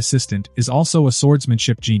Hokage assistant is also a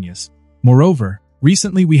swordsmanship genius. Moreover,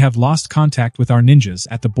 recently we have lost contact with our ninjas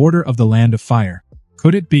at the border of the Land of Fire.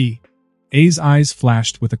 Could it be? A's eyes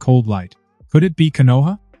flashed with a cold light. Could it be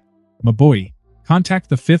Konoha? Maboi, contact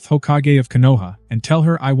the 5th Hokage of Konoha and tell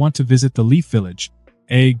her I want to visit the Leaf Village.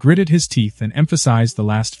 A gritted his teeth and emphasized the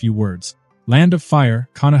last few words. Land of Fire,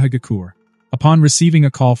 Konohagakure. Upon receiving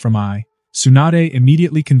a call from I, Tsunade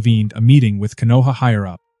immediately convened a meeting with Konoha higher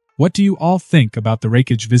up. What do you all think about the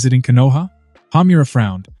Raikage visiting Konoha? Hamura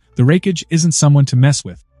frowned. The Raikage isn't someone to mess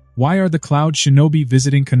with. Why are the Cloud Shinobi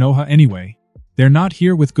visiting Konoha anyway? They're not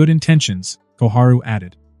here with good intentions, Koharu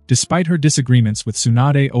added. Despite her disagreements with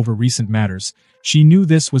Tsunade over recent matters, she knew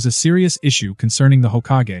this was a serious issue concerning the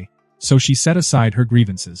Hokage, so she set aside her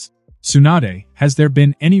grievances. Tsunade, has there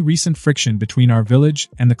been any recent friction between our village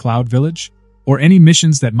and the Cloud Village? Or any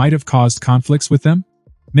missions that might have caused conflicts with them?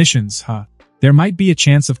 Missions, huh? There might be a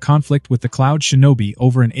chance of conflict with the Cloud Shinobi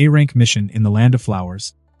over an A-rank mission in the Land of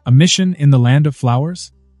Flowers. A mission in the Land of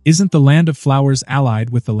Flowers? Isn't the Land of Flowers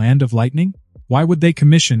allied with the Land of Lightning? Why would they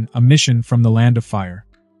commission a mission from the Land of Fire?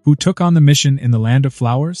 Who took on the mission in the Land of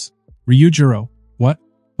Flowers? Ryujiro. What?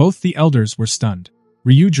 Both the elders were stunned.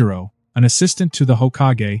 Ryujiro, an assistant to the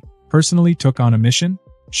Hokage, personally took on a mission?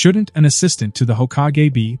 Shouldn't an assistant to the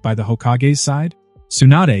Hokage be by the Hokage's side?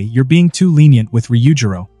 Tsunade, you're being too lenient with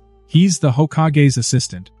Ryujiro. He's the Hokage's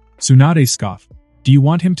assistant. Tsunade scoffed. Do you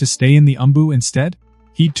want him to stay in the Umbu instead?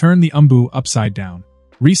 He'd turn the Umbu upside down.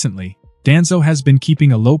 Recently, Danzo has been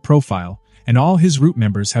keeping a low profile, and all his root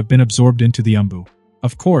members have been absorbed into the Umbu.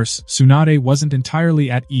 Of course, Tsunade wasn't entirely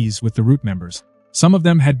at ease with the root members. Some of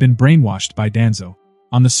them had been brainwashed by Danzo.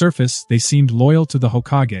 On the surface, they seemed loyal to the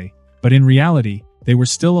Hokage, but in reality, they were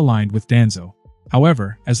still aligned with Danzo.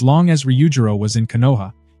 However, as long as Ryujiro was in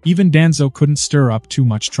Konoha, even Danzo couldn't stir up too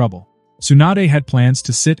much trouble. Tsunade had plans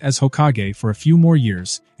to sit as Hokage for a few more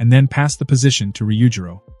years and then pass the position to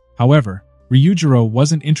Ryujiro. However, Ryujiro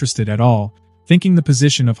wasn't interested at all, thinking the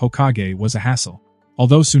position of Hokage was a hassle.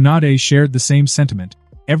 Although Tsunade shared the same sentiment,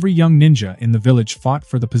 every young ninja in the village fought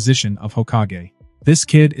for the position of Hokage. This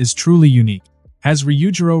kid is truly unique. Has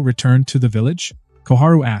Ryujiro returned to the village?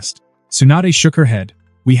 Koharu asked. Tsunade shook her head.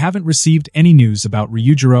 We haven't received any news about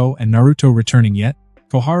Ryujiro and Naruto returning yet.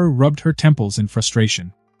 Koharu rubbed her temples in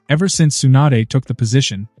frustration. Ever since Tsunade took the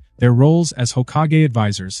position, their roles as Hokage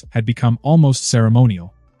advisors had become almost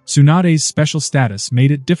ceremonial. Tsunade's special status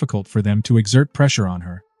made it difficult for them to exert pressure on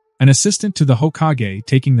her. An assistant to the Hokage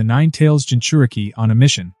taking the Nine-Tails Jinchuriki on a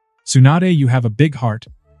mission. Tsunade, you have a big heart.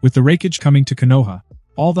 With the Raikage coming to Konoha,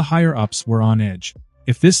 all the higher-ups were on edge.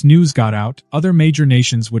 If this news got out, other major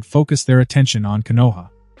nations would focus their attention on Konoha.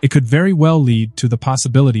 It could very well lead to the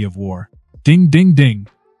possibility of war. Ding ding ding.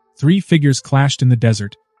 3 figures clashed in the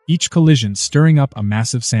desert, each collision stirring up a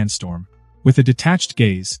massive sandstorm. With a detached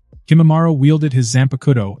gaze, Kimimaro wielded his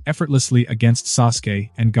Zanpakuto effortlessly against Sasuke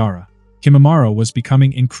and Gaara. Kimimaro was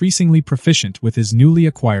becoming increasingly proficient with his newly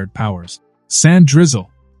acquired powers. Sand drizzle.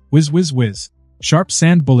 Whiz whiz whiz. Sharp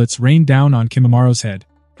sand bullets rained down on Kimimaro's head,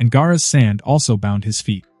 and Gaara's sand also bound his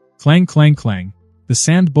feet. Clang clang clang. The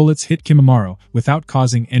sand bullets hit Kimimaro without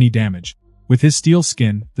causing any damage. With his steel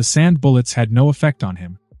skin, the sand bullets had no effect on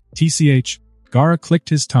him. TCH, Gaara clicked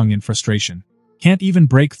his tongue in frustration. Can't even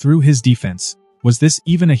break through his defense. Was this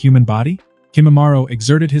even a human body? Kimimaro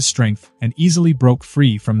exerted his strength and easily broke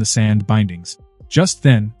free from the sand bindings. Just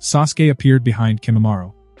then, Sasuke appeared behind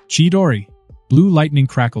Kimimaro. Chidori! Blue lightning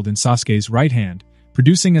crackled in Sasuke's right hand,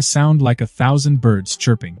 producing a sound like 1,000 birds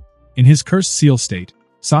chirping. In his cursed seal state,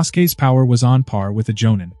 Sasuke's power was on par with a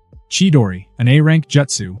Jonin. Chidori, an A-rank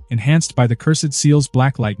jutsu, enhanced by the cursed seal's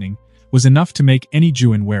black lightning, was enough to make any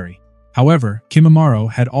Juin wary. However, Kimimaro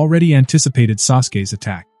had already anticipated Sasuke's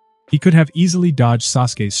attack. He could have easily dodged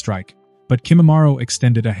Sasuke's strike, but Kimimaro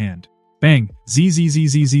extended a hand. Bang!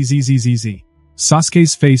 Zzzzzzzzzzzzz.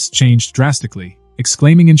 Sasuke's face changed drastically,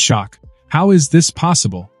 exclaiming in shock, "How is this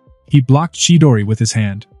possible?" He blocked Chidori with his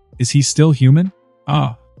hand. Is he still human?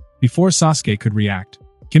 Ah! Before Sasuke could react,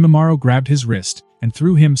 Kimimaro grabbed his wrist and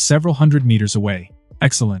threw him several hundred meters away.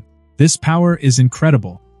 Excellent. This power is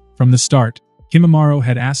incredible. From the start, Kimimaro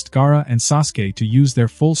had asked Gaara and Sasuke to use their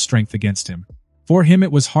full strength against him. For him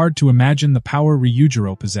it was hard to imagine the power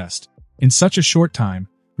Ryujiro possessed. In such a short time,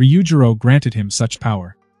 Ryujiro granted him such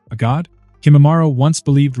power. A god? Kimimaro once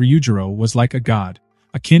believed Ryujiro was like a god,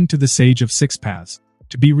 akin to the Sage of Six Paths.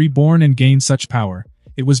 To be reborn and gain such power,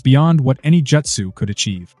 it was beyond what any jutsu could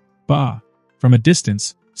achieve. Bah! From a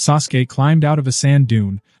distance, Sasuke climbed out of a sand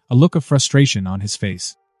dune, a look of frustration on his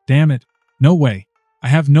face. Damn it! No way! I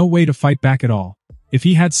have no way to fight back at all. If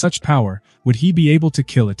he had such power, would he be able to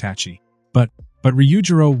kill Itachi? But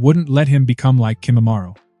Ryujiro wouldn't let him become like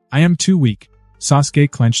Kimimaro. I am too weak. Sasuke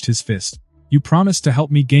clenched his fist. You promised to help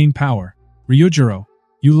me gain power. Ryujiro,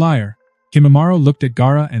 you liar. Kimimaro looked at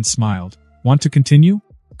Gaara and smiled. Want to continue?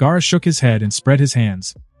 Gaara shook his head and spread his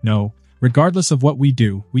hands. No, regardless of what we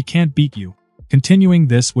do, we can't beat you. Continuing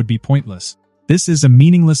this would be pointless. This is a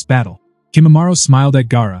meaningless battle. Kimimaro smiled at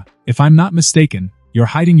Gaara. If I'm not mistaken, you're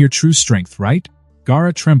hiding your true strength, right?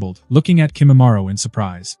 Gaara trembled, looking at Kimimaro in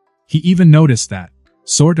surprise. He even noticed that.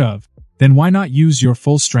 Sort of. Then why not use your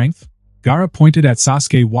full strength? Gaara pointed at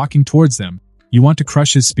Sasuke walking towards them. You want to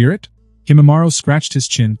crush his spirit? Kimimaro scratched his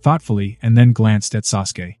chin thoughtfully and then glanced at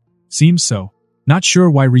Sasuke. Seems so. Not sure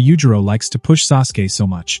why Ryujiro likes to push Sasuke so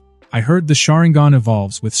much. I heard the Sharingan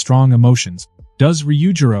evolves with strong emotions. Does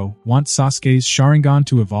Ryujiro want Sasuke's Sharingan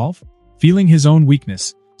to evolve? Feeling his own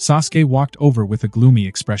weakness, Sasuke walked over with a gloomy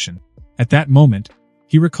expression. At that moment,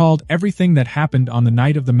 he recalled everything that happened on the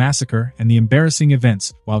night of the massacre and the embarrassing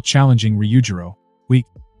events while challenging Ryujiro. Weak.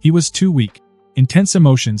 He was too weak. Intense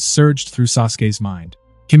emotions surged through Sasuke's mind.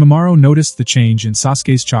 Kimimaro noticed the change in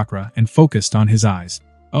Sasuke's chakra and focused on his eyes.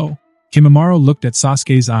 Oh. Kimimaro looked at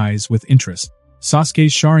Sasuke's eyes with interest.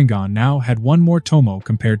 Sasuke's Sharingan now had one more Tomo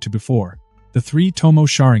compared to before. The 3 Tomo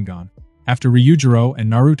Sharingan. After Ryujiro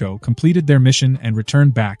and Naruto completed their mission and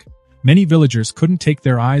returned back, many villagers couldn't take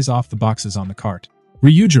their eyes off the boxes on the cart.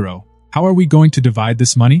 Ryujiro, how are we going to divide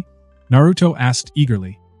this money? Naruto asked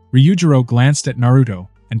eagerly. Ryujiro glanced at Naruto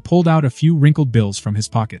and pulled out a few wrinkled bills from his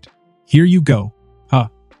pocket. Here you go. Huh.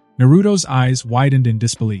 Naruto's eyes widened in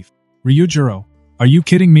disbelief. Ryujiro, are you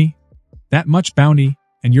kidding me? That much bounty,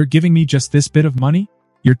 and you're giving me just this bit of money?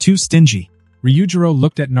 You're too stingy. Ryujiro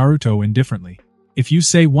looked at Naruto indifferently. If you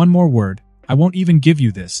say one more word, I won't even give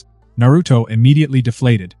you this. Naruto immediately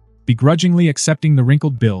deflated, begrudgingly accepting the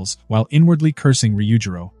wrinkled bills while inwardly cursing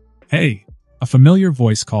Ryujiro. Hey! A familiar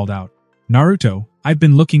voice called out. Naruto, I've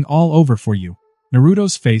been looking all over for you.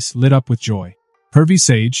 Naruto's face lit up with joy. Pervy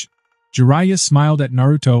Sage? Jiraiya smiled at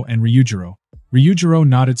Naruto and Ryujiro. Ryujiro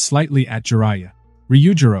nodded slightly at Jiraiya.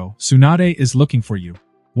 Ryujiro, Tsunade is looking for you.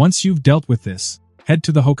 Once you've dealt with this, head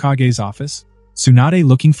to the Hokage's office. Tsunade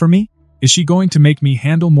looking for me? Is she going to make me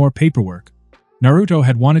handle more paperwork? Naruto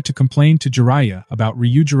had wanted to complain to Jiraiya about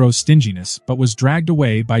Ryujiro's stinginess but was dragged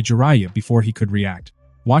away by Jiraiya before he could react.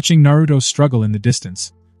 Watching Naruto struggle in the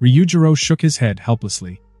distance, Ryujiro shook his head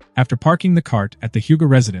helplessly. After parking the cart at the Hyuga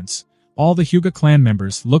residence, all the Hyuga clan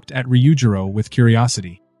members looked at Ryujiro with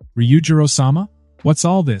curiosity. Ryujiro-sama? What's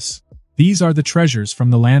all this? These are the treasures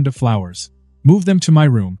from the Land of Flowers. Move them to my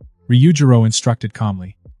room, Ryujiro instructed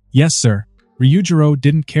calmly. Yes, sir. Ryujiro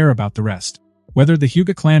didn't care about the rest. Whether the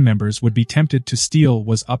Hyuga clan members would be tempted to steal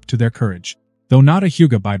was up to their courage. Though not a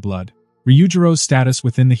Hyuga by blood, Ryujiro's status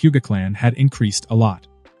within the Hyuga clan had increased a lot.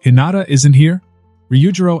 Hinata isn't here?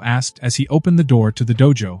 Ryujiro asked as he opened the door to the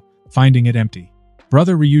dojo, finding it empty.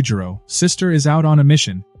 Brother Ryujiro, sister is out on a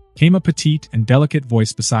mission, came a petite and delicate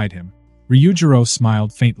voice beside him. Ryujiro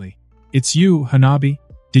smiled faintly. It's you, Hanabi.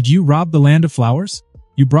 Did you rob the Land of Flowers?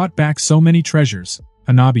 You brought back so many treasures,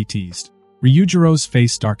 Hanabi teased. Ryujiro's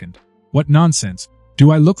face darkened. What nonsense.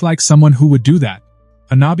 Do I look like someone who would do that?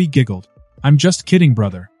 Hanabi giggled. I'm just kidding,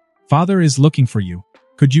 brother. Father is looking for you.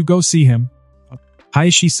 Could you go see him?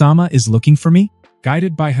 Hayashi-sama is looking for me?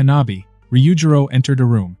 Guided by Hanabi, Ryujiro entered a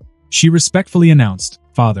room. She respectfully announced,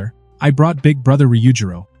 Father, I brought big brother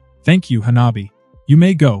Ryujiro. Thank you, Hanabi. You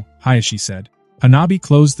may go, Hayashi said. Hanabi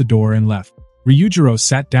closed the door and left. Ryujiro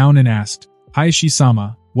sat down and asked,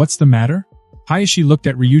 Hayashi-sama, what's the matter? Hayashi looked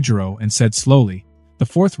at Ryujiro and said slowly, the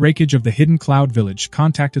 4th Raikage of the Hidden Cloud Village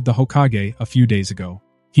contacted the Hokage a few days ago.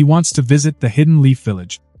 He wants to visit the Hidden Leaf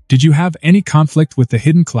Village. Did you have any conflict with the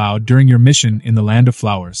Hidden Cloud during your mission in the Land of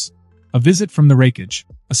Flowers? A visit from the Raikage,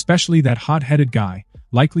 especially that hot-headed guy,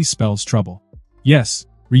 likely spells trouble. Yes,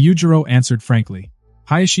 Ryujiro answered frankly.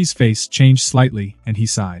 Hayashi's face changed slightly and he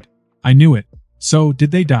sighed. I knew it. So,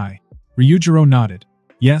 did they die? Ryujiro nodded.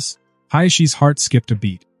 Yes. Hayashi's heart skipped a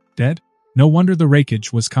beat. Dead? No wonder the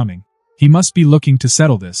Raikage was coming. He must be looking to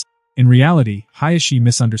settle this. In reality, Hayashi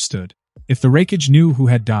misunderstood. If the Raikage knew who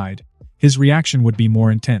had died, his reaction would be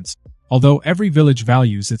more intense. Although every village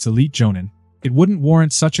values its elite jonin, it wouldn't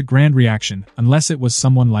warrant such a grand reaction unless it was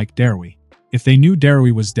someone like Darui. If they knew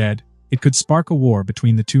Darui was dead, it could spark a war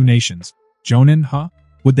between the two nations. Jonin, huh?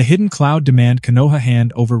 Would the Hidden Cloud demand Konoha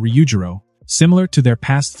hand over Ryujiro, Similar to their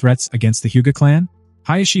past threats against the Hyuga clan,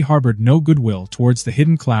 Hayashi harbored no goodwill towards the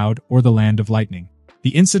Hidden Cloud or the Land of Lightning. The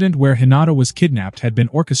incident where Hinata was kidnapped had been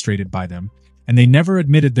orchestrated by them, and they never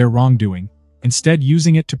admitted their wrongdoing, instead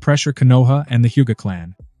using it to pressure Konoha and the Hyuga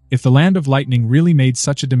clan. If the Land of Lightning really made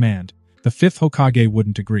such a demand, the fifth Hokage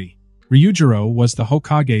wouldn't agree. Ryujiro was the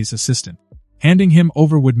Hokage's assistant. Handing him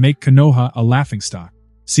over would make Konoha a laughingstock.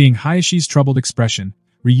 Seeing Hayashi's troubled expression,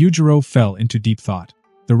 Ryujiro fell into deep thought.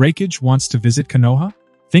 The Raikage wants to visit Konoha?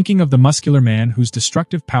 Thinking of the muscular man whose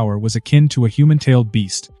destructive power was akin to a human-tailed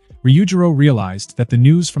beast, Ryujiro realized that the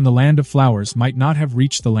news from the Land of Flowers might not have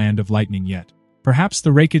reached the Land of Lightning yet. Perhaps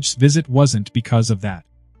the Raikage's visit wasn't because of that.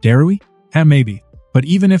 Darui? Maybe. But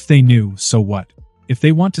even if they knew, so what? If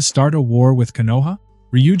they want to start a war with Konoha,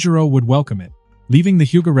 Ryujiro would welcome it. Leaving the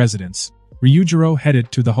Hyuga residence, Ryujiro headed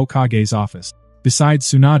to the Hokage's office. Besides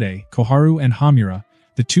Tsunade, Koharu and Hamura,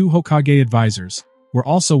 the two Hokage advisors, were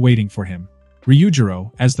also waiting for him.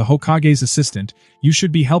 Ryujiro, as the Hokage's assistant, you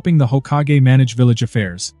should be helping the Hokage manage village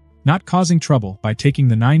affairs, not causing trouble by taking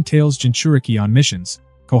the Nine-Tails Jinchuriki on missions,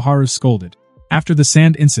 Koharu scolded. After the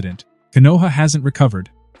sand incident, Konoha hasn't recovered,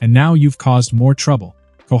 and now you've caused more trouble.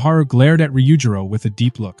 Koharu glared at Ryujiro with a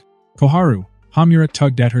deep look. Koharu, Hamura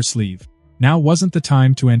tugged at her sleeve. Now wasn't the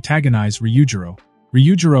time to antagonize Ryujiro.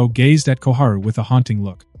 Ryujiro gazed at Koharu with a haunting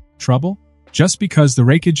look. Trouble? Just because the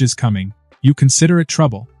Raikage is coming, you consider it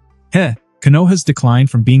trouble? Konoha's decline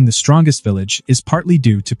from being the strongest village is partly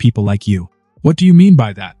due to people like you. What do you mean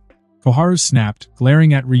by that? Koharu snapped,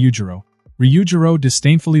 glaring at Ryujiro. Ryujiro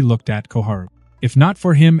disdainfully looked at Koharu. If not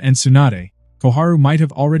for him and Tsunade, Koharu might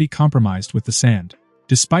have already compromised with the sand.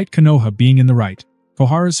 Despite Konoha being in the right,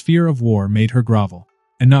 Koharu's fear of war made her grovel.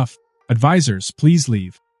 Enough. Advisors, please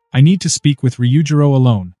leave. I need to speak with Ryujiro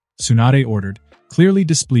alone, Tsunade ordered, clearly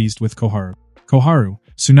displeased with Koharu. Koharu,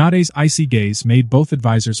 Tsunade's icy gaze made both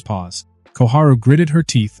advisors pause. Koharu gritted her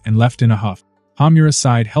teeth and left in a huff. Hamura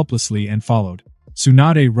sighed helplessly and followed.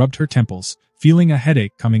 Tsunade rubbed her temples, feeling a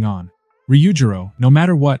headache coming on. Ryujiro, no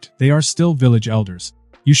matter what, they are still village elders.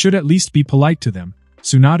 You should at least be polite to them,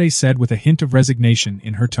 Tsunade said with a hint of resignation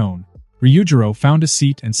in her tone. Ryujiro found a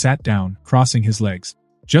seat and sat down, crossing his legs.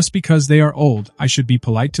 Just because they are old, I should be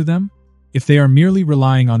polite to them? If they are merely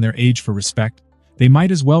relying on their age for respect, they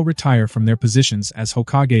might as well retire from their positions as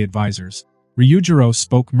Hokage advisors. Ryujiro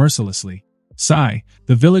spoke mercilessly. Sigh,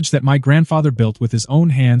 the village that my grandfather built with his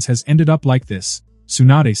own hands has ended up like this,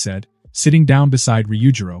 Tsunade said, sitting down beside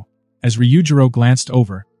Ryujiro. As Ryujiro glanced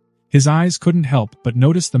over, his eyes couldn't help but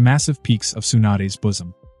notice the massive peaks of Tsunade's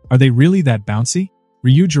bosom. Are they really that bouncy?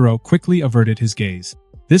 Ryujiro quickly averted his gaze.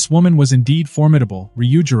 This woman was indeed formidable,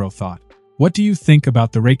 Ryujiro thought. What do you think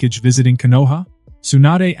about the Raikage visiting Konoha?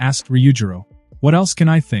 Tsunade asked Ryujiro. What else can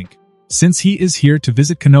I think? Since he is here to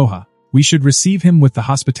visit Konoha, we should receive him with the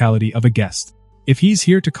hospitality of a guest. If he's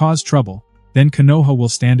here to cause trouble, then Konoha will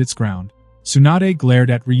stand its ground. Tsunade glared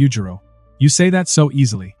at Ryujiro. You say that so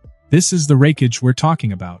easily. This is the Raikage we're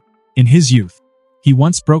talking about. In his youth, he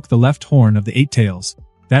once broke the left horn of the Eight Tails.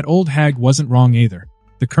 That old hag wasn't wrong either.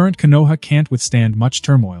 The current Konoha can't withstand much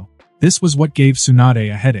turmoil. This was what gave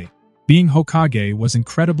Tsunade a headache. Being Hokage was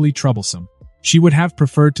incredibly troublesome. She would have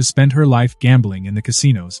preferred to spend her life gambling in the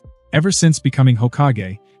casinos. Ever since becoming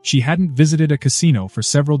Hokage, she hadn't visited a casino for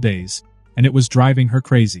several days, and it was driving her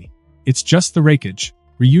crazy. It's just the Raikage,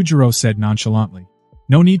 Ryujiro said nonchalantly.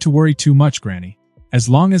 No need to worry too much, Granny. As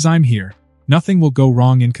long as I'm here, nothing will go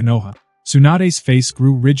wrong in Konoha. Tsunade's face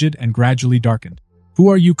grew rigid and gradually darkened. Who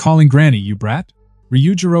are you calling Granny, you brat?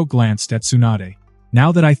 Ryujiro glanced at Tsunade.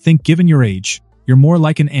 Now that I think given your age, you're more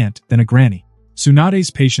like an aunt than a granny. Tsunade's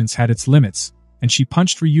patience had its limits, and she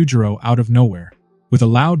punched Ryujiro out of nowhere. With a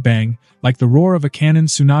loud bang, like the roar of a cannon,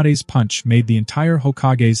 Tsunade's punch made the entire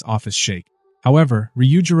Hokage's office shake. However,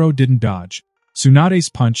 Ryujiro didn't dodge. Tsunade's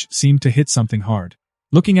punch seemed to hit something hard.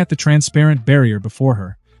 Looking at the transparent barrier before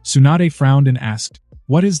her, Tsunade frowned and asked,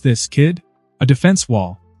 "What is this, kid?" "A defense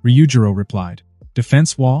wall," Ryujiro replied.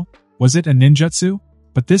 Defense wall? Was it a ninjutsu?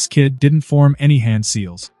 But this kid didn't form any hand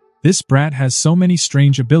seals. This brat has so many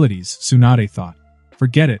strange abilities, Tsunade thought.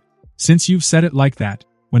 Forget it. Since you've said it like that,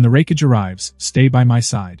 when the Raikage arrives, stay by my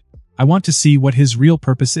side. I want to see what his real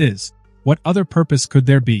purpose is. What other purpose could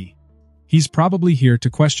there be? He's probably here to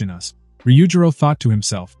question us, Ryujiro thought to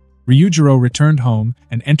himself. Ryujiro returned home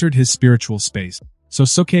and entered his spiritual space.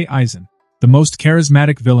 Sosuke Aizen. The most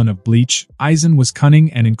charismatic villain of Bleach, Aizen was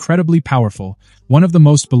cunning and incredibly powerful, one of the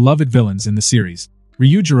most beloved villains in the series.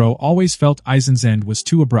 Ryujiro always felt Aizen's end was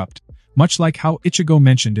too abrupt, much like how Ichigo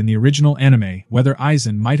mentioned in the original anime whether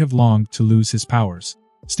Aizen might have longed to lose his powers.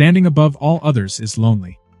 Standing above all others is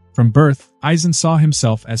lonely. From birth, Aizen saw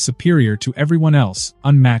himself as superior to everyone else,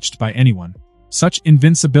 unmatched by anyone. Such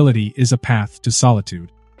invincibility is a path to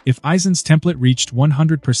solitude. If Aizen's template reached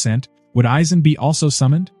 100%, would Aizen be also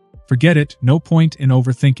summoned? Forget it, no point in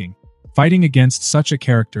overthinking. Fighting against such a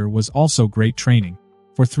character was also great training.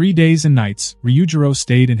 For 3 days and nights, Ryujiro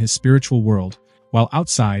stayed in his spiritual world, while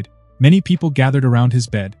outside, many people gathered around his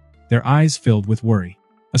bed, their eyes filled with worry.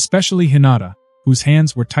 Especially Hinata, whose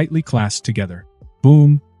hands were tightly clasped together.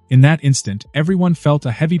 Boom! In that instant, everyone felt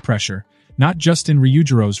a heavy pressure, not just in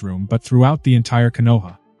Ryujiro's room but throughout the entire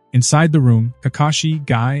Konoha. Inside the room, Kakashi,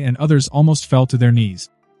 Guy, and others almost fell to their knees.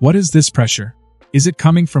 What is this pressure? Is it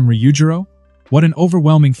coming from Ryujiro? What an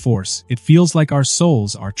overwhelming force, it feels like our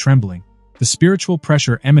souls are trembling. The spiritual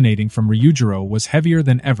pressure emanating from Ryujiro was heavier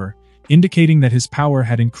than ever, indicating that his power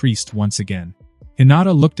had increased once again.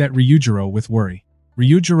 Hinata looked at Ryujiro with worry.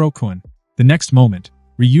 Ryujiro-kun. The next moment,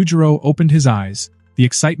 Ryujiro opened his eyes, the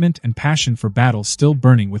excitement and passion for battle still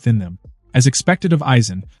burning within them. As expected of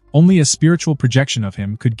Aizen, only a spiritual projection of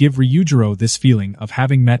him could give Ryujiro this feeling of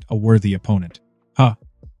having met a worthy opponent. Huh?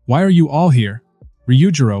 Why are you all here?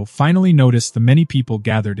 Ryujiro finally noticed the many people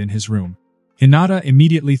gathered in his room. Hinata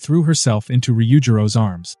immediately threw herself into Ryujiro's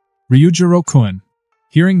arms. Ryujiro-kun.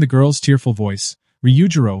 Hearing the girl's tearful voice,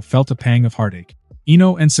 Ryujiro felt a pang of heartache.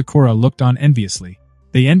 Ino and Sakura looked on enviously.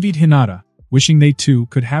 They envied Hinata, wishing they too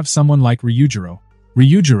could have someone like Ryujiro.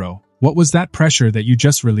 Ryujiro, what was that pressure that you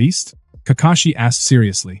just released? Kakashi asked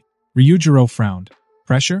seriously. Ryujiro frowned.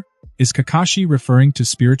 Pressure? Is Kakashi referring to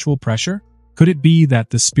spiritual pressure? Could it be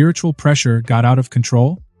that the spiritual pressure got out of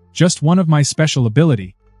control? Just one of my special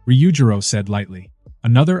ability, Ryujiro said lightly.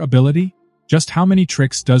 Another ability? Just how many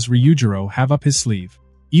tricks does Ryujiro have up his sleeve?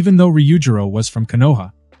 Even though Ryujiro was from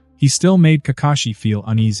Konoha, he still made Kakashi feel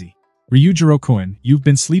uneasy. Ryujiro-kun, you've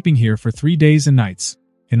been sleeping here for 3 days and nights,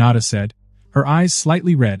 Hinata said, her eyes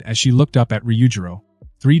slightly red as she looked up at Ryujiro.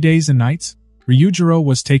 3 days and nights? Ryujiro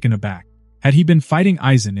was taken aback. Had he been fighting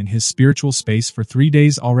Aizen in his spiritual space for 3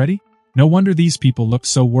 days already? No wonder these people looked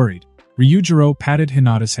so worried. Ryujiro patted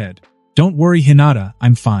Hinata's head. Don't worry, Hinata,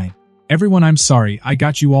 I'm fine. Everyone, I'm sorry I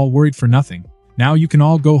got you all worried for nothing. Now you can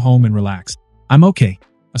all go home and relax. I'm okay.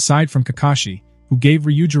 Aside from Kakashi, who gave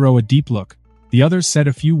Ryujiro a deep look, the others said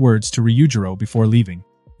a few words to Ryujiro before leaving.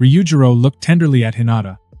 Ryujiro looked tenderly at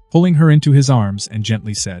Hinata, pulling her into his arms and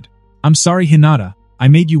gently said, I'm sorry, Hinata, I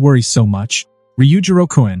made you worry so much.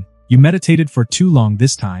 Ryujiro-kun, you meditated for too long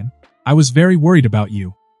this time. I was very worried about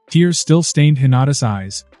you. Tears still stained Hinata's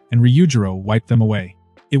eyes, and Ryujiro wiped them away.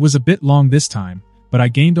 It was a bit long this time, but I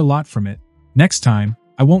gained a lot from it. Next time,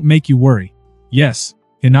 I won't make you worry. Yes,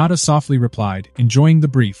 Hinata softly replied, enjoying the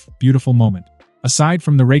brief, beautiful moment. Aside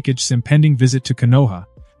from the Raikuge's impending visit to Konoha,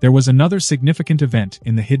 there was another significant event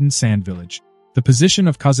in the hidden sand village. The position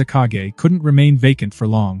of Kazekage couldn't remain vacant for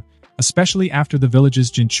long, especially after the village's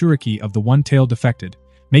Jinchuriki of the One-Tail defected,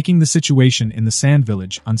 making the situation in the sand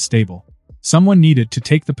village unstable. Someone needed to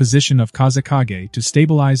take the position of Kazekage to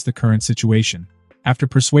stabilize the current situation. After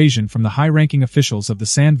persuasion from the high-ranking officials of the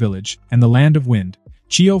Sand Village and the Land of Wind,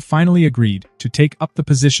 Chiyo finally agreed to take up the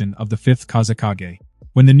position of the 5th Kazekage.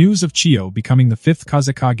 When the news of Chiyo becoming the 5th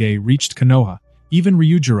Kazekage reached Konoha, even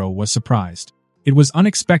Ryujiro was surprised. It was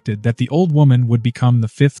unexpected that the old woman would become the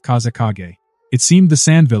 5th Kazekage. It seemed the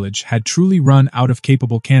Sand Village had truly run out of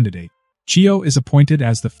capable candidate. Chiyo is appointed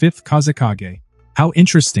as the 5th Kazekage. How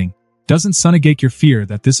interesting. Doesn't Sunagakure fear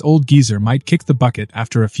that this old geezer might kick the bucket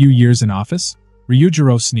after a few years in office?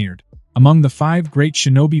 Ryujiro sneered. Among the 5 great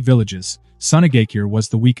shinobi villages, Sunagakure was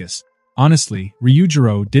the weakest. Honestly,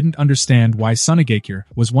 Ryujiro didn't understand why Sunagakure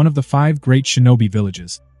was one of the 5 great shinobi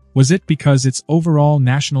villages. Was it because its overall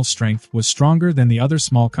national strength was stronger than the other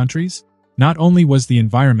small countries? Not only was the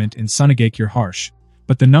environment in Sunagakure harsh,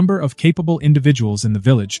 but the number of capable individuals in the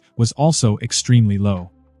village was also extremely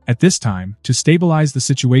low. At this time, to stabilize the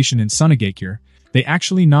situation in Sunagakure, they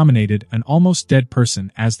actually nominated an almost dead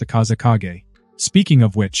person as the Kazekage. Speaking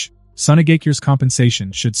of which, Sunagakure's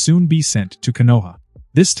compensation should soon be sent to Konoha.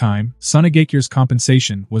 This time, Sunagakure's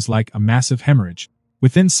compensation was like a massive hemorrhage.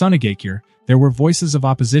 Within Sunagakure, there were voices of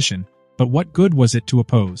opposition, but what good was it to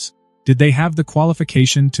oppose? Did they have the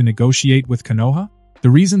qualification to negotiate with Konoha? The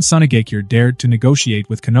reason Sunagakure dared to negotiate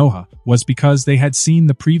with Konoha was because they had seen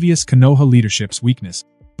the previous Konoha leadership's weakness.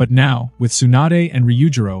 But now, with Tsunade and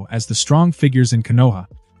Ryujiro as the strong figures in Konoha,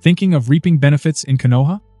 thinking of reaping benefits in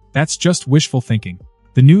Konoha? That's just wishful thinking.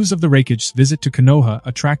 The news of the Raikuge's visit to Konoha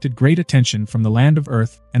attracted great attention from the Land of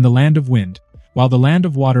Earth and the Land of Wind, while the Land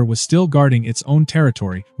of Water was still guarding its own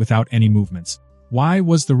territory without any movements. Why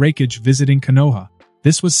was the Raikuge visiting Konoha?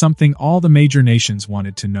 This was something all the major nations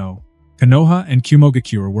wanted to know. Konoha and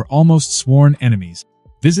Kumogakure were almost sworn enemies.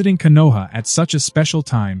 Visiting Konoha at such a special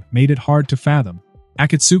time made it hard to fathom.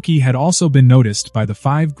 Akatsuki had also been noticed by the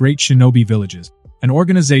 5 great shinobi villages. An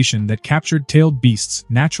organization that captured tailed beasts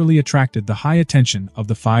naturally attracted the high attention of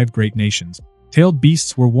the 5 great nations. Tailed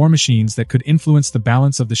beasts were war machines that could influence the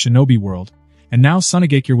balance of the shinobi world, and now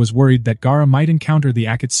Sunagakure was worried that Gaara might encounter the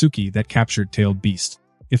Akatsuki that captured tailed beasts.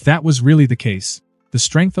 If that was really the case, the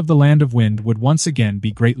strength of the Land of Wind would once again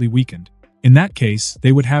be greatly weakened. In that case,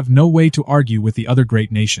 they would have no way to argue with the other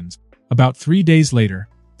great nations. About 3 days later,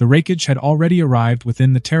 the Raikage had already arrived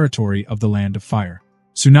within the territory of the Land of Fire.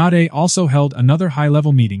 Tsunade also held another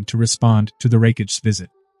high-level meeting to respond to the Raikage's visit.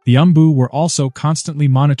 The Umbu were also constantly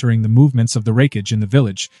monitoring the movements of the Raikage in the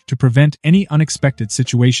village to prevent any unexpected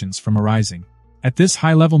situations from arising. At this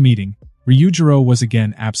high-level meeting, Ryujiro was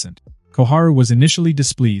again absent. Koharu was initially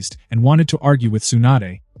displeased and wanted to argue with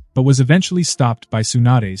Tsunade, but was eventually stopped by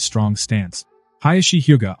Tsunade's strong stance. Hayashi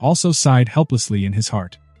Hyuga also sighed helplessly in his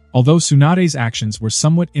heart. Although Tsunade's actions were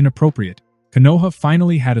somewhat inappropriate, Konoha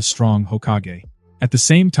finally had a strong Hokage. At the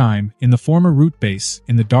same time, in the former root base,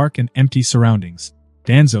 in the dark and empty surroundings,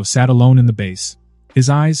 Danzo sat alone in the base, his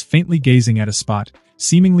eyes faintly gazing at a spot,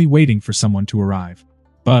 seemingly waiting for someone to arrive.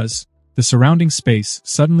 Buzz! The surrounding space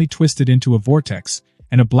suddenly twisted into a vortex,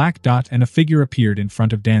 and a black dot and a figure appeared in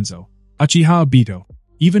front of Danzo. Uchiha Obito.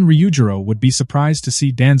 Even Ryujiro would be surprised to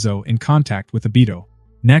see Danzo in contact with Obito.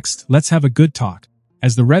 Next, let's have a good talk.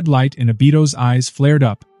 As the red light in Obito's eyes flared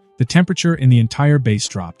up, the temperature in the entire base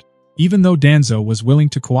dropped. Even though Danzo was willing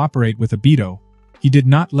to cooperate with Obito, he did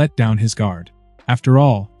not let down his guard. After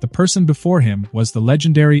all, the person before him was the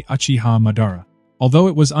legendary Uchiha Madara. Although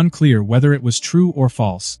it was unclear whether it was true or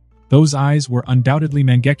false, those eyes were undoubtedly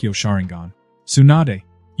Mangekyo Sharingan. Tsunade,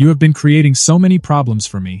 you have been creating so many problems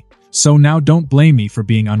for me, so now don't blame me for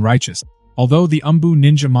being unrighteous. Although the Umbu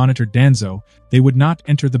ninja monitored Danzo, they would not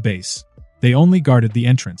enter the base. They only guarded the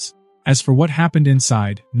entrance. As for what happened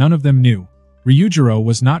inside, none of them knew. Ryujiro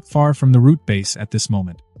was not far from the root base at this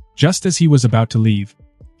moment. Just as he was about to leave,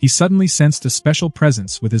 he suddenly sensed a special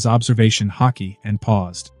presence with his observation haki and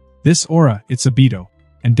paused. This aura, it's Obito.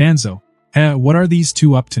 And Danzo. What are these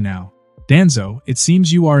two up to now? Danzo, it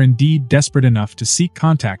seems you are indeed desperate enough to seek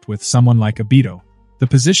contact with someone like Obito. The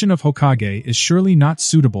position of Hokage is surely not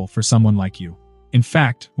suitable for someone like you. In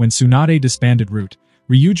fact, when Tsunade disbanded Root,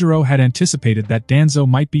 Ryujiro had anticipated that Danzo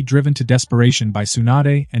might be driven to desperation by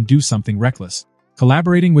Tsunade and do something reckless.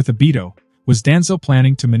 Collaborating with Obito, was Danzo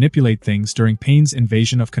planning to manipulate things during Pain's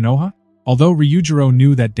invasion of Konoha? Although Ryujiro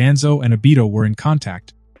knew that Danzo and Obito were in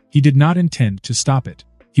contact, he did not intend to stop it.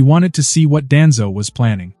 He wanted to see what Danzo was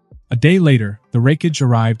planning. A day later, the Raikage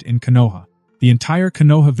arrived in Konoha. The entire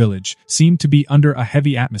Konoha village seemed to be under a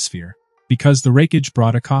heavy atmosphere, because the Raikage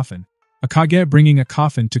brought a coffin. A Kage bringing a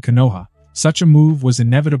coffin to Konoha, such a move was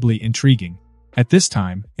inevitably intriguing. At this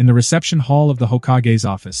time, in the reception hall of the Hokage's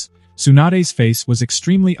office, Tsunade's face was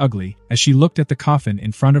extremely ugly as she looked at the coffin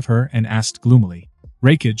in front of her and asked gloomily,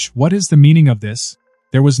 "Raikage, what is the meaning of this?"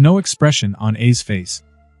 There was no expression on A's face.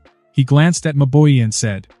 He glanced at Maboi and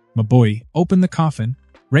said, "Maboi, open the coffin."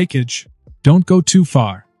 "Raikage, don't go too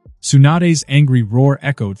far." Tsunade's angry roar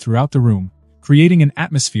echoed throughout the room, creating an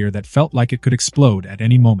atmosphere that felt like it could explode at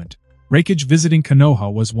any moment. Raikage visiting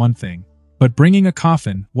Konoha was one thing, but bringing a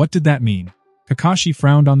coffin, what did that mean? Kakashi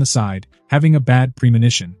frowned on the side, having a bad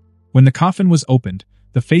premonition. When the coffin was opened,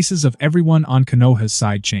 the faces of everyone on Konoha's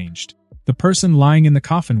side changed. The person lying in the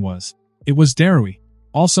coffin was Darui,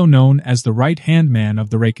 also known as the right-hand man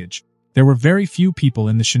of the Raikage. There were very few people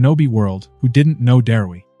in the shinobi world who didn't know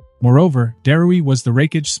Darui. Moreover, Darui was the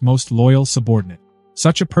Raikage's most loyal subordinate.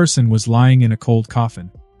 Such a person was lying in a cold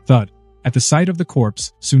coffin. Thud. At the sight of the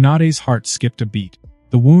corpse, Tsunade's heart skipped a beat.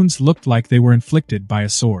 The wounds looked like they were inflicted by a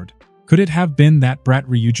sword. Could it have been that brat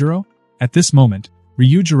Ryujiro? At this moment,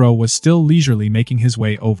 Ryujiro was still leisurely making his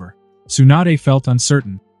way over. Tsunade felt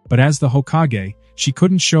uncertain, but as the Hokage, she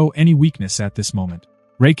couldn't show any weakness at this moment.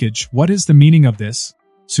 "Raikage, what is the meaning of this?"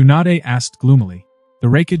 Tsunade asked gloomily. The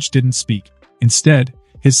Raikage didn't speak. Instead,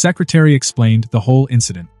 his secretary explained the whole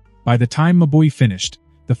incident. By the time Mabui finished,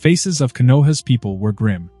 the faces of Konoha's people were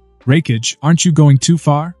grim. "Raikage, aren't you going too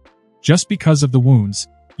far? Just because of the wounds,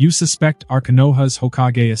 you suspect our Konoha's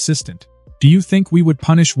Hokage assistant. Do you think we would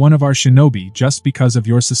punish one of our shinobi just because of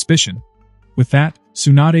your suspicion?" With that,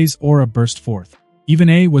 Tsunade's aura burst forth. Even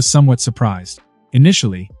A was somewhat surprised.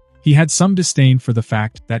 Initially, he had some disdain for the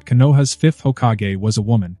fact that Konoha's fifth Hokage was a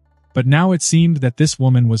woman, but now it seemed that this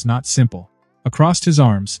woman was not simple. Across his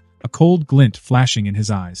arms, a cold glint flashing in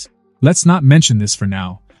his eyes. "Let's not mention this for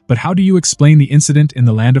now, but how do you explain the incident in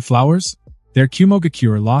the Land of Flowers? Their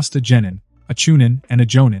Kumogakure lost a Genin, a Chunin, and a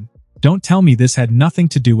Jonin. Don't tell me this had nothing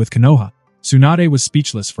to do with Konoha." Tsunade was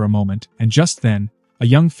speechless for a moment, and just then, a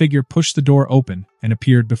young figure pushed the door open and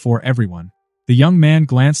appeared before everyone. The young man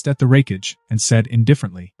glanced at the wreckage and said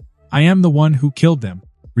indifferently, "I am the one who killed them."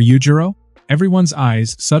 Ryujiro? Everyone's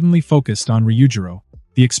eyes suddenly focused on Ryujiro.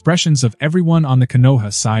 The expressions of everyone on the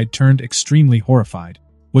Konoha side turned extremely horrified.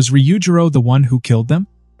 Was Ryujiro the one who killed them?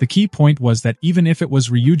 The key point was that even if it was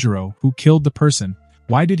Ryujiro who killed the person,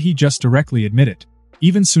 why did he just directly admit it?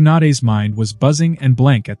 Even Tsunade's mind was buzzing and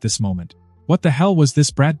blank at this moment. What the hell was this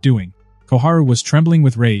brat doing? Koharu was trembling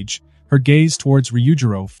with rage, her gaze towards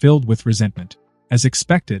Ryujiro filled with resentment. As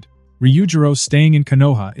expected, Ryujiro staying in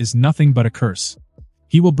Konoha is nothing but a curse.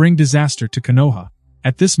 He will bring disaster to Konoha.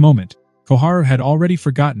 At this moment, Koharu had already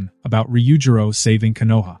forgotten about Ryujiro saving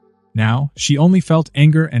Konoha. Now, she only felt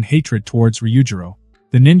anger and hatred towards Ryujiro.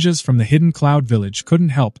 The ninjas from the hidden cloud village couldn't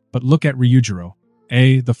help but look at Ryujiro.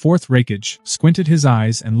 The fourth Reikage squinted his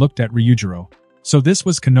eyes and looked at Ryujiro. So this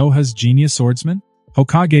was Konoha's genius swordsman?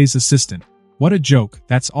 Hokage's assistant. What a joke,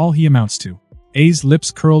 that's all he amounts to. A's lips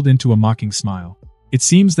curled into a mocking smile. It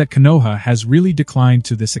seems that Konoha has really declined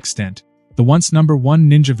to this extent. The once #1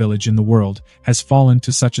 ninja village in the world has fallen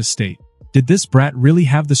to such a state. Did this brat really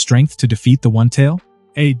have the strength to defeat the One-Tail?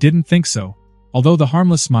 A didn't think so. Although the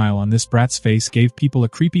harmless smile on this brat's face gave people a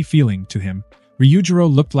creepy feeling to him, Ryujiro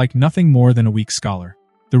looked like nothing more than a weak scholar.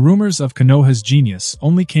 The rumors of Konoha's genius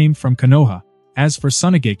only came from Konoha. As for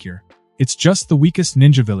Sunagakure, it's just the weakest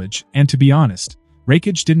ninja village, and to be honest,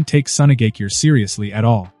 Reikage didn't take Sunagakure seriously at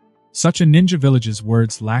all. Such a ninja village's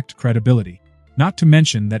words lacked credibility. Not to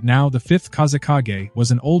mention that now the 5th Kazekage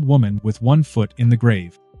was an old woman with one foot in the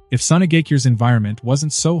grave. If Sunagakure's environment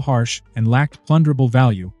wasn't so harsh and lacked plunderable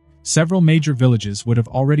value, several major villages would have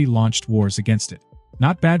already launched wars against it.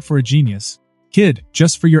 Not bad for a genius. Kid,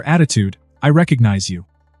 just for your attitude, I recognize you.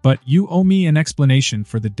 But you owe me an explanation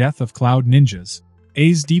for the death of Cloud Ninjas.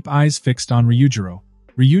 A's deep eyes fixed on Ryujiro.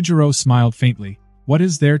 Ryujiro smiled faintly. What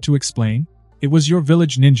is there to explain? It was your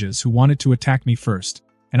village ninjas who wanted to attack me first,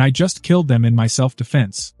 and I just killed them in my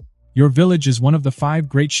self-defense. Your village is one of the 5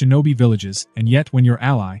 great shinobi villages, and yet when your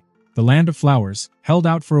ally, the Land of Flowers, held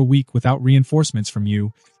out for a week without reinforcements from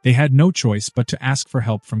you, they had no choice but to ask for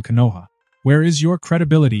help from Konoha. Where is your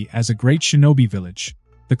credibility as a great shinobi village?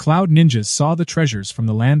 The Cloud Ninjas saw the treasures from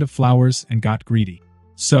the Land of Flowers and got greedy.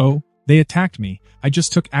 So, they attacked me. I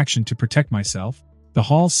just took action to protect myself. The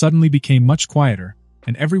hall suddenly became much quieter,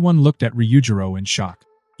 and everyone looked at Ryujiro in shock.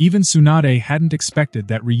 Even Tsunade hadn't expected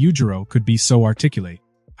that Ryujiro could be so articulate.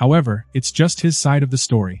 However, it's just his side of the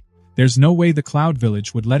story. There's no way the Cloud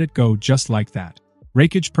Village would let it go just like that.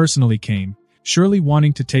 Reikage personally came, surely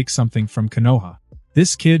wanting to take something from Konoha.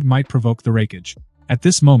 This kid might provoke the Reikage. At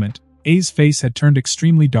this moment, A's face had turned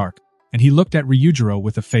extremely dark, and he looked at Ryujiro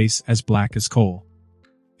with a face as black as coal.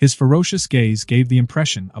 His ferocious gaze gave the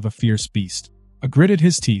impression of a fierce beast. A gritted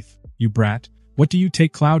his teeth. You brat, what do you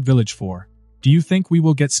take Cloud Village for? Do you think we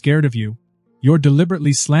will get scared of you? You're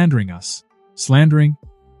deliberately slandering us. Slandering?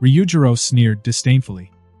 Ryujiro sneered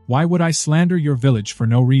disdainfully. Why would I slander your village for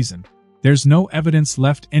no reason? There's no evidence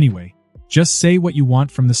left anyway. Just say what you want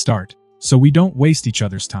from the start, so we don't waste each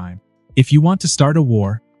other's time. If you want to start a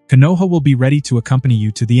war, Konoha will be ready to accompany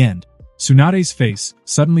you to the end. Tsunade's face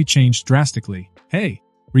suddenly changed drastically. Hey,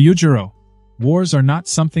 Ryujiro. Wars are not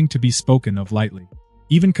something to be spoken of lightly.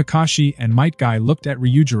 Even Kakashi and Might Guy looked at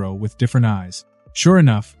Ryujiro with different eyes. Sure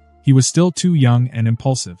enough, he was still too young and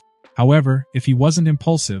impulsive. However, if he wasn't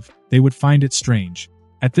impulsive, they would find it strange.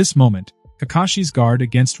 At this moment, Kakashi's guard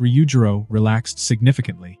against Ryujiro relaxed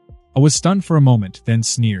significantly. I was stunned for a moment, then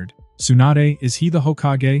sneered. Tsunade, is he the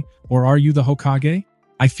Hokage, or are you the Hokage?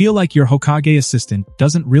 I feel like your Hokage assistant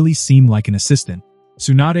doesn't really seem like an assistant.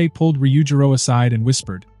 Tsunade pulled Ryujiro aside and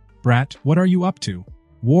whispered, Brat, what are you up to?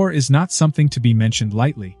 War is not something to be mentioned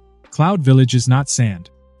lightly. Cloud Village is not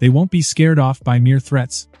sand. They won't be scared off by mere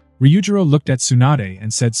threats. Ryujiro looked at Tsunade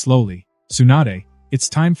and said slowly, Tsunade, it's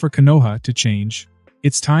time for Konoha to change.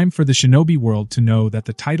 It's time for the shinobi world to know that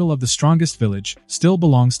the title of the strongest village still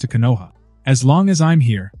belongs to Konoha. As long as I'm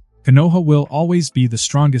here, Konoha will always be the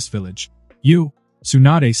strongest village. You.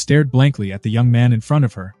 Tsunade stared blankly at the young man in front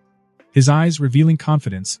of her, his eyes revealing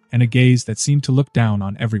confidence and a gaze that seemed to look down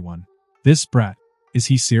on everyone. This brat. Is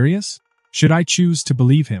he serious? Should I choose to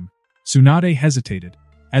believe him? Tsunade hesitated.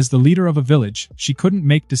 As the leader of a village, she couldn't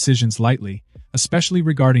make decisions lightly, especially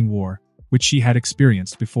regarding war, which she had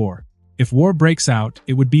experienced before. If war breaks out,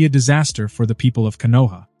 it would be a disaster for the people of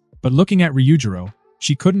Konoha. But looking at Ryujiro,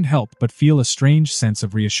 she couldn't help but feel a strange sense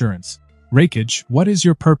of reassurance. Reikage, what is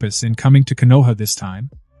your purpose in coming to Konoha this time?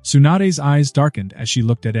 Tsunade's eyes darkened as she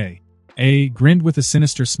looked at A. A grinned with a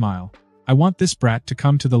sinister smile. I want this brat to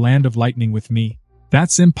come to the Land of Lightning with me.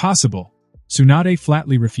 That's impossible. Tsunade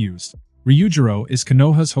flatly refused. Ryujiro is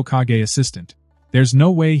Konoha's Hokage assistant. There's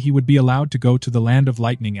no way he would be allowed to go to the Land of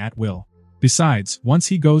Lightning at will. Besides, once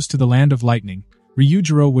he goes to the Land of Lightning,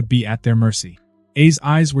 Ryujiro would be at their mercy. A's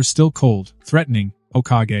eyes were still cold, threatening.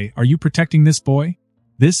 Hokage, are you protecting this boy?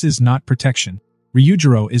 This is not protection.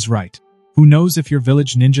 Ryujiro is right. Who knows if your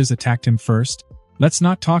village ninjas attacked him first? Let's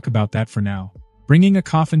not talk about that for now. Bringing a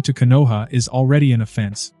coffin to Konoha is already an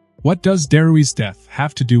offense. What does Darui's death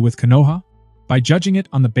have to do with Konoha? By judging it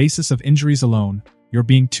on the basis of injuries alone, you're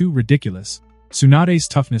being too ridiculous. Tsunade's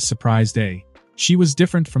toughness surprised A. She was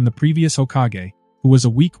different from the previous Hokage, who was a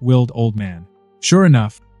weak-willed old man. Sure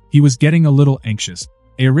enough, he was getting a little anxious.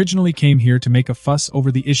 A originally came here to make a fuss over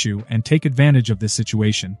the issue and take advantage of this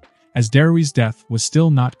situation, as Darui's death was still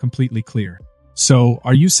not completely clear. So,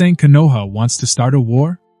 are you saying Konoha wants to start a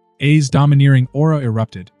war? A's domineering aura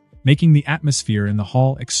erupted, making the atmosphere in the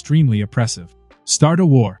hall extremely oppressive. Start a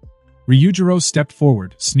war. Ryujiro stepped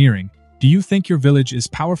forward, sneering. Do you think your village is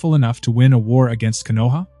powerful enough to win a war against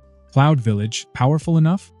Konoha? Cloud Village, powerful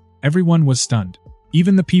enough? Everyone was stunned.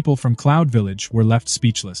 Even the people from Cloud Village were left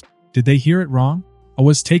speechless. Did they hear it wrong? A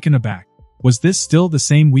was taken aback. Was this still the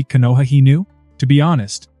same weak Konoha he knew? To be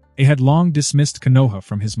honest, A had long dismissed Konoha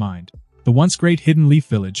from his mind. The once great Hidden Leaf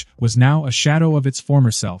Village was now a shadow of its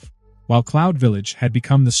former self, while Cloud Village had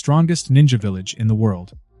become the strongest ninja village in the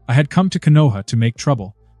world. A had come to Konoha to make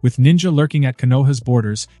trouble, with ninja lurking at Konoha's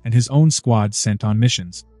borders and his own squad sent on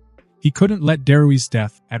missions. He couldn't let Darui's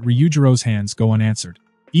death at Ryujiro's hands go unanswered.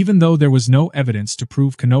 Even though there was no evidence to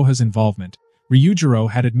prove Konoha's involvement, Ryujiro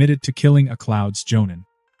had admitted to killing a Cloud's Jonin.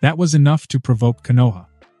 That was enough to provoke Konoha.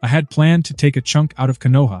 I had planned to take a chunk out of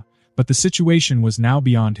Konoha, but the situation was now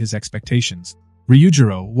beyond his expectations.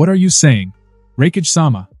 Ryujiro, what are you saying?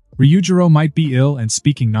 Reikage-sama, Ryujiro might be ill and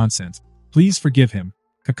speaking nonsense. Please forgive him,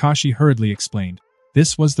 Kakashi hurriedly explained.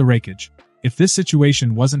 This was the Reikage. If this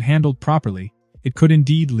situation wasn't handled properly, it could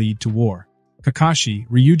indeed lead to war. Kakashi,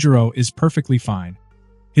 Ryujiro is perfectly fine.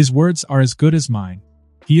 His words are as good as mine.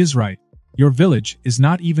 He is right. Your village is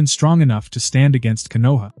not even strong enough to stand against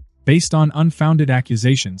Konoha. Based on unfounded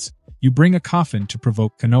accusations, you bring a coffin to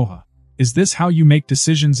provoke Konoha. Is this how you make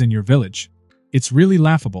decisions in your village? It's really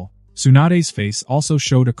laughable. Tsunade's face also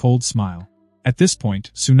showed a cold smile. At this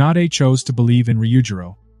point, Tsunade chose to believe in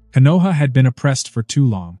Ryujiro. Konoha had been oppressed for too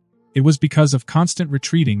long. It was because of constant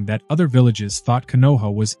retreating that other villages thought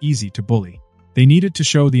Konoha was easy to bully. They needed to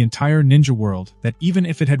show the entire ninja world that even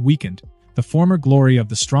if it had weakened, the former glory of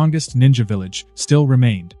the strongest ninja village still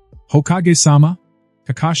remained. Hokage-sama?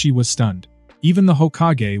 Kakashi was stunned. Even the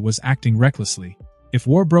Hokage was acting recklessly. If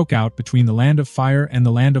war broke out between the Land of Fire and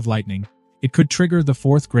the Land of Lightning, it could trigger the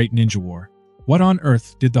Fourth Great Ninja War. What on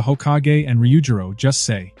earth did the Hokage and Ryujiro just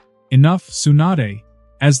say? Enough, Tsunade.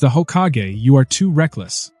 As the Hokage, you are too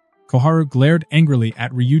reckless. Koharu glared angrily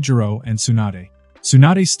at Ryujiro and Tsunade.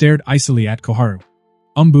 Tsunade stared icily at Koharu.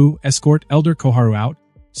 Umbu, escort Elder Koharu out.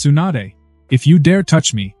 Tsunade, if you dare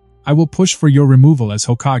touch me, I will push for your removal as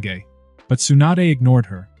Hokage. But Tsunade ignored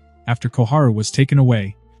her. After Koharu was taken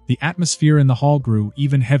away, the atmosphere in the hall grew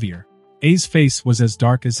even heavier. A's face was as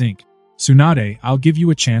dark as ink. Tsunade, I'll give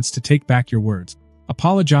you a chance to take back your words.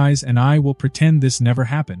 Apologize and I will pretend this never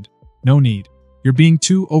happened. No need. You're being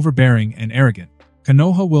too overbearing and arrogant.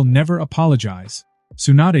 Konoha will never apologize,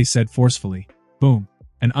 Tsunade said forcefully. Boom.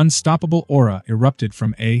 An unstoppable aura erupted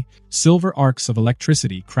from A, silver arcs of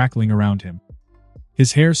electricity crackling around him.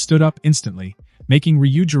 His hair stood up instantly, making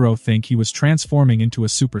Ryujiro think he was transforming into a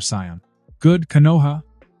Super Saiyan. Good, Konoha.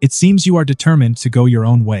 It seems you are determined to go your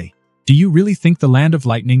own way. Do you really think the Land of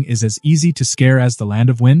Lightning is as easy to scare as the Land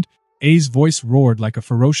of Wind? A's voice roared like a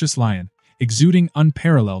ferocious lion, exuding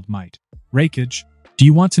unparalleled might. Reikage, do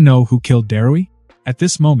you want to know who killed Darui? At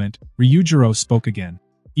this moment, Ryujiro spoke again.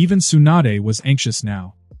 Even Tsunade was anxious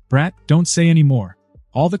now. Brat, don't say any more.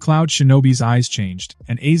 All the Cloud Shinobi's eyes changed,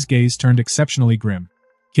 and A's gaze turned exceptionally grim.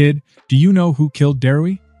 Kid, do you know who killed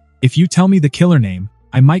Darui? If you tell me the killer name,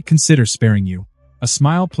 I might consider sparing you. A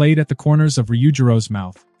smile played at the corners of Ryujiro's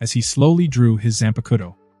mouth as he slowly drew his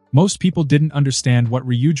Zanpakuto. Most people didn't understand what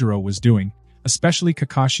Ryujiro was doing, especially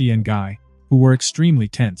Kakashi and Guy, who were extremely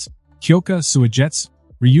tense. Kyoka Suigetsu,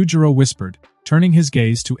 Ryujiro whispered, turning his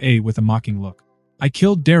gaze to A with a mocking look. I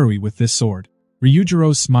killed Darui with this sword.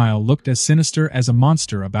 Ryujiro's smile looked as sinister as a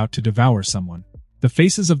monster about to devour someone. The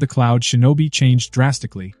faces of the Cloud Shinobi changed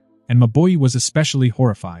drastically, and Maboi was especially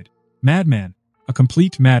horrified. Madman. A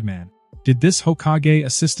complete madman. Did this Hokage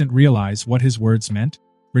assistant realize what his words meant?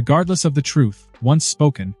 Regardless of the truth, once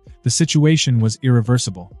spoken, the situation was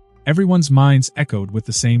irreversible. Everyone's minds echoed with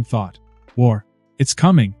the same thought. War. It's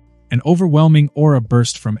coming. An overwhelming aura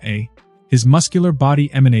burst from A, his muscular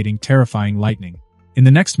body emanating terrifying lightning. In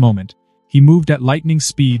the next moment, He moved at lightning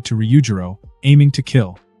speed to Ryujiro, aiming to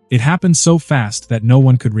kill. It happened so fast that no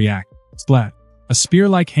one could react. Splat. A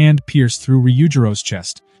spear-like hand pierced through Ryujiro's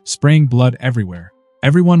chest, spraying blood everywhere.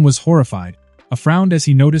 Everyone was horrified. A frowned as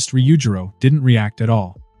he noticed Ryujiro didn't react at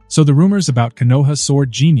all. So the rumors about Konoha's sword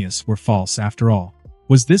genius were false after all.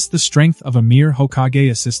 Was this the strength of a mere Hokage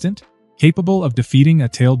assistant? Capable of defeating a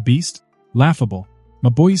tailed beast? Laughable.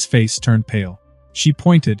 Maboi's face turned pale. She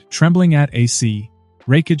pointed, trembling at AC.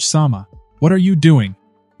 Reikage-sama, what are you doing?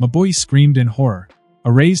 Maboi screamed in horror.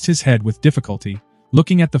 Raised his head with difficulty,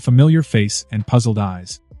 looking at the familiar face and puzzled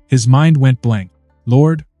eyes. His mind went blank.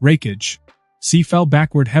 Lord, Reikage. C fell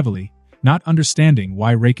backward heavily, not understanding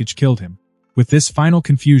why Reikage killed him. With this final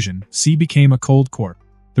confusion, C became a cold corpse.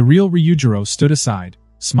 The real Ryujiro stood aside,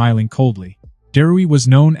 smiling coldly. Darui was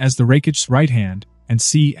known as the Reikage's right hand, and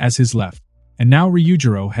C as his left. And now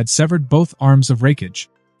Ryujiro had severed both arms of Reikage.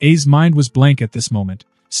 A's mind was blank at this moment,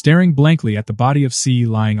 staring blankly at the body of C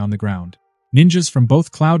lying on the ground. Ninjas from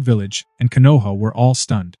both Cloud Village and Konoha were all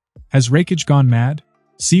stunned. Has Reikage gone mad?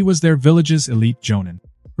 C was their village's elite jonin.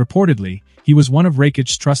 Reportedly, he was one of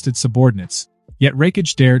Reikage's trusted subordinates, yet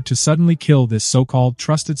Reikage dared to suddenly kill this so-called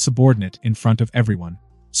trusted subordinate in front of everyone.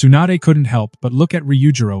 Tsunade couldn't help but look at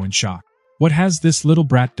Ryujiro in shock. What has this little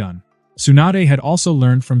brat done? Tsunade had also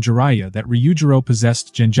learned from Jiraiya that Ryujiro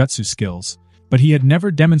possessed genjutsu skills, but he had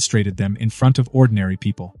never demonstrated them in front of ordinary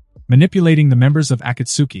people. Manipulating the members of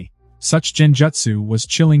Akatsuki, such genjutsu was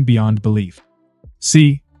chilling beyond belief.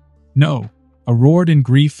 See? No. A roared in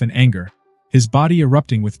grief and anger, his body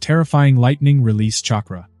erupting with terrifying lightning release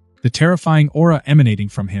chakra. The terrifying aura emanating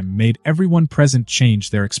from him made everyone present change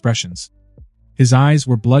their expressions. His eyes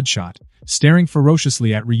were bloodshot, staring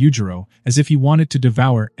ferociously at Ryujiro as if he wanted to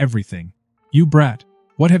devour everything. You brat,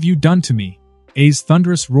 what have you done to me? A's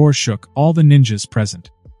thunderous roar shook all the ninjas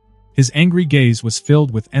present. His angry gaze was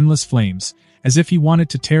filled with endless flames, as if he wanted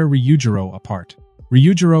to tear Ryujiro apart.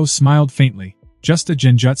 Ryujiro smiled faintly. Just a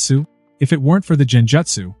genjutsu? If it weren't for the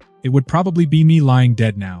genjutsu, it would probably be me lying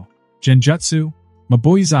dead now. Genjutsu?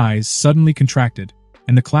 Maboi's eyes suddenly contracted,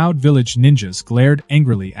 and the Cloud Village ninjas glared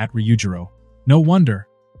angrily at Ryujiro. No wonder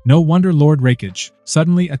Lord Reikage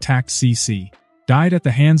suddenly attacked CC. Died at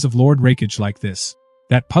the hands of Lord Reikage like this.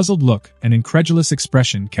 That puzzled look and incredulous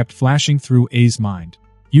expression kept flashing through A's mind.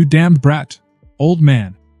 You damned brat! Old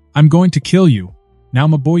man! I'm going to kill you! Now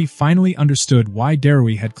Maboi finally understood why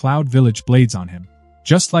Darui had Cloud Village blades on him.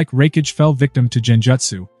 Just like Reikage fell victim to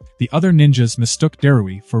genjutsu, the other ninjas mistook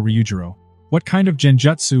Darui for Ryujiro. What kind of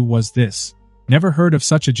genjutsu was this? Never heard of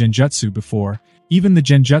such a genjutsu before, even the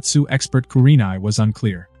genjutsu expert Kurenai was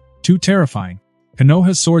unclear. Too terrifying.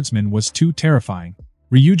 Konoha's swordsman was too terrifying.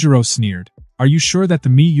 Ryujiro sneered. Are you sure that the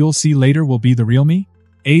me you'll see later will be the real me?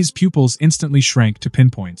 A's pupils instantly shrank to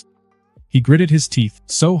pinpoints. He gritted his teeth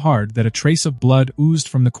so hard that a trace of blood oozed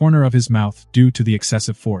from the corner of his mouth due to the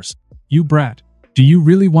excessive force. You brat. Do you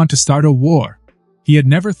really want to start a war? He had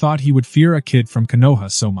never thought he would fear a kid from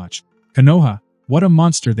Konoha so much. Konoha, what a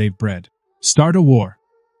monster they've bred. Start a war.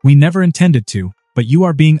 We never intended to, but you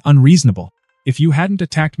are being unreasonable. If you hadn't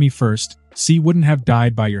attacked me first, C wouldn't have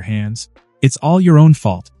died by your hands. It's all your own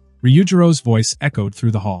fault. Ryujiro's voice echoed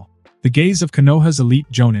through the hall. The gaze of Konoha's elite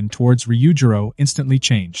jonin towards Ryujiro instantly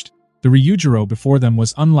changed. The Ryujiro before them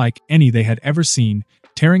was unlike any they had ever seen,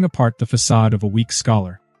 tearing apart the facade of a weak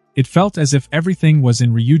scholar. It felt as if everything was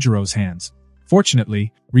in Ryujiro's hands.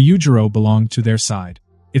 Fortunately, Ryujiro belonged to their side.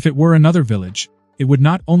 If it were another village, it would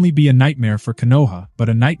not only be a nightmare for Konoha but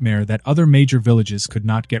a nightmare that other major villages could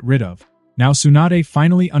not get rid of. Now Tsunade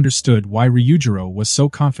finally understood why Ryujiro was so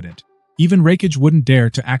confident. Even Reikage wouldn't dare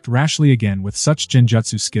to act rashly again with such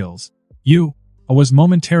genjutsu skills. Was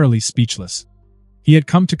momentarily speechless. He had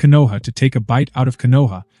come to Konoha to take a bite out of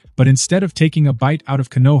Konoha, but instead of taking a bite out of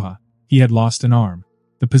Konoha, he had lost an arm.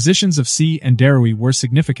 The positions of C and Darui were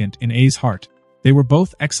significant in A's heart. They were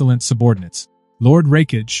both excellent subordinates. Lord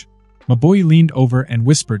Reikage. Maboi leaned over and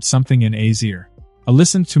whispered something in A's ear. A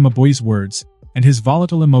listened to Maboi's words, and his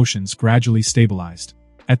volatile emotions gradually stabilized.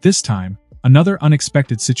 At this time, another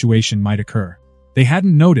unexpected situation might occur. They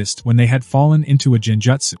hadn't noticed when they had fallen into a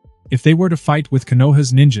genjutsu. If they were to fight with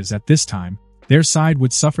Konoha's ninjas at this time, their side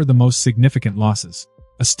would suffer the most significant losses.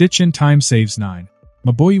 A stitch in time saves 9.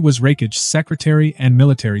 Maboi was Reikage's secretary and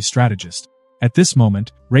military strategist. At this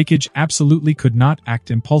moment, Reikage absolutely could not act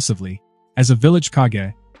impulsively. As a village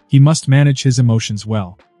Kage, he must manage his emotions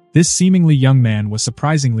well. This seemingly young man was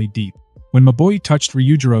surprisingly deep. When Maboi touched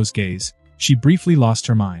Ryujiro's gaze, she briefly lost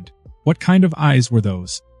her mind. What kind of eyes were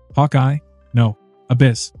those? Hawkeye? No.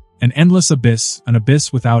 Abyss. An endless abyss, an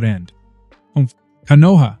abyss without end.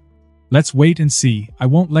 Konoha. Let's wait and see, I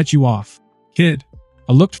won't let you off. Kid.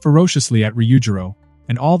 looked ferociously at Ryujiro,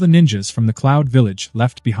 and all the ninjas from the Cloud Village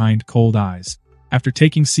left behind cold eyes. After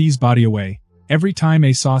taking C's body away, every time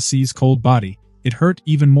A saw C's cold body, it hurt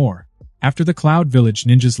even more. After the Cloud Village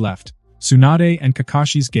ninjas left, Tsunade and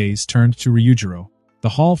Kakashi's gaze turned to Ryujiro. The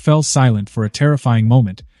hall fell silent for a terrifying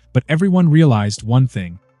moment, but everyone realized one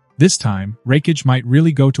thing. This time, Raikage might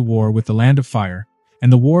really go to war with the Land of Fire,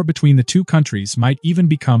 and the war between the two countries might even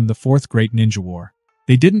become the Fourth Great Ninja War.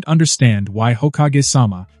 They didn't understand why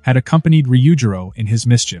Hokage-sama had accompanied Ryujiro in his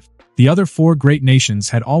mischief. The other four great nations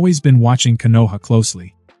had always been watching Konoha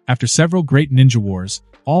closely. After several great ninja wars,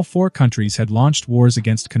 all four countries had launched wars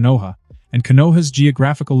against Konoha, and Konoha's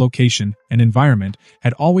geographical location and environment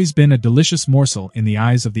had always been a delicious morsel in the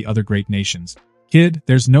eyes of the other great nations. Kid,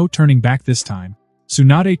 there's no turning back this time.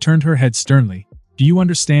 Tsunade turned her head sternly. Do you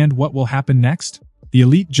understand what will happen next? The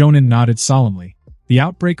elite Jonin nodded solemnly. The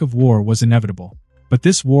outbreak of war was inevitable. But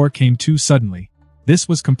this war came too suddenly. This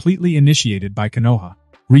was completely initiated by Konoha.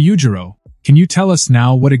 Ryujiro, can you tell us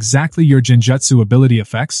now what exactly your genjutsu ability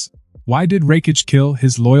affects? Why did Raikage kill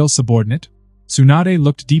his loyal subordinate? Tsunade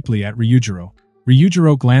looked deeply at Ryujiro.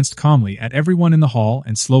 Ryujiro glanced calmly at everyone in the hall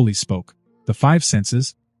and slowly spoke. The five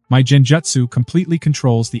senses? My genjutsu completely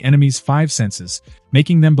controls the enemy's five senses,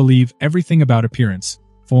 making them believe everything about appearance,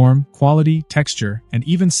 form, quality, texture, and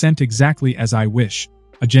even scent exactly as I wish.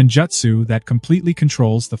 A genjutsu that completely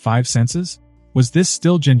controls the five senses? Was this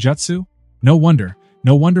still genjutsu? No wonder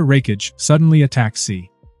Raikage suddenly attacked C.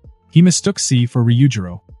 He mistook C for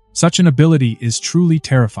Ryujiro. Such an ability is truly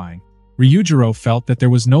terrifying. Ryujiro felt that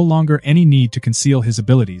there was no longer any need to conceal his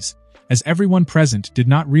abilities, as everyone present did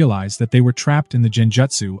not realize that they were trapped in the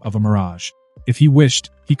genjutsu of a mirage. If he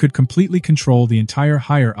wished, he could completely control the entire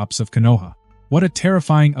higher-ups of Konoha. What a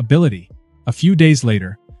terrifying ability! A few days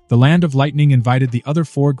later, the Land of Lightning invited the other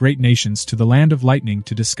four great nations to the Land of Lightning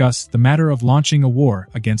to discuss the matter of launching a war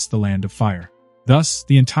against the Land of Fire. Thus,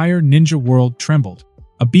 the entire ninja world trembled.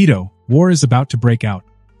 Obito, war is about to break out.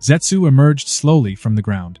 Zetsu emerged slowly from the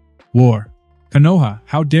ground. War. Konoha,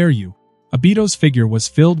 how dare you? Obito's figure was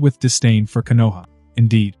filled with disdain for Konoha.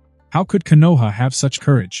 Indeed, how could Konoha have such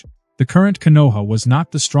courage? The current Konoha was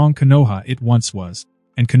not the strong Konoha it once was,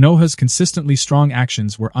 and Konoha's consistently strong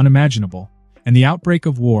actions were unimaginable, and the outbreak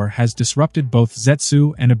of war has disrupted both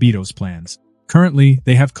Zetsu and Obito's plans. Currently,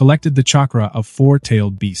 they have collected the chakra of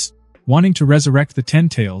four-tailed beasts. Wanting to resurrect the 10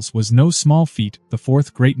 tails was no small feat, the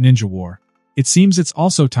fourth great ninja war. It seems it's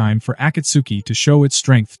also time for Akatsuki to show its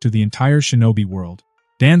strength to the entire shinobi world.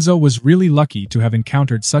 Danzo was really lucky to have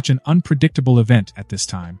encountered such an unpredictable event at this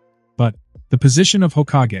time. But, the position of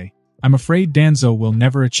Hokage, I'm afraid Danzo will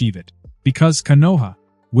never achieve it. Because Konoha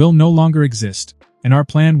will no longer exist, and our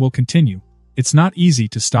plan will continue. It's not easy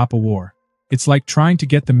to stop a war. It's like trying to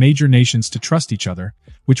get the major nations to trust each other,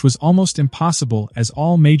 which was almost impossible as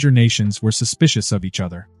all major nations were suspicious of each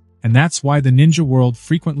other. And that's why the ninja world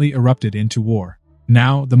frequently erupted into war.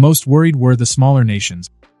 Now, the most worried were the smaller nations.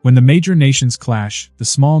 When the major nations clash, the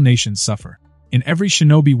small nations suffer. In every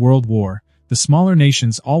shinobi world war, the smaller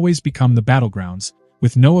nations always become the battlegrounds,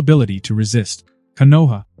 with no ability to resist.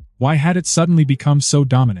 Konoha, why had it suddenly become so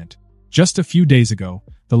dominant? Just a few days ago,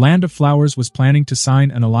 the Land of Flowers was planning to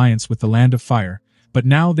sign an alliance with the Land of Fire, but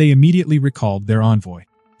now they immediately recalled their envoy.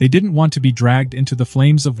 They didn't want to be dragged into the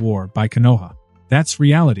flames of war by Konoha. That's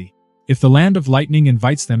reality. If the Land of Lightning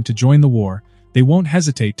invites them to join the war, they won't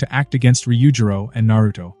hesitate to act against Ryujiro and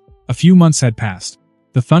Naruto. A few months had passed.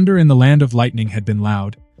 The thunder in the Land of Lightning had been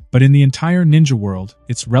loud, but in the entire ninja world,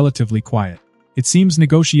 it's relatively quiet. It seems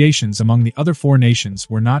negotiations among the other four nations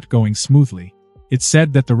were not going smoothly. It's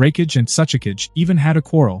said that the Raikage and Tsuchikage even had a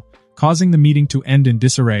quarrel, causing the meeting to end in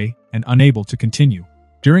disarray and unable to continue.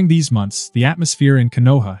 During these months, the atmosphere in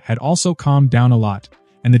Konoha had also calmed down a lot,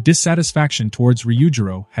 and the dissatisfaction towards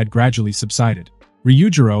Ryujiro had gradually subsided.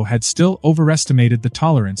 Ryujiro had still overestimated the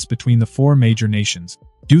tolerance between the four major nations.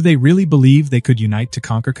 Do they really believe they could unite to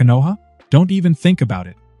conquer Konoha? Don't even think about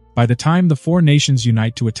it. By the time the four nations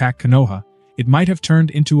unite to attack Konoha, it might have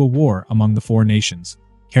turned into a war among the four nations.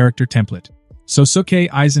 Character Template. Sosuke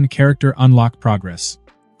Aizen Character Unlock Progress.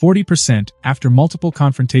 40% after multiple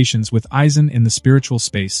confrontations with Aizen in the spiritual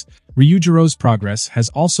space, Ryujiro's progress has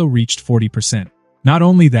also reached 40%. Not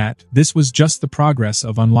only that, this was just the progress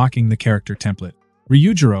of unlocking the character template.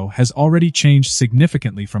 Ryujiro has already changed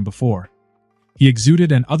significantly from before. He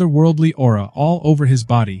exuded an otherworldly aura all over his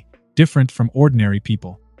body, different from ordinary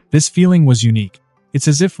people. This feeling was unique. It's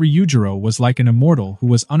as if Ryujiro was like an immortal who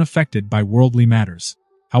was unaffected by worldly matters.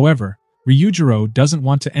 However, Ryujiro doesn't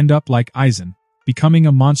want to end up like Aizen, becoming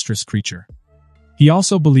a monstrous creature. He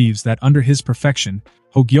also believes that under his perfection,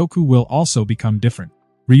 Hogyoku will also become different.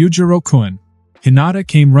 Ryujiro-kun. Hinata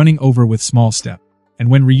came running over with small step, and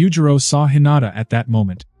when Ryujiro saw Hinata at that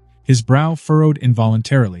moment, his brow furrowed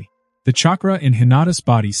involuntarily. The chakra in Hinata's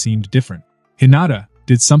body seemed different. "Hinata,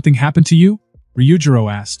 did something happen to you?"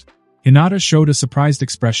 Ryujiro asked. Hinata showed a surprised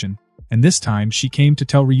expression, and this time she came to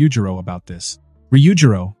tell Ryujiro about this.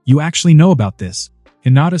 "Ryujiro, you actually know about this?"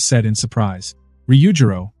 Hinata said in surprise.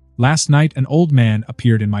 "Ryujiro, last night an old man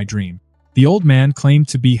appeared in my dream. The old man claimed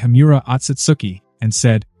to be Hamura Otsutsuki, and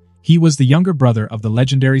said he was the younger brother of the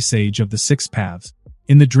legendary sage of the Six Paths.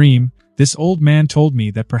 In the dream, this old man told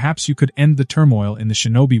me that perhaps you could end the turmoil in the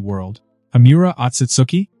shinobi world." Hamura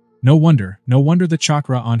Otsutsuki? No wonder the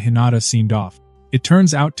chakra on Hinata seemed off. It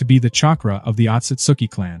turns out to be the chakra of the Otsutsuki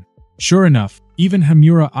clan. Sure enough, even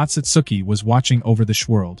Hamura Otsutsuki was watching over the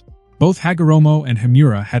Shworld. Both Hagoromo and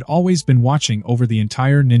Hamura had always been watching over the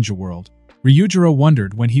entire ninja world. Ryujiro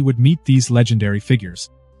wondered when he would meet these legendary figures.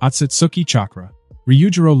 Otsutsuki chakra.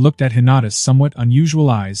 Ryujiro looked at Hinata's somewhat unusual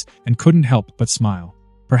eyes and couldn't help but smile.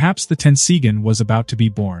 Perhaps the Tensigen was about to be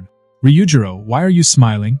born. "Ryujiro, why are you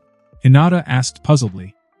smiling?" Hinata asked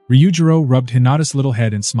puzzledly. Ryujiro rubbed Hinata's little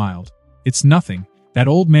head and smiled. "It's nothing, that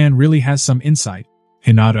old man really has some insight."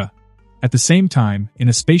 Hinata. At the same time, in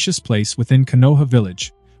a spacious place within Konoha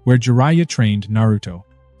village, where Jiraiya trained Naruto.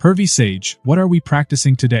 "Pervy Sage, what are we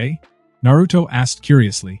practicing today?" Naruto asked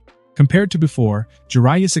curiously. Compared to before,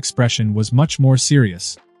 Jiraiya's expression was much more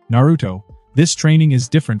serious. "Naruto, this training is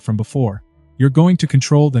different from before. You're going to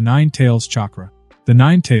control the Nine Tails chakra." "The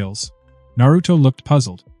Nine Tails?" Naruto looked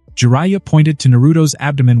puzzled. Jiraiya pointed to Naruto's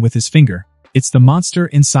abdomen with his finger. "It's the monster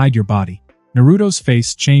inside your body." Naruto's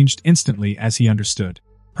face changed instantly as he understood.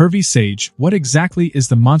 "Pervy Sage, what exactly is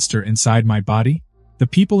the monster inside my body?" "The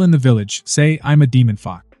people in the village say I'm a demon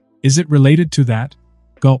fox. Is it related to that?"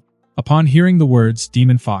 Gulp. Upon hearing the words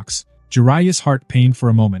demon fox, Jiraiya's heart pained for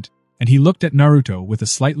a moment, and he looked at Naruto with a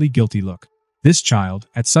slightly guilty look. This child,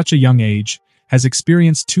 at such a young age, has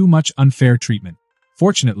experienced too much unfair treatment.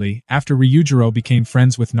 Fortunately, after Ryujiro became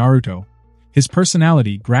friends with Naruto, his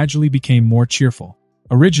personality gradually became more cheerful.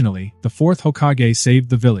 Originally, the fourth Hokage saved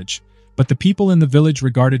the village, but the people in the village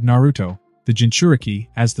regarded Naruto, the Jinchuriki,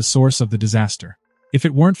 as the source of the disaster. If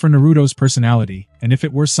it weren't for Naruto's personality, and if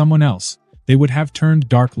it were someone else, they would have turned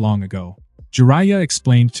dark long ago. Jiraiya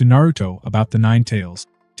explained to Naruto about the Nine Tails.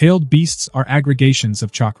 Tailed beasts are aggregations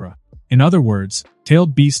of chakra. In other words,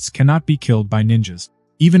 tailed beasts cannot be killed by ninjas.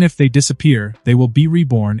 Even if they disappear, they will be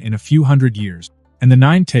reborn in a few hundred years. And the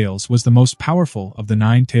Nine Tails was the most powerful of the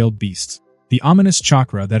nine-tailed beasts. The ominous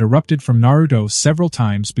chakra that erupted from Naruto several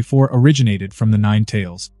times before originated from the Nine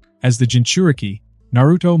Tails. As the Jinchuriki,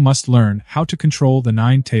 Naruto must learn how to control the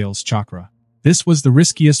Nine Tails chakra. This was the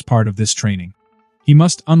riskiest part of this training. He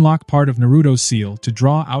must unlock part of Naruto's seal to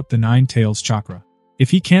draw out the Nine Tails chakra.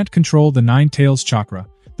 If he can't control the Nine Tails chakra,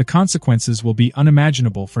 the consequences will be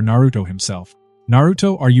unimaginable for Naruto himself.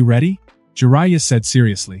 "Naruto, are you ready?" Jiraiya said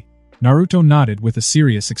seriously. Naruto nodded with a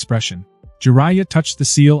serious expression. Jiraiya touched the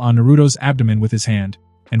seal on Naruto's abdomen with his hand,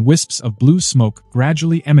 and wisps of blue smoke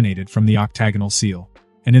gradually emanated from the octagonal seal.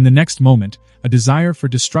 And in the next moment, a desire for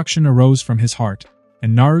destruction arose from his heart,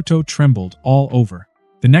 and Naruto trembled all over.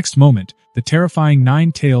 The next moment, the terrifying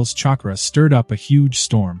Nine Tails chakra stirred up a huge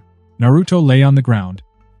storm. Naruto lay on the ground,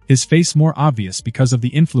 his face more obvious because of the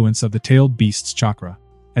influence of the tailed beast's chakra.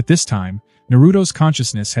 At this time, Naruto's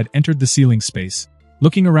consciousness had entered the sealing space,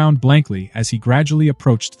 looking around blankly as he gradually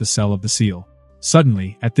approached the cell of the seal.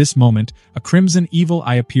 Suddenly, at this moment, a crimson evil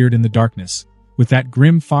eye appeared in the darkness, with that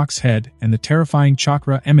grim fox head and the terrifying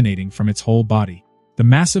chakra emanating from its whole body. The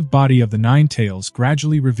massive body of the Nine Tails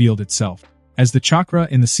gradually revealed itself. As the chakra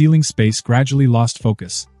in the sealing space gradually lost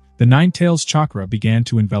focus, the Nine Tails chakra began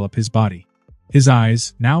to envelop his body. His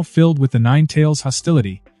eyes, now filled with the Nine Tails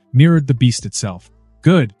hostility, mirrored the beast itself.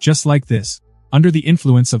 Good, just like this. Under the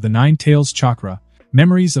influence of the Nine Tails chakra,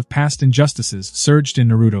 memories of past injustices surged in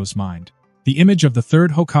Naruto's mind. The image of the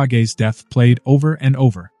third Hokage's death played over and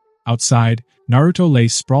over. Outside, Naruto lay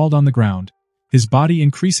sprawled on the ground, his body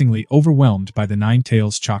increasingly overwhelmed by the Nine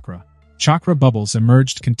Tails chakra. Chakra bubbles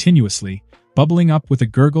emerged continuously, bubbling up with a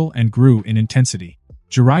gurgle and grew in intensity.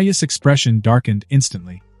 Jiraiya's expression darkened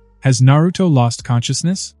instantly. Has Naruto lost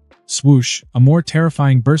consciousness? Swoosh, a more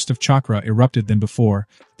terrifying burst of chakra erupted than before,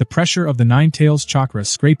 the pressure of the Nine Tails chakra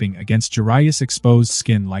scraping against Jiraiya's exposed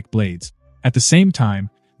skin like blades. At the same time,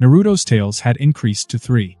 Naruto's tails had increased to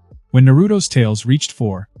 3. When Naruto's tails reached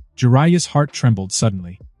 4, Jiraiya's heart trembled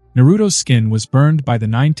suddenly. Naruto's skin was burned by the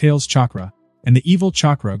Nine Tails chakra, and the evil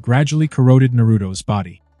chakra gradually corroded Naruto's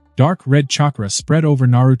body. Dark red chakra spread over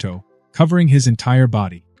Naruto, covering his entire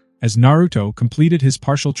body. As Naruto completed his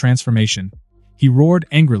partial transformation, he roared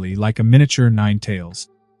angrily like a miniature Nine Tails.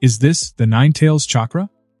 Is this the Nine-Tails chakra?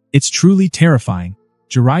 It's truly terrifying.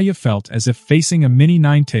 Jiraiya felt as if facing a mini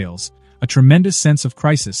Nine-Tails, a tremendous sense of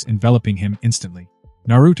crisis enveloping him instantly.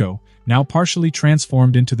 Naruto, now partially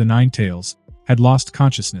transformed into the Nine-Tails, had lost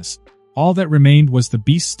consciousness. All that remained was the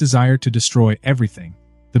beast's desire to destroy everything.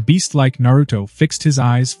 The beast-like Naruto fixed his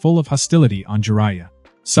eyes full of hostility on Jiraiya.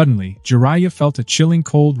 Suddenly, Jiraiya felt a chilling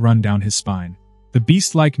cold run down his spine. The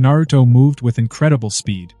beast-like Naruto moved with incredible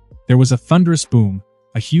speed. There was a thunderous boom.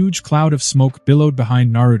 A huge cloud of smoke billowed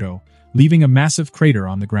behind Naruto, leaving a massive crater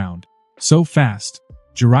on the ground. So fast,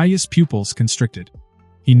 Jiraiya's pupils constricted.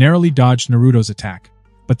 He narrowly dodged Naruto's attack,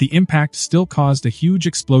 but the impact still caused a huge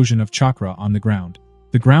explosion of chakra on the ground.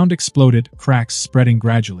 The ground exploded, cracks spreading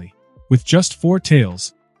gradually. With just 4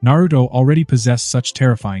 tails, Naruto already possessed such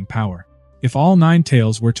terrifying power. If all 9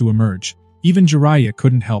 tails were to emerge, even Jiraiya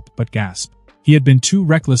couldn't help but gasp. He had been too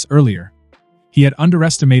reckless earlier. He had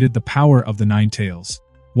underestimated the power of the 9 tails.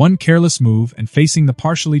 One careless move and facing the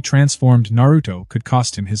partially transformed Naruto could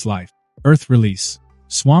cost him his life. Earth release.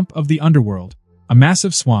 Swamp of the Underworld. A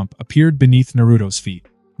massive swamp appeared beneath Naruto's feet.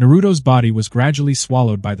 Naruto's body was gradually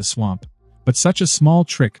swallowed by the swamp, but such a small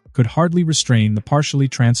trick could hardly restrain the partially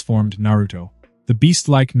transformed Naruto. The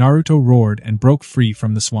beast-like Naruto roared and broke free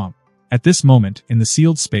from the swamp. At this moment, in the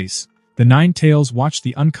sealed space, the 9 tails watched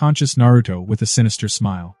the unconscious Naruto with a sinister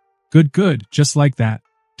smile. Good, just like that.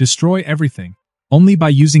 Destroy everything. Only by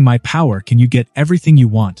using my power can you get everything you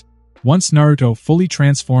want. Once Naruto fully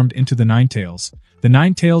transformed into the 9 tails, the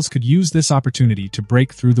 9 tails could use this opportunity to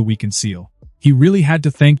break through the weakened seal. He really had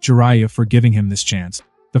to thank Jiraiya for giving him this chance.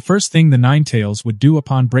 The first thing the 9 tails would do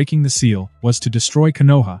upon breaking the seal was to destroy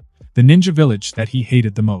Konoha, the ninja village that he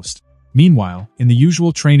hated the most. Meanwhile, in the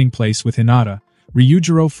usual training place with Hinata,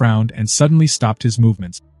 Ryujiro frowned and suddenly stopped his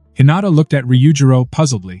movements. Hinata looked at Ryujiro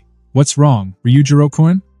puzzledly. What's wrong,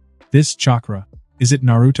 Ryujiro-kun? This chakra. Is it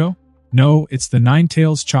Naruto? No, it's the 9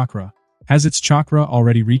 tails chakra. Has its chakra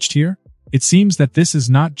already reached here? It seems that this is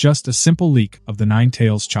not just a simple leak of the 9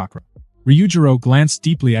 tails chakra. Ryujiro glanced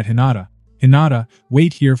deeply at Hinata. Hinata,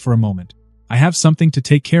 wait here for a moment. I have something to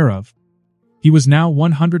take care of. He was now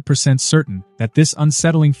 100% certain that this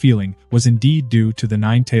unsettling feeling was indeed due to the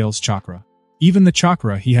 9 tails chakra. Even the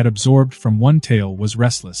chakra he had absorbed from one tail was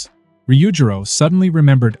restless. Ryujiro suddenly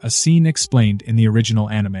remembered a scene explained in the original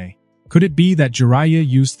anime. Could it be that Jiraiya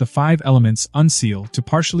used the 5 elements unseal to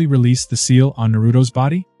partially release the seal on Naruto's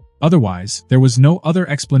body? Otherwise, there was no other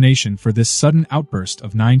explanation for this sudden outburst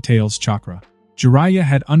of 9 tails chakra. Jiraiya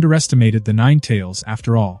had underestimated the 9 tails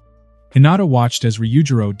after all. Hinata watched as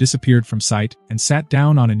Ryujiro disappeared from sight and sat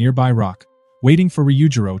down on a nearby rock, waiting for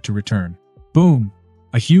Ryujiro to return. Boom!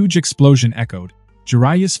 A huge explosion echoed.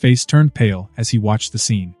 Jiraiya's face turned pale as he watched the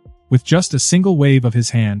scene. With just a single wave of his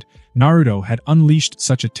hand, Naruto had unleashed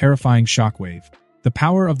such a terrifying shockwave. The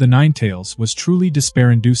power of the 9 tails was truly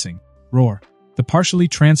despair-inducing. Roar. The partially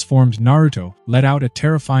transformed Naruto let out a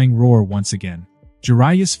terrifying roar once again.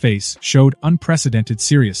 Jiraiya's face showed unprecedented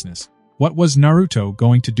seriousness. What was Naruto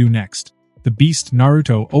going to do next? The beast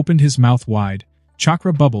Naruto opened his mouth wide,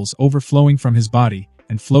 chakra bubbles overflowing from his body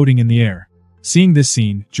and floating in the air. Seeing this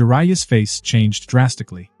scene, Jiraiya's face changed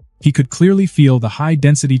drastically. He could clearly feel the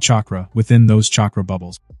high-density chakra within those chakra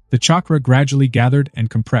bubbles. The chakra gradually gathered and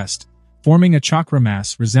compressed, forming a chakra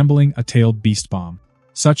mass resembling a tailed beast bomb.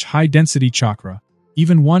 Such high-density chakra,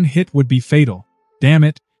 even one hit would be fatal. Damn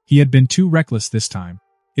it, he had been too reckless this time.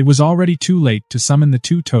 It was already too late to summon the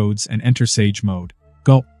 2 toads and enter Sage Mode.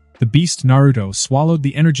 Gulp! The beast Naruto swallowed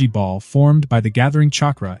the energy ball formed by the gathering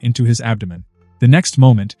chakra into his abdomen. The next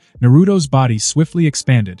moment, Naruto's body swiftly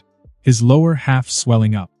expanded, his lower half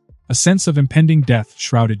swelling up. A sense of impending death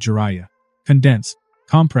shrouded Jiraiya. Condense,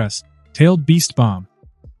 compress, tailed beast bomb.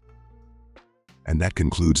 And that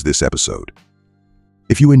concludes this episode.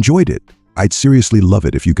 If you enjoyed it, I'd seriously love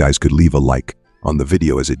it if you guys could leave a like on the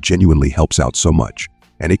video, as it genuinely helps out so much,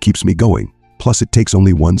 and it keeps me going, plus it takes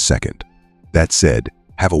only 1 second. That said,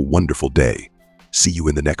 have a wonderful day. See you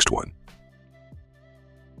in the next one.